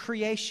authority over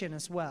creation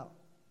as well.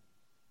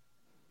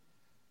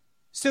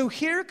 So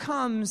here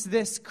comes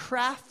this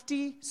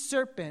crafty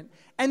serpent,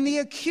 and the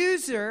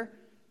accuser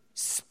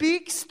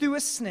speaks through a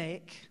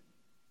snake,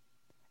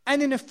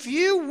 and in a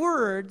few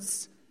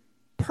words,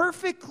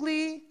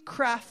 perfectly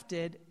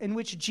crafted, in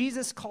which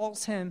Jesus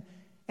calls him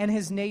and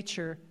his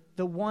nature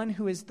the one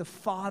who is the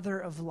father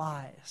of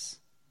lies.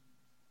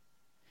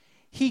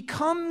 He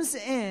comes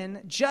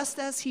in just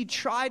as he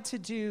tried to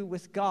do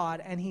with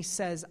God, and he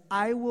says,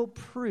 I will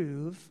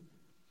prove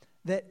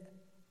that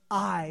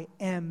I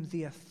am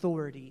the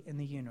authority in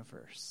the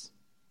universe.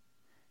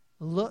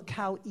 Look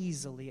how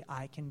easily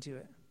I can do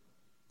it.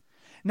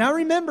 Now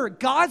remember,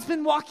 God's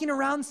been walking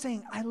around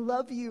saying, I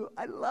love you,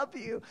 I love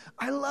you,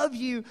 I love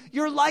you.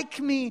 You're like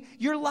me,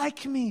 you're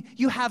like me.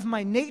 You have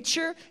my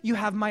nature, you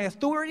have my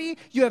authority,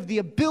 you have the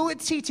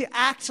ability to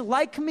act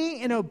like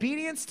me in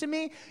obedience to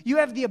me. You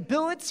have the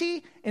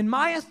ability in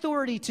my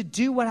authority to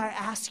do what I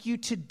ask you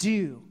to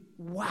do.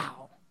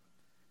 Wow.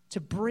 To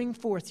bring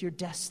forth your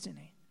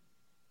destiny.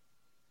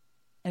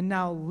 And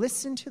now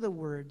listen to the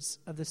words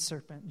of the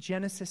serpent.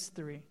 Genesis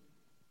 3.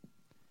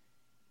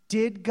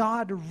 Did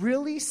God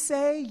really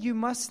say you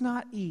must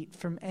not eat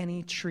from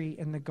any tree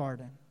in the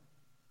garden?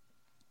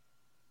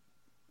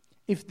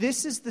 If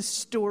this is the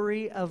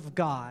story of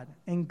God,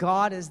 and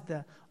God is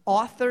the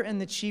author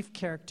and the chief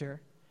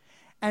character,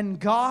 and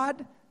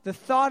God, the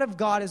thought of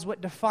God is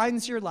what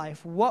defines your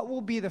life, what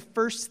will be the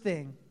first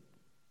thing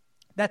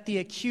that the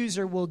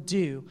accuser will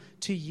do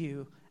to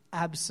you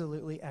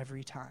absolutely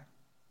every time?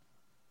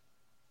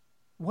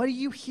 What do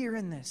you hear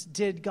in this?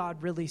 Did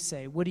God really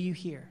say? What do you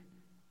hear?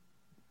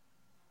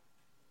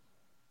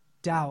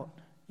 Doubt.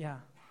 Yeah.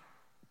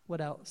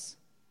 What else?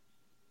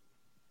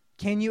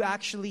 Can you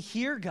actually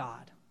hear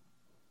God?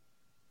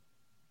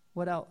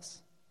 What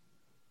else?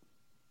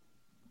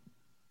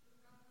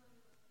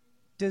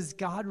 Does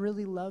God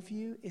really love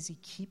you? Is he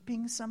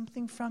keeping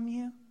something from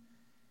you?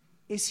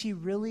 Is he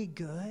really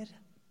good?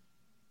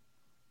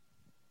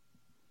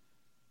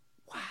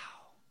 Wow.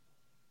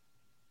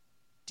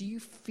 Do you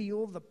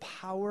feel the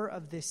power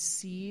of this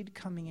seed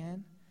coming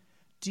in?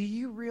 Do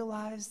you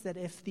realize that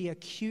if the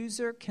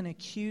accuser can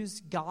accuse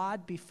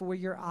God before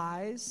your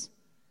eyes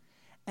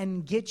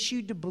and get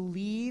you to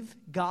believe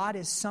God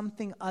is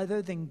something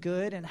other than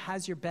good and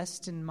has your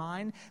best in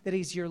mind, that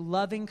he's your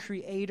loving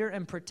creator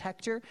and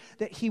protector,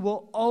 that he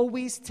will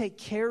always take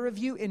care of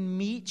you and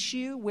meet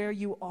you where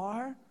you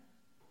are?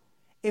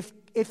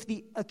 If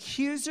the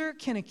accuser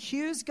can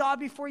accuse God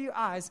before your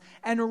eyes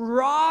and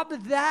rob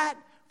that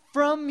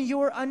from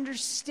your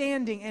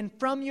understanding and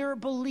from your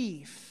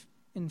belief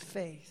in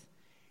faith,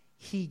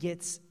 he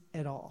gets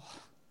it all.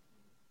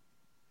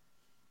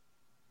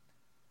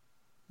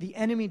 The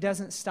enemy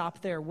doesn't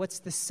stop there. What's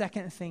the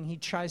second thing he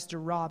tries to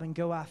rob and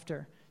go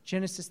after?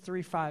 Genesis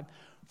 3:5.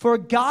 For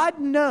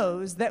God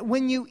knows that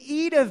when you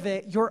eat of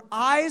it, your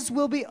eyes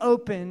will be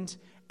opened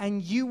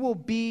and you will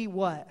be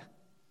what?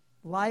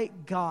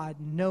 Like God,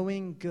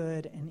 knowing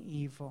good and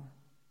evil.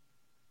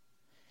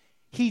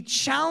 He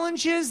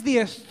challenges the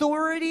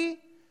authority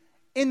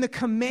in the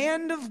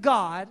command of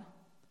God.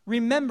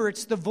 Remember,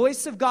 it's the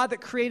voice of God that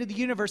created the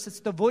universe.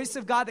 It's the voice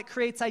of God that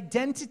creates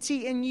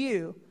identity in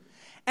you.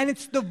 And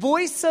it's the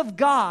voice of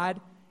God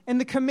and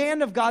the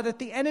command of God that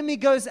the enemy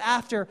goes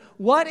after.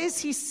 What is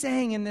he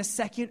saying in this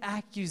second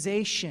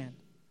accusation?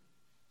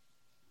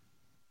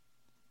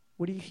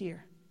 What do you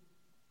hear?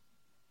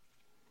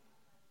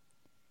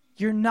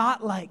 You're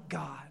not like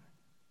God.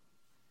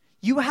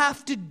 You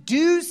have to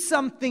do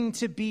something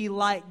to be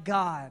like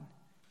God.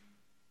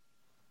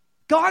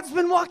 God's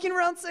been walking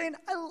around saying,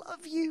 I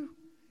love you.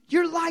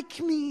 You're like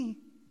me.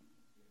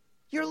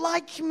 You're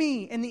like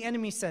me. And the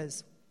enemy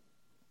says,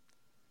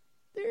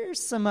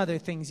 there's some other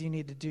things you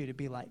need to do to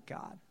be like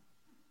God.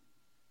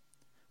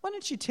 Why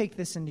don't you take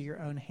this into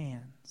your own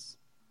hands?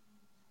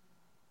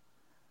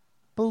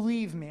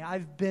 Believe me,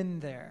 I've been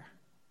there.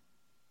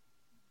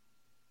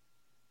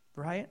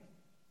 Right?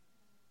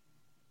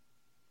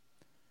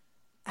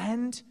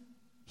 And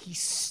he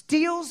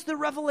steals the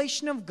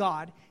revelation of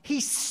God.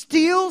 He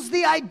steals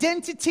the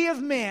identity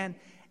of man.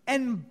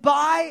 And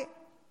by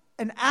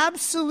an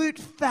absolute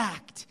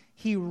fact,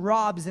 he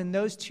robs in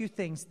those two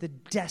things the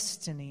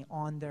destiny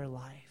on their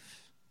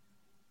life.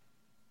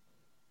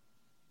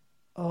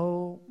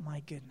 Oh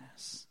my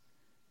goodness,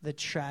 the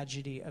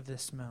tragedy of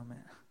this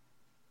moment.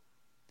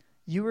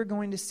 You are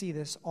going to see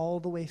this all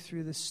the way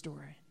through the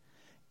story.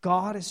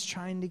 God is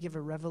trying to give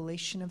a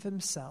revelation of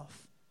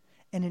himself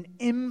and an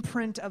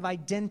imprint of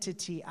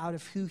identity out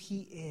of who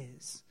he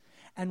is,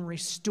 and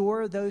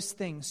restore those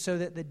things so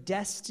that the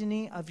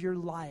destiny of your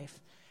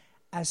life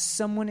as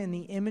someone in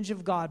the image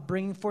of God,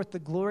 bringing forth the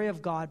glory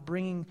of God,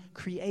 bringing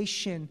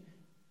creation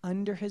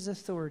under his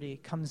authority,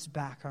 comes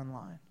back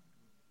online.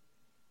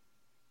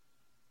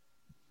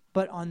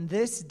 But on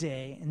this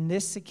day, in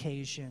this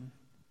occasion,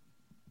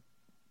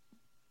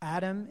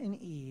 Adam and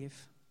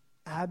Eve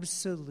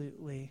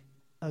absolutely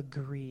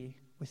agree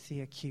with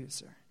the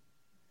accuser.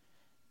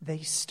 They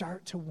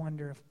start to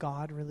wonder if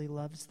God really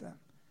loves them.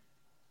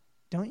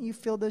 Don't you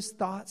feel those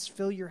thoughts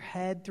fill your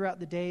head throughout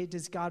the day?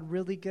 Is God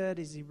really good?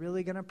 Is he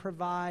really going to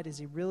provide? Is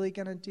he really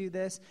going to do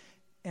this?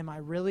 Am I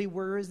really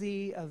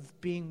worthy of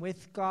being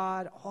with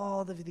God?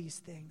 All of these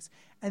things.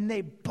 And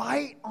they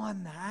bite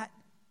on that.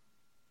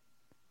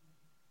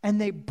 And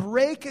they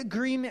break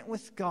agreement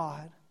with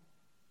God.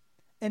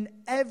 And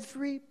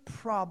every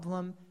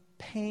problem,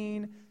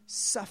 pain,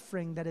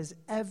 suffering that has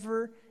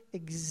ever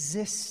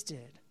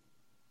existed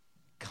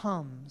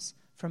comes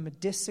from a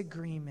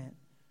disagreement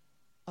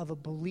of a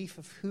belief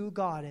of who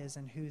God is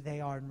and who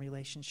they are in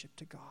relationship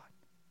to God.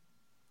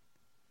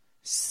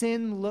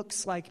 Sin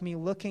looks like me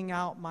looking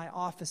out my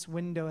office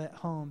window at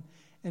home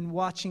and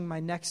watching my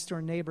next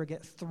door neighbor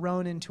get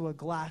thrown into a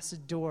glass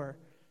door,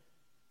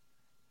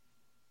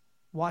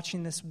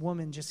 watching this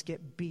woman just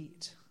get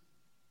beat.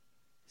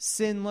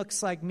 Sin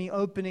looks like me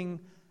opening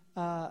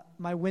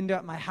my window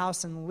at my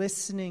house and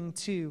listening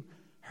to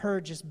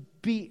her just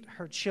beat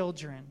her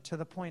children to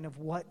the point of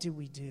what do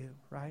we do,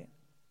 right?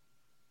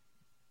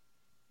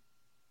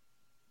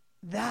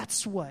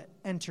 That's what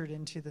entered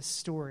into the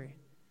story.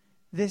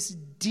 This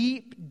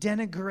deep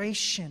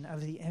denigration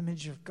of the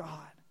image of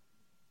God.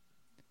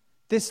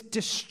 This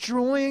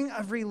destroying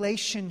of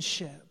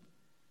relationship.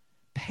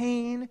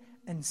 Pain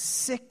and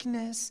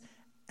sickness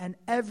and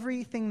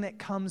everything that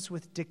comes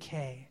with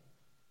decay.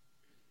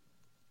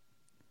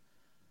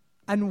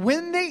 And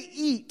when they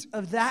eat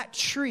of that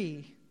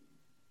tree,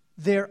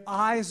 their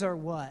eyes are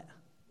what?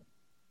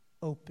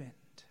 Opened.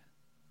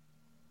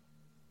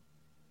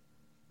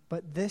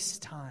 But this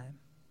time,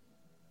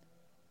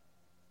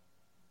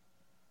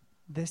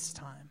 this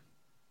time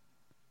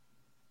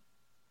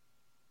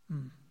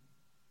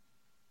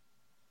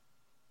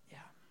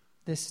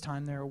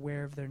they're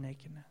aware of their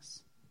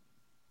nakedness.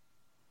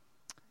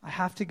 I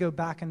have to go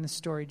back in the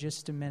story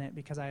just a minute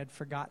because I had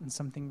forgotten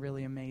something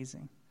really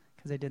amazing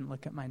because I didn't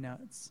look at my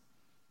notes.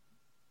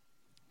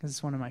 Because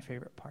it's one of my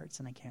favorite parts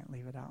and I can't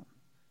leave it out.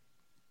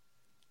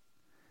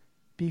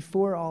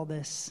 Before all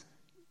this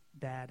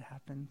bad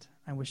happened,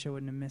 I wish I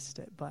wouldn't have missed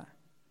it, but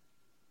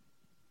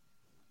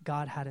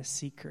God had a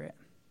secret.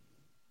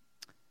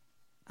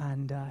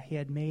 And he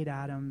had made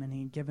Adam and he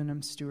had given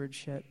him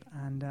stewardship,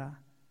 and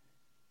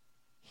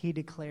he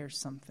declares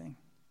something.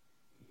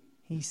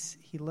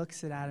 He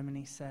looks at Adam and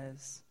he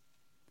says,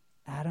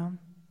 Adam,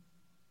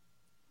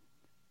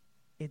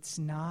 it's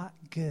not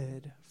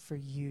good for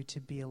you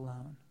to be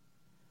alone.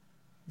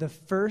 The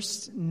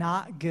first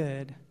not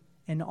good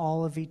in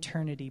all of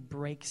eternity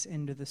breaks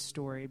into the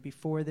story.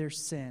 Before there's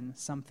sin,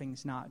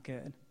 something's not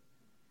good.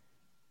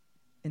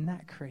 Isn't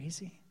that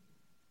crazy?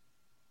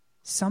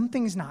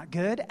 Something's not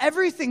good.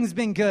 Everything's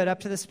been good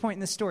up to this point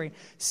in the story.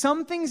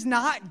 Something's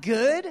not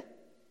good.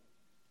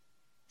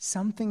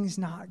 Something's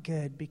not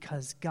good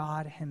because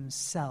God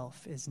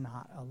himself is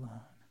not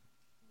alone.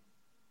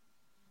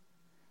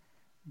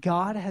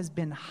 God has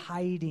been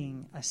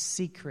hiding a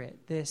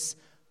secret, this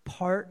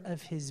part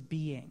of his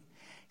being.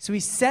 So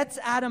he sets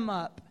Adam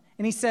up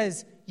and he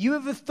says, you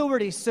have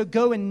authority, so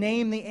go and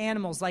name the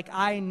animals like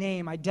I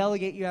name. I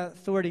delegate you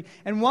authority.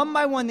 And one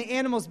by one, the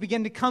animals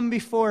begin to come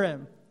before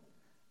him.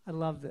 I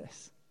love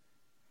this.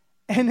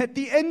 And at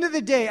the end of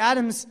the day,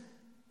 Adam's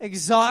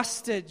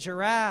exhausted.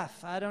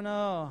 Giraffe, I don't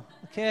know.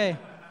 Okay.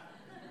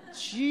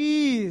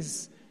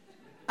 Jeez.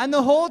 And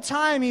the whole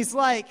time he's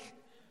like,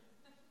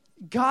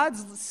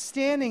 God's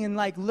standing and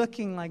like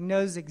looking like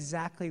knows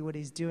exactly what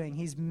he's doing.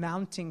 He's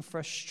mounting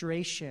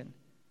frustration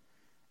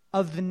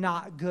of the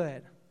not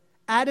good.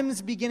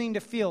 Adam's beginning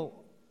to feel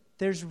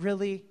there's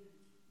really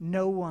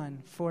no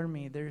one for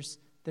me. There's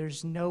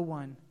no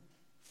one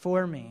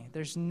for me.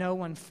 There's no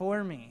one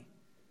for me.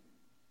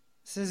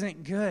 This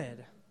isn't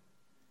good.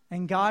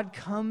 And God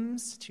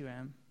comes to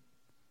him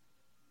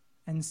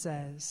and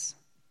says,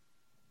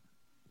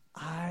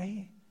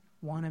 I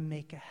want to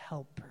make a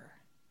helper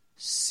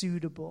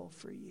suitable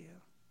for you.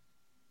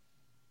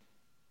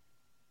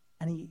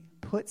 And he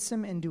puts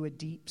him into a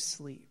deep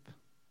sleep.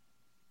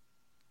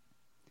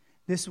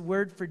 This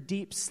word for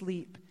deep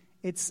sleep,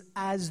 it's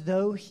as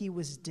though he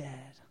was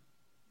dead.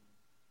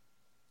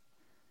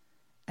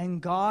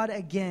 And God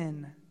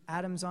again,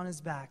 Adam's on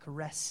his back,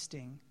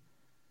 resting.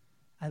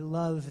 I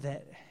love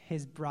that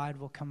his bride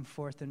will come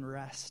forth and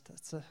rest.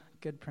 That's a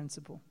good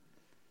principle.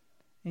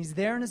 And he's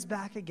there on his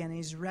back again, and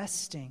he's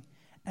resting.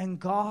 And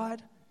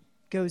God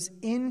goes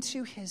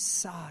into his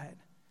side,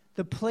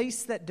 the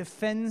place that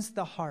defends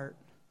the heart.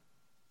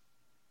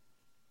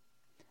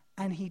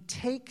 and he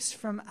takes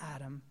from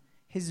Adam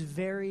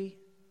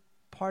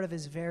part of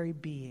his very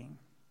being.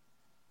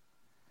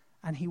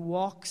 And he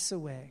walks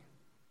away.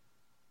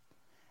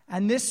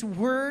 And this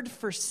word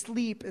for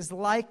sleep is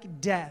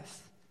like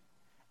death.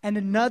 And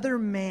another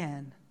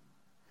man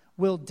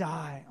will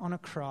die on a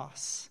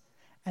cross.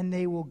 And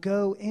they will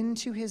go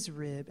into his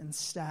rib and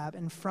stab.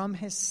 And from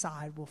his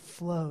side will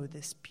flow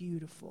this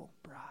beautiful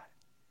bride.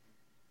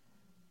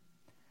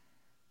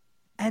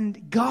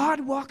 And God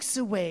walks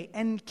away.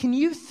 And can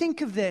you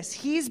think of this?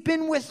 He's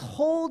been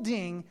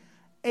withholding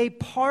a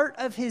part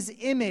of his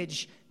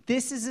image.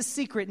 This is a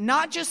secret,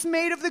 not just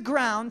made of the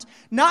ground,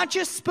 not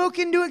just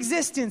spoken into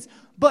existence,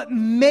 but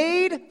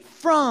made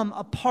from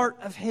a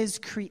part of his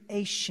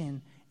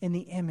creation in the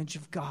image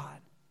of God,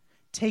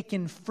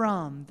 taken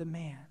from the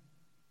man.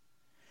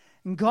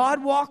 And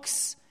God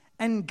walks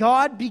and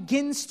God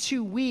begins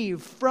to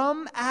weave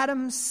from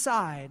Adam's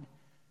side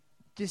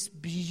this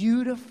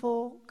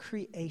beautiful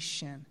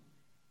creation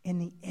in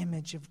the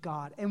image of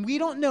God. And we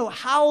don't know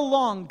how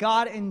long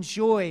God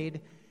enjoyed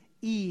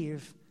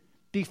Eve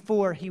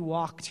before he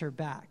walked her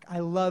back. I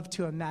love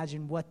to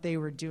imagine what they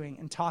were doing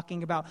and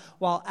talking about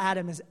while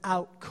Adam is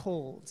out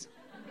cold.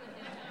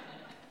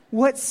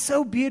 What's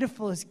so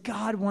beautiful is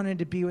God wanted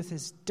to be with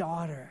his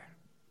daughter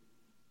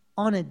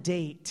on a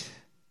date.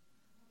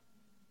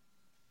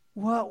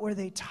 What were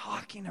they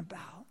talking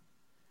about?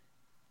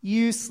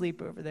 You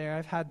sleep over there.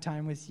 I've had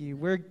time with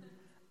you.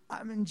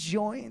 I'm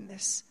enjoying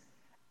this.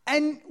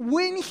 And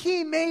when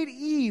he made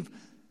Eve,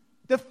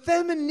 the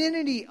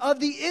femininity of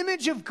the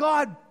image of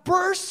God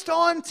burst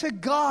onto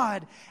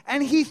God.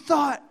 And he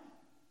thought,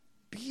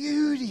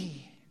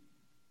 beauty,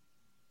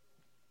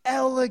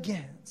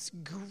 elegance,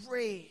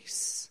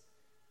 grace.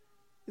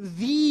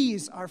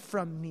 These are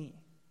from me.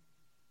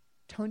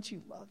 Don't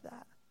you love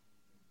that?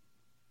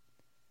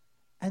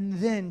 And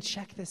then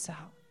check this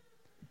out.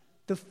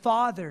 The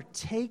Father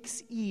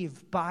takes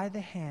Eve by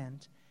the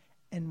hand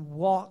and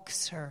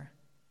walks her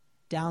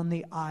down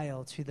the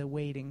aisle to the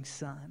waiting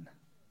Son.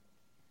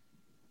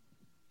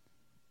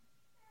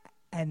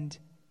 And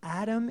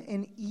Adam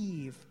and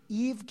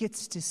Eve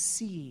gets to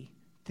see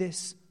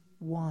this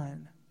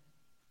one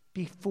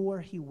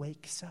before he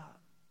wakes up.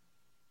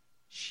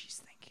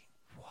 She's thinking,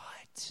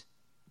 what?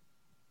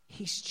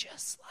 He's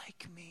just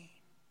like me.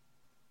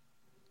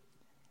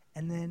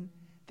 And then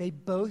they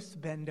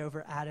both bend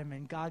over Adam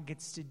and God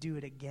gets to do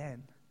it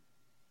again.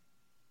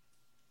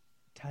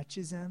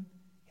 Touches him,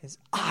 his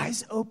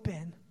eyes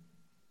open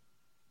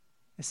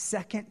a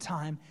second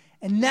time.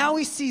 And now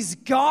he sees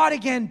God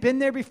again, been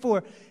there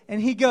before.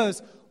 And he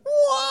goes,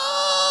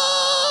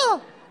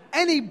 whoa!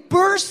 And he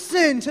bursts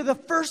into the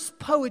first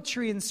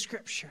poetry in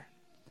Scripture.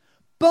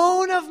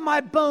 Bone of my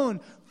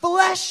bone,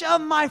 flesh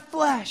of my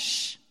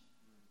flesh.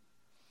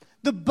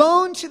 The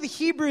bone to the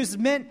Hebrews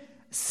meant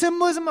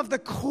symbolism of the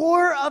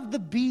core of the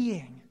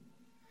being.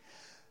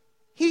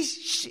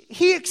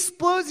 He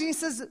explodes and he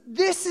says,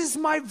 this is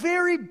my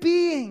very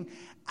being.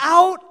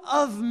 Out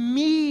of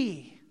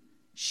me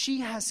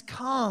she has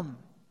come.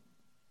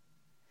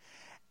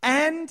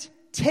 And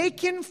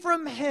taken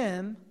from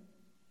him,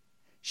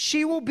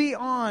 she will be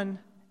on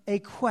a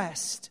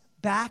quest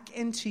back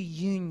into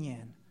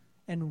union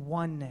and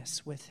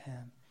oneness with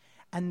him.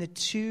 And the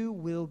two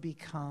will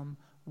become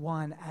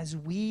one as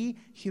we,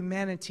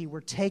 humanity,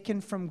 were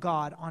taken from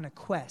God on a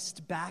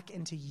quest back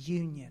into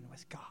union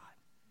with God.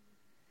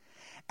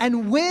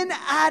 And when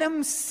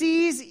Adam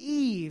sees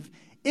Eve,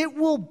 it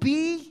will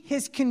be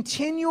his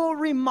continual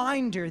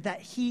reminder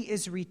that he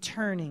is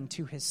returning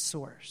to his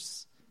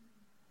source.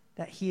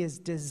 That he is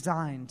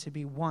designed to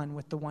be one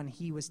with the one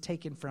he was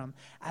taken from,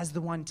 as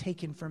the one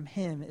taken from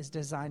him is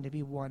designed to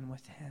be one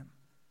with him.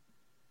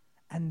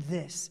 And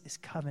this is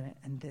covenant,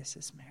 and this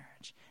is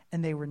marriage.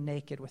 And they were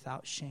naked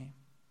without shame.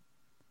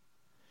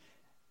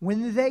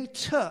 When they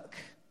took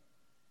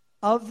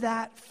of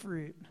that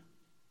fruit,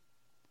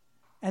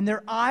 and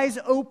their eyes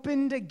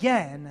opened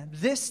again,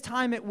 this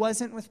time it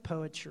wasn't with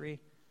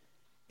poetry.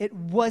 It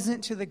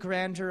wasn't to the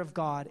grandeur of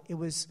God. It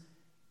was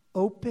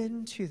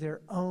open to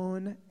their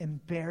own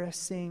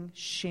embarrassing,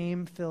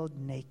 shame-filled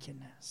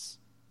nakedness.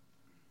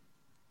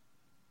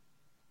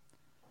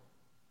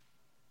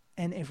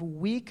 And if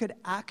we could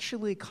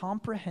actually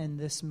comprehend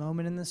this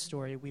moment in the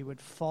story, we would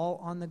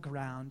fall on the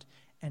ground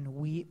and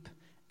weep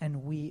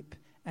and weep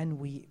and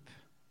weep.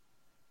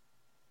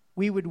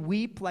 We would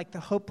weep like the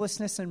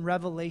hopelessness in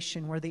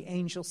Revelation where the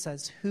angel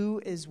says,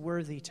 who is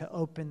worthy to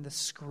open the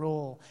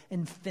scroll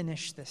and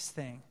finish this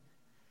thing?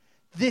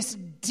 This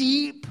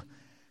deep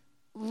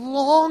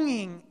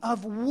longing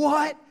of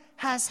what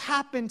has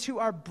happened to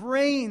our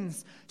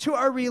brains, to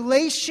our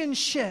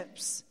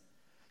relationships,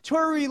 to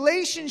our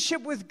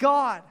relationship with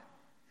God.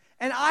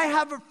 And I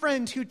have a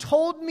friend who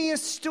told me a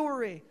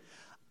story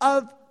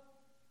of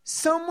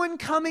someone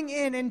coming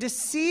in and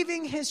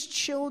deceiving his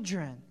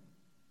children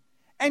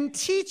and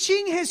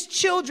teaching his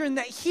children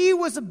that he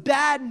was a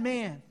bad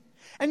man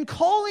and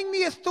calling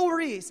the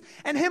authorities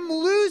and him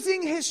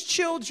losing his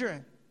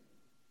children.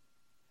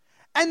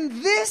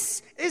 And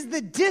this is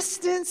the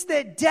distance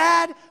that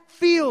dad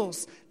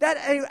feels. That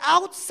an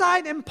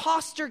outside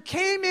imposter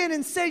came in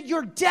and said,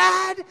 your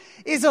dad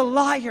is a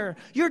liar.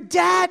 Your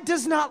dad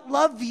does not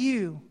love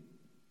you.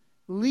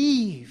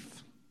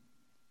 Leave.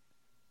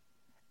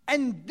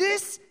 And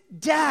this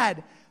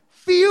dad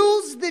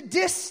feels the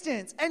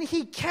distance and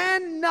he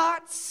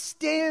cannot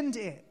stand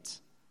it.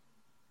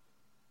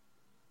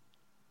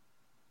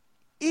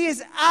 He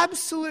is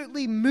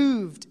absolutely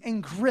moved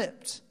and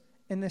gripped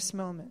in this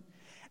moment.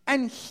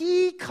 And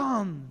he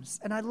comes,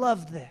 and I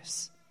love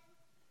this.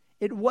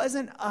 It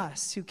wasn't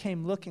us who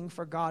came looking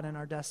for God in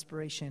our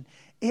desperation.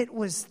 It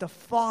was the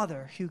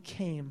Father who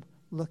came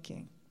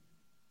looking.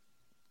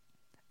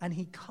 And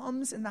he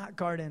comes in that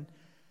garden,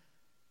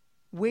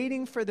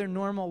 waiting for their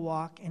normal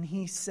walk, and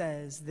he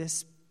says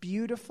this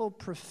beautiful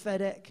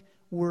prophetic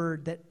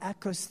word that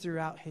echoes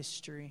throughout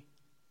history.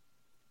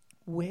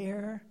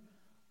 Where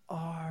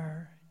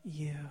are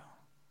you?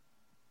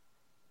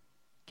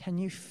 Can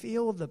you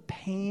feel the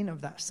pain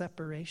of that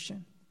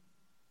separation?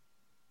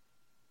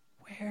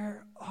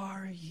 Where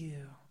are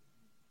you?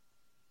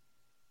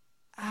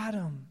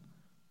 Adam,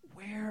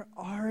 where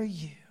are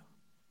you?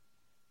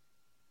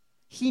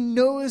 He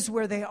knows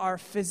where they are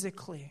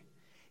physically.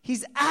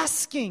 He's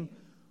asking,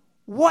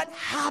 what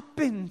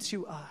happened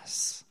to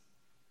us?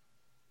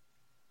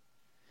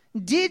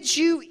 Did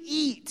you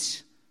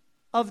eat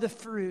of the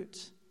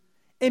fruit?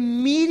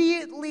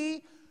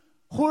 Immediately,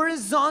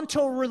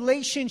 horizontal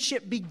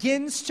relationship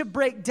begins to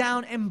break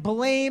down and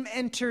blame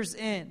enters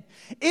in.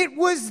 It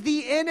was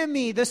the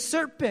enemy, the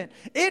serpent.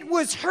 It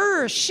was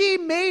her. She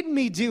made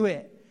me do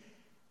it.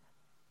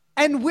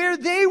 And where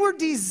they were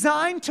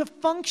designed to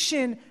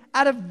function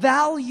at a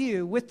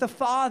value with the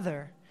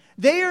Father,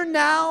 they are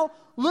now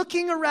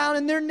looking around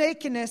in their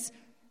nakedness,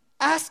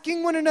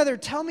 asking one another,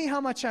 tell me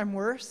how much I'm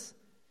worth.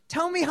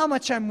 Tell me how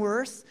much I'm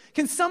worth.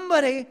 Can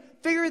somebody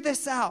figure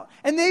this out?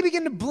 And they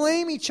begin to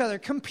blame each other,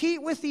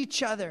 compete with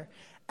each other.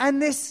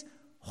 And this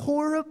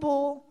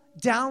horrible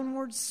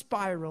downward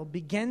spiral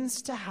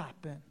begins to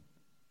happen.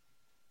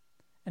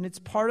 And it's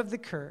part of the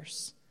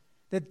curse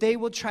that they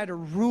will try to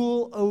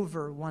rule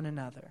over one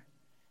another,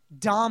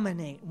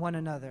 dominate one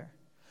another.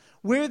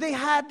 Where they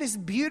had this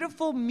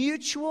beautiful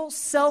mutual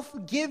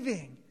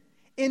self-giving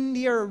in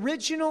their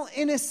original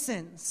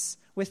innocence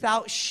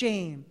without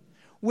shame,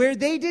 where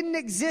they didn't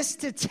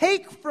exist to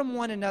take from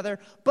one another,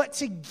 but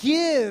to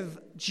give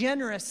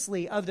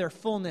generously of their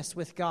fullness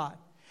with God.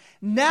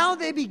 Now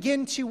they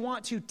begin to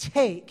want to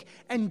take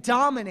and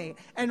dominate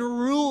and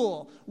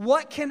rule.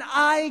 What can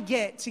I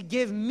get to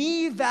give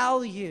me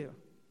value?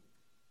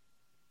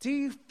 Do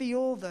you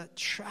feel the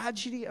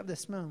tragedy of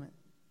this moment?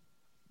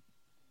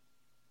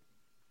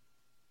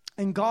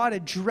 And God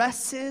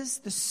addresses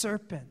the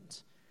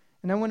serpent.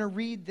 And I want to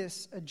read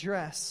this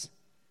address.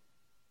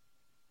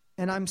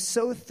 And I'm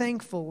so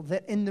thankful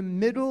that in the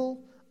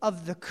middle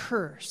of the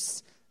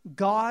curse,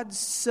 God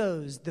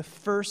sows the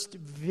first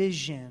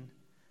vision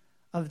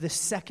of the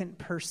second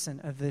person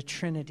of the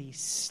Trinity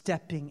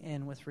stepping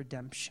in with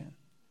redemption.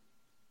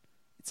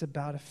 It's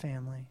about a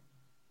family.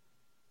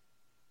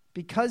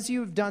 Because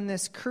you have done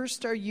this,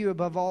 cursed are you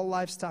above all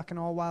livestock and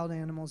all wild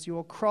animals. You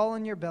will crawl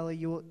on your belly.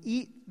 You will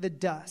eat the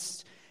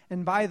dust.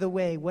 And by the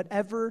way,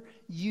 whatever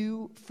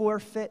you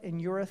forfeit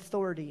in your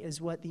authority is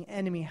what the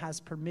enemy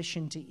has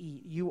permission to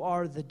eat. You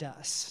are the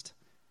dust.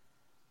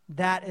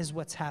 That is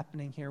what's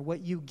happening here. What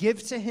you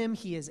give to him,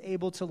 he is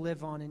able to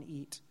live on and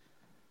eat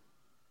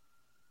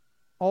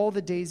all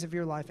the days of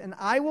your life. And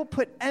I will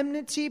put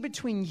enmity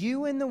between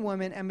you and the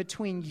woman, and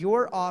between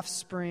your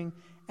offspring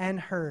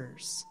and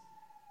hers.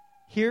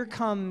 Here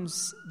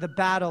comes the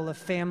battle of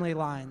family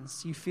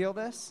lines. You feel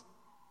this?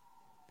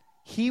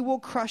 He will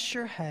crush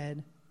your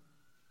head.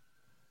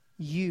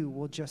 You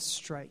will just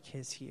strike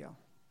his heel.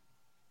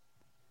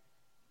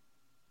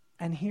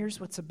 And here's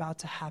what's about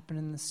to happen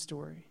in the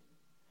story.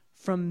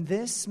 From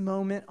this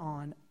moment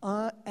on,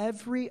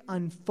 every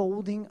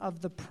unfolding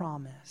of the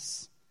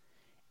promise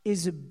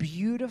is a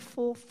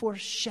beautiful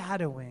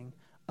foreshadowing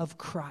of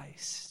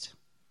Christ.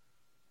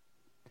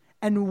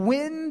 And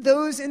when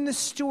those in the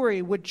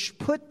story would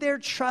put their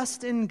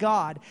trust in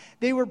God,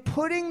 they were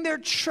putting their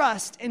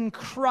trust in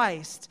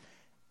Christ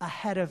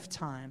ahead of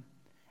time.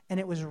 And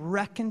it was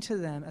reckoned to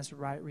them as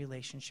right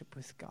relationship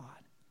with God.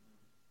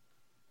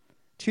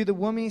 To the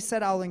woman he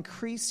said, I'll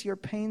increase your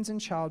pains in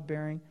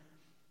childbearing.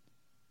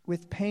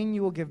 With pain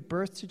you will give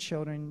birth to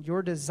children.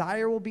 Your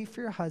desire will be for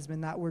your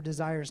husband. That word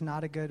desire is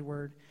not a good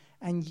word.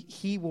 And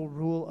he will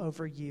rule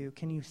over you.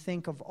 Can you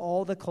think of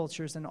all the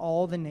cultures and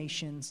all the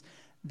nations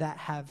that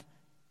have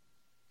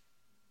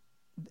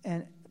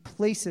and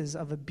places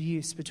of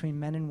abuse between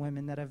men and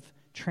women that have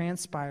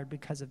transpired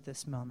because of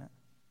this moment?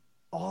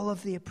 All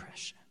of the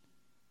oppression.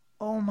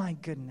 Oh my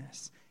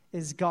goodness,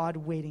 is God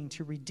waiting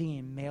to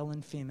redeem male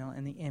and female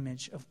in the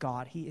image of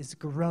God. He is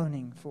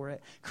groaning for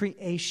it.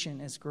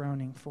 Creation is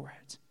groaning for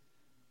it.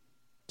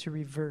 To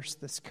reverse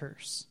this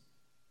curse.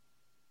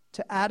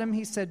 To Adam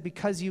he said,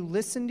 because you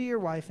listened to your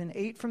wife and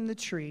ate from the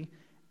tree.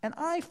 And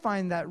I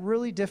find that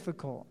really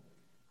difficult.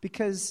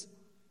 Because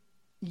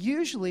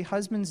Usually,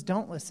 husbands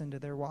don't listen to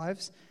their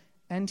wives.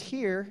 And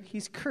here,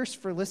 he's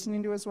cursed for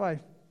listening to his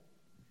wife.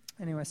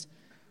 Anyways,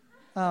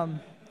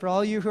 for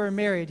all you who are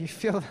married, you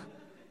feel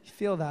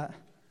that.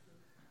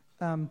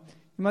 You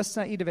must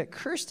not eat of it.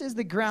 Cursed is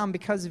the ground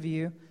because of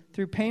you.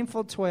 Through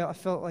painful toil, I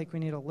felt like we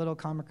need a little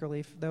comic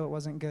relief, though it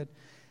wasn't good.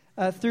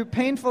 Through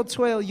painful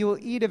toil, you will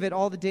eat of it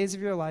all the days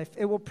of your life.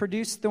 It will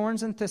produce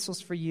thorns and thistles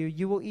for you.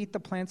 You will eat the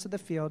plants of the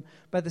field.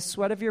 By the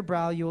sweat of your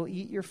brow, you will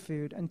eat your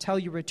food until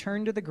you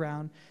return to the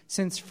ground,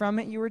 since from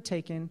it you were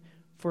taken.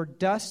 For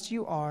dust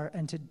you are,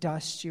 and to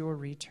dust you will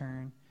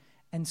return.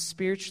 And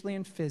spiritually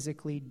and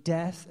physically,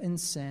 death and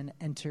sin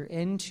enter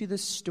into the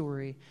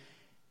story,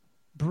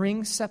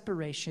 bring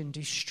separation,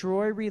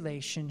 destroy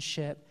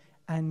relationship,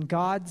 and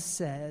God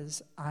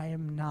says, I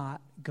am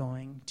not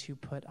going to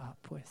put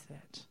up with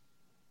it.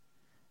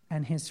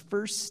 And his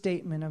first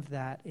statement of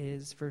that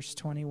is verse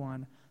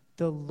 21.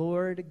 The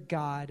Lord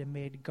God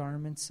made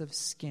garments of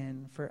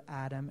skin for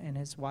Adam and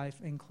his wife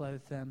and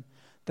clothed them.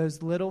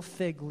 Those little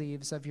fig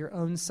leaves of your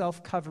own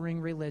self-covering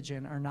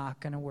religion are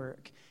not going to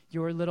work.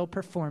 Your little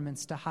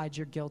performance to hide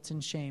your guilt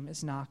and shame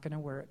is not going to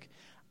work.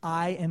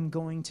 I am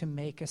going to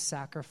make a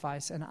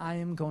sacrifice, and I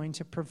am going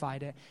to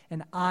provide it,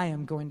 and I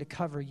am going to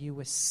cover you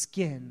with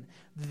skin.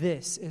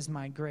 This is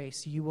my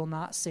grace. You will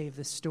not save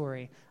the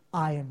story.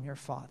 I am your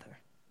Father.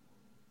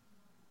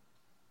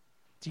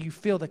 Do you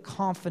feel the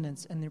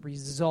confidence and the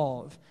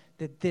resolve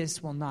that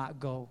this will not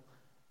go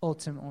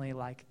ultimately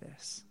like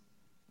this?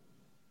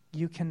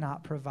 You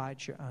cannot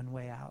provide your own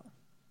way out.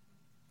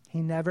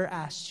 He never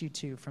asked you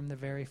to from the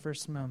very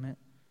first moment.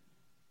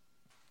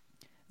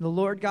 The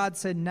Lord God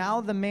said,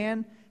 now the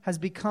man has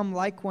become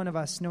like one of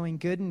us, knowing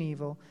good and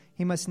evil.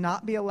 He must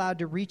not be allowed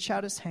to reach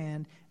out his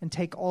hand and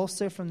take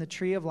also from the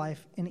tree of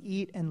life and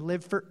eat and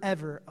live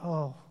forever.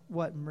 Oh,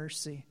 what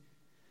mercy.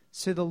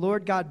 So the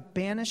Lord God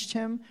banished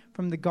him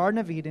from the Garden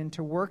of Eden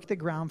to work the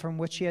ground from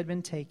which he had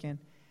been taken.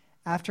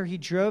 After he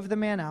drove the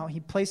man out,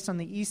 he placed on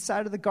the east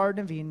side of the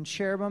Garden of Eden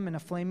cherubim and a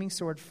flaming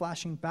sword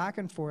flashing back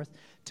and forth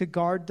to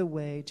guard the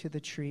way to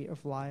the tree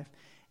of life.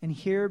 And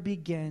here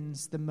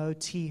begins the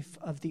motif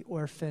of the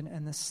orphan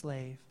and the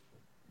slave.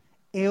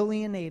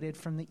 Alienated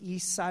from the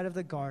east side of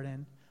the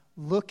garden,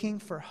 looking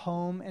for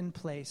home and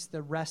place,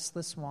 the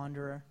restless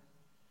wanderer.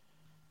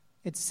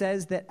 It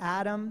says that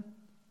Adam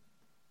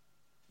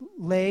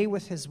lay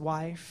with his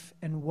wife,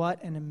 and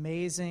what an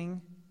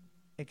amazing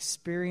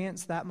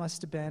experience that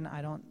must have been.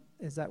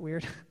 Is that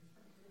weird?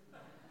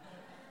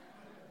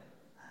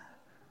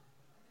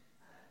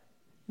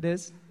 It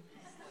is?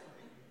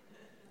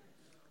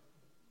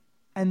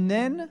 And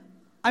then,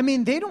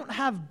 they don't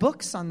have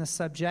books on the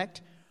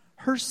subject.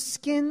 Her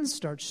skin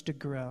starts to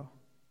grow.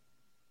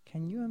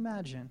 Can you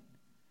imagine?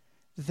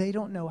 They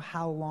don't know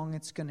how long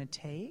it's going to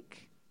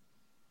take.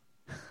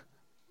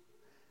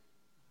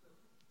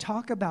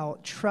 Talk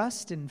about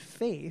trust and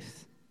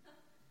faith.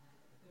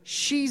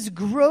 She's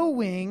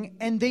growing,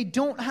 and they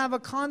don't have a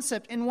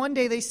concept. And one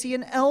day they see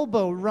an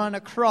elbow run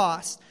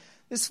across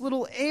this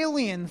little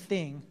alien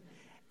thing.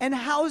 And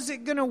how's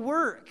it going to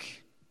work?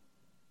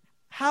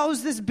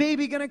 How's this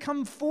baby going to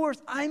come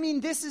forth?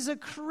 This is a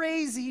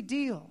crazy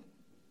deal.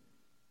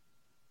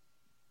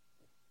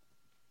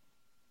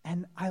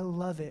 And I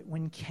love it.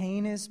 When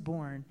Cain is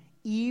born,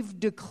 Eve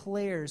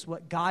declares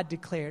what God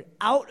declared.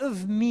 Out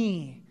of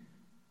me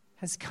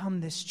has come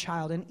this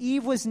child. And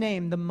Eve was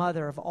named the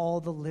mother of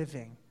all the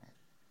living.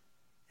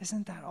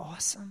 Isn't that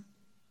awesome?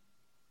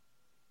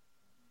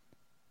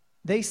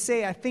 They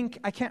say, I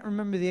can't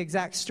remember the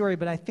exact story,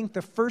 but I think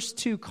the first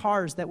 2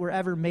 cars that were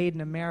ever made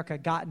in America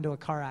got into a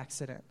car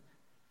accident.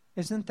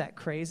 Isn't that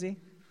crazy?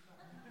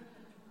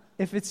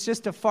 If it's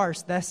just a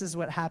farce, this is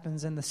what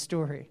happens in the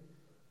story.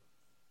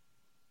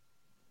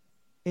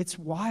 It's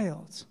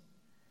wild.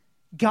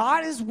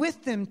 God is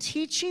with them,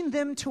 teaching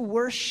them to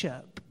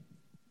worship,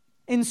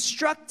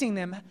 instructing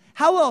them.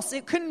 How else?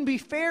 It couldn't be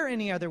fair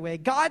any other way.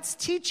 God's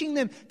teaching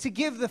them to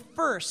give the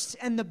first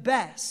and the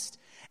best.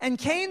 And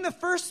Cain, the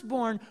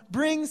firstborn,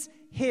 brings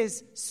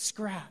his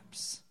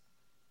scraps.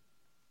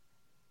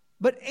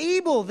 But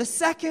Abel, the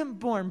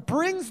secondborn,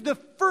 brings the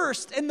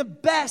first and the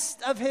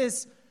best of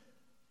his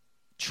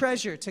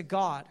treasure to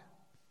God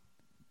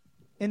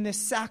in this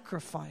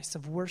sacrifice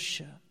of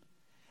worship.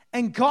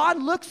 And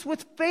God looks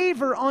with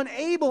favor on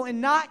Abel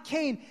and not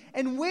Cain.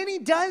 And when he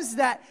does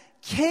that,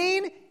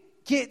 Cain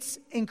gets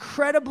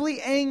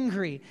incredibly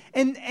angry.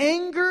 And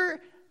anger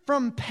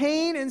from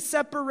pain and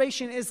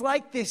separation is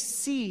like this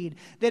seed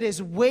that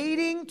is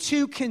waiting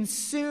to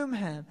consume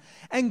him.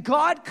 And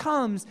God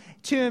comes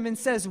to him and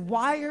says,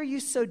 why are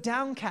you so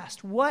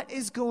downcast? What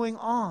is going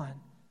on?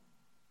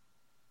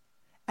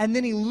 And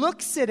then he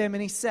looks at him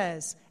and he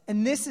says,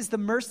 and this is the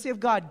mercy of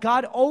God.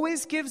 God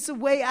always gives a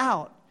way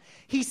out.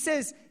 He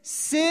says,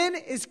 sin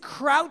is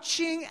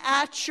crouching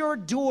at your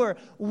door,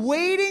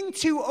 waiting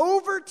to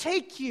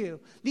overtake you.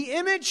 The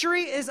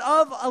imagery is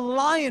of a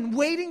lion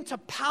waiting to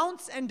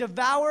pounce and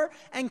devour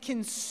and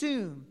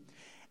consume.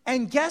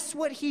 And guess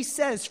what he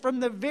says from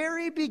the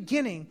very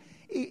beginning?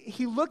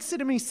 He looks at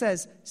him and he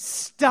says,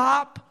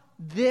 stop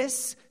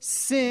this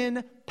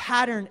sin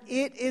pattern.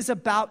 It is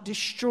about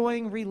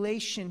destroying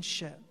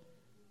relationship.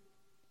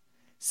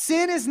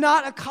 Sin is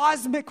not a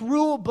cosmic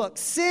rule book.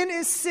 Sin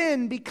is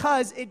sin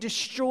because it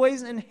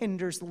destroys and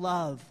hinders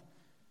love.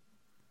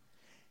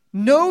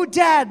 No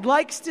dad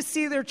likes to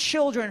see their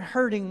children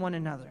hurting one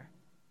another.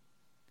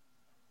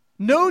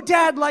 No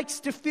dad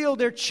likes to feel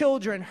their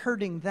children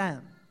hurting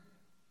them.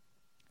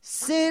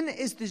 Sin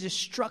is the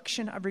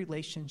destruction of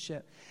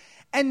relationship.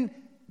 And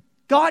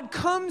God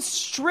comes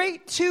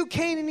straight to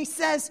Cain and he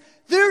says,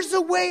 there's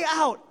a way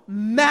out.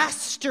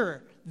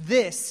 Master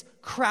this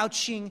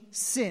crouching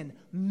sin.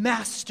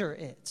 Master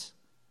it.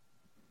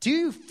 Do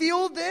you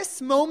feel this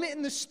moment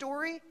in the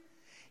story?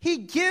 He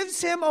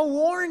gives him a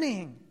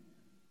warning.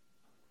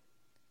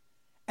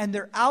 And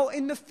they're out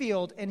in the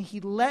field and he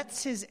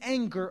lets his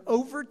anger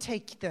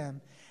overtake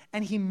them.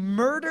 And he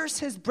murders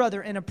his brother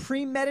in a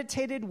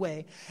premeditated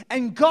way.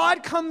 And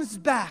God comes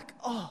back.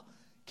 Oh,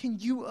 can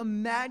you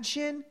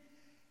imagine?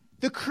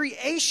 The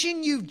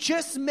creation you've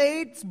just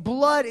made,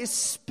 blood is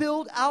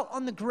spilled out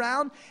on the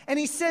ground. And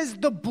he says,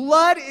 the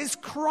blood is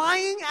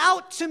crying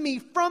out to me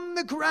from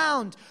the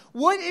ground.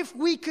 What if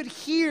we could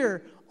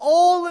hear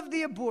all of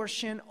the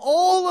abortion,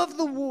 all of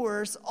the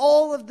wars,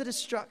 all of the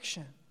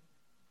destruction?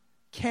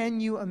 Can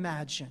you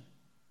imagine?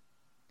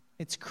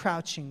 It's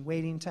crouching,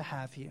 waiting to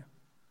have you.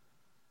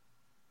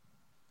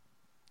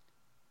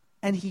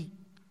 And he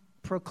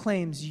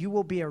proclaims, you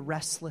will be a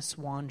restless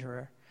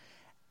wanderer.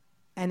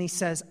 And he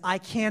says, I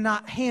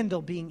cannot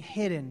handle being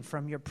hidden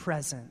from your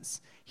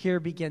presence. Here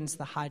begins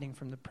the hiding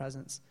from the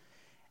presence.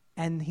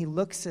 And he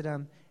looks at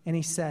him and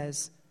he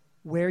says,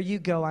 where you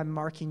go, I'm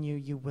marking you,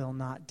 you will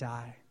not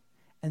die.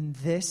 And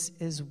this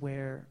is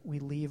where we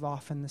leave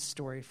off in the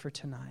story for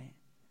tonight.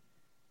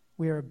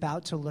 We are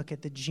about to look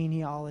at the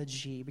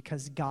genealogy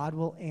because God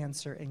will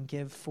answer and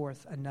give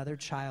forth another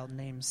child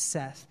named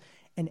Seth.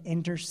 An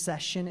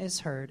intercession is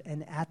heard,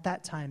 and at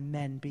that time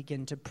men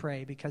begin to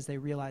pray because they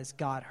realize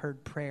God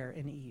heard prayer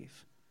in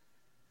Eve.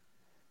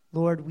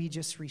 Lord, we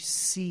just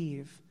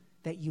receive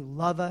that you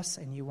love us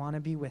and you want to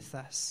be with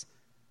us.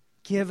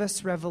 Give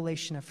us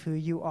revelation of who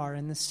you are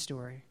in this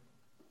story.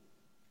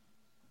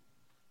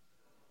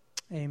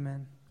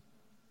 Amen.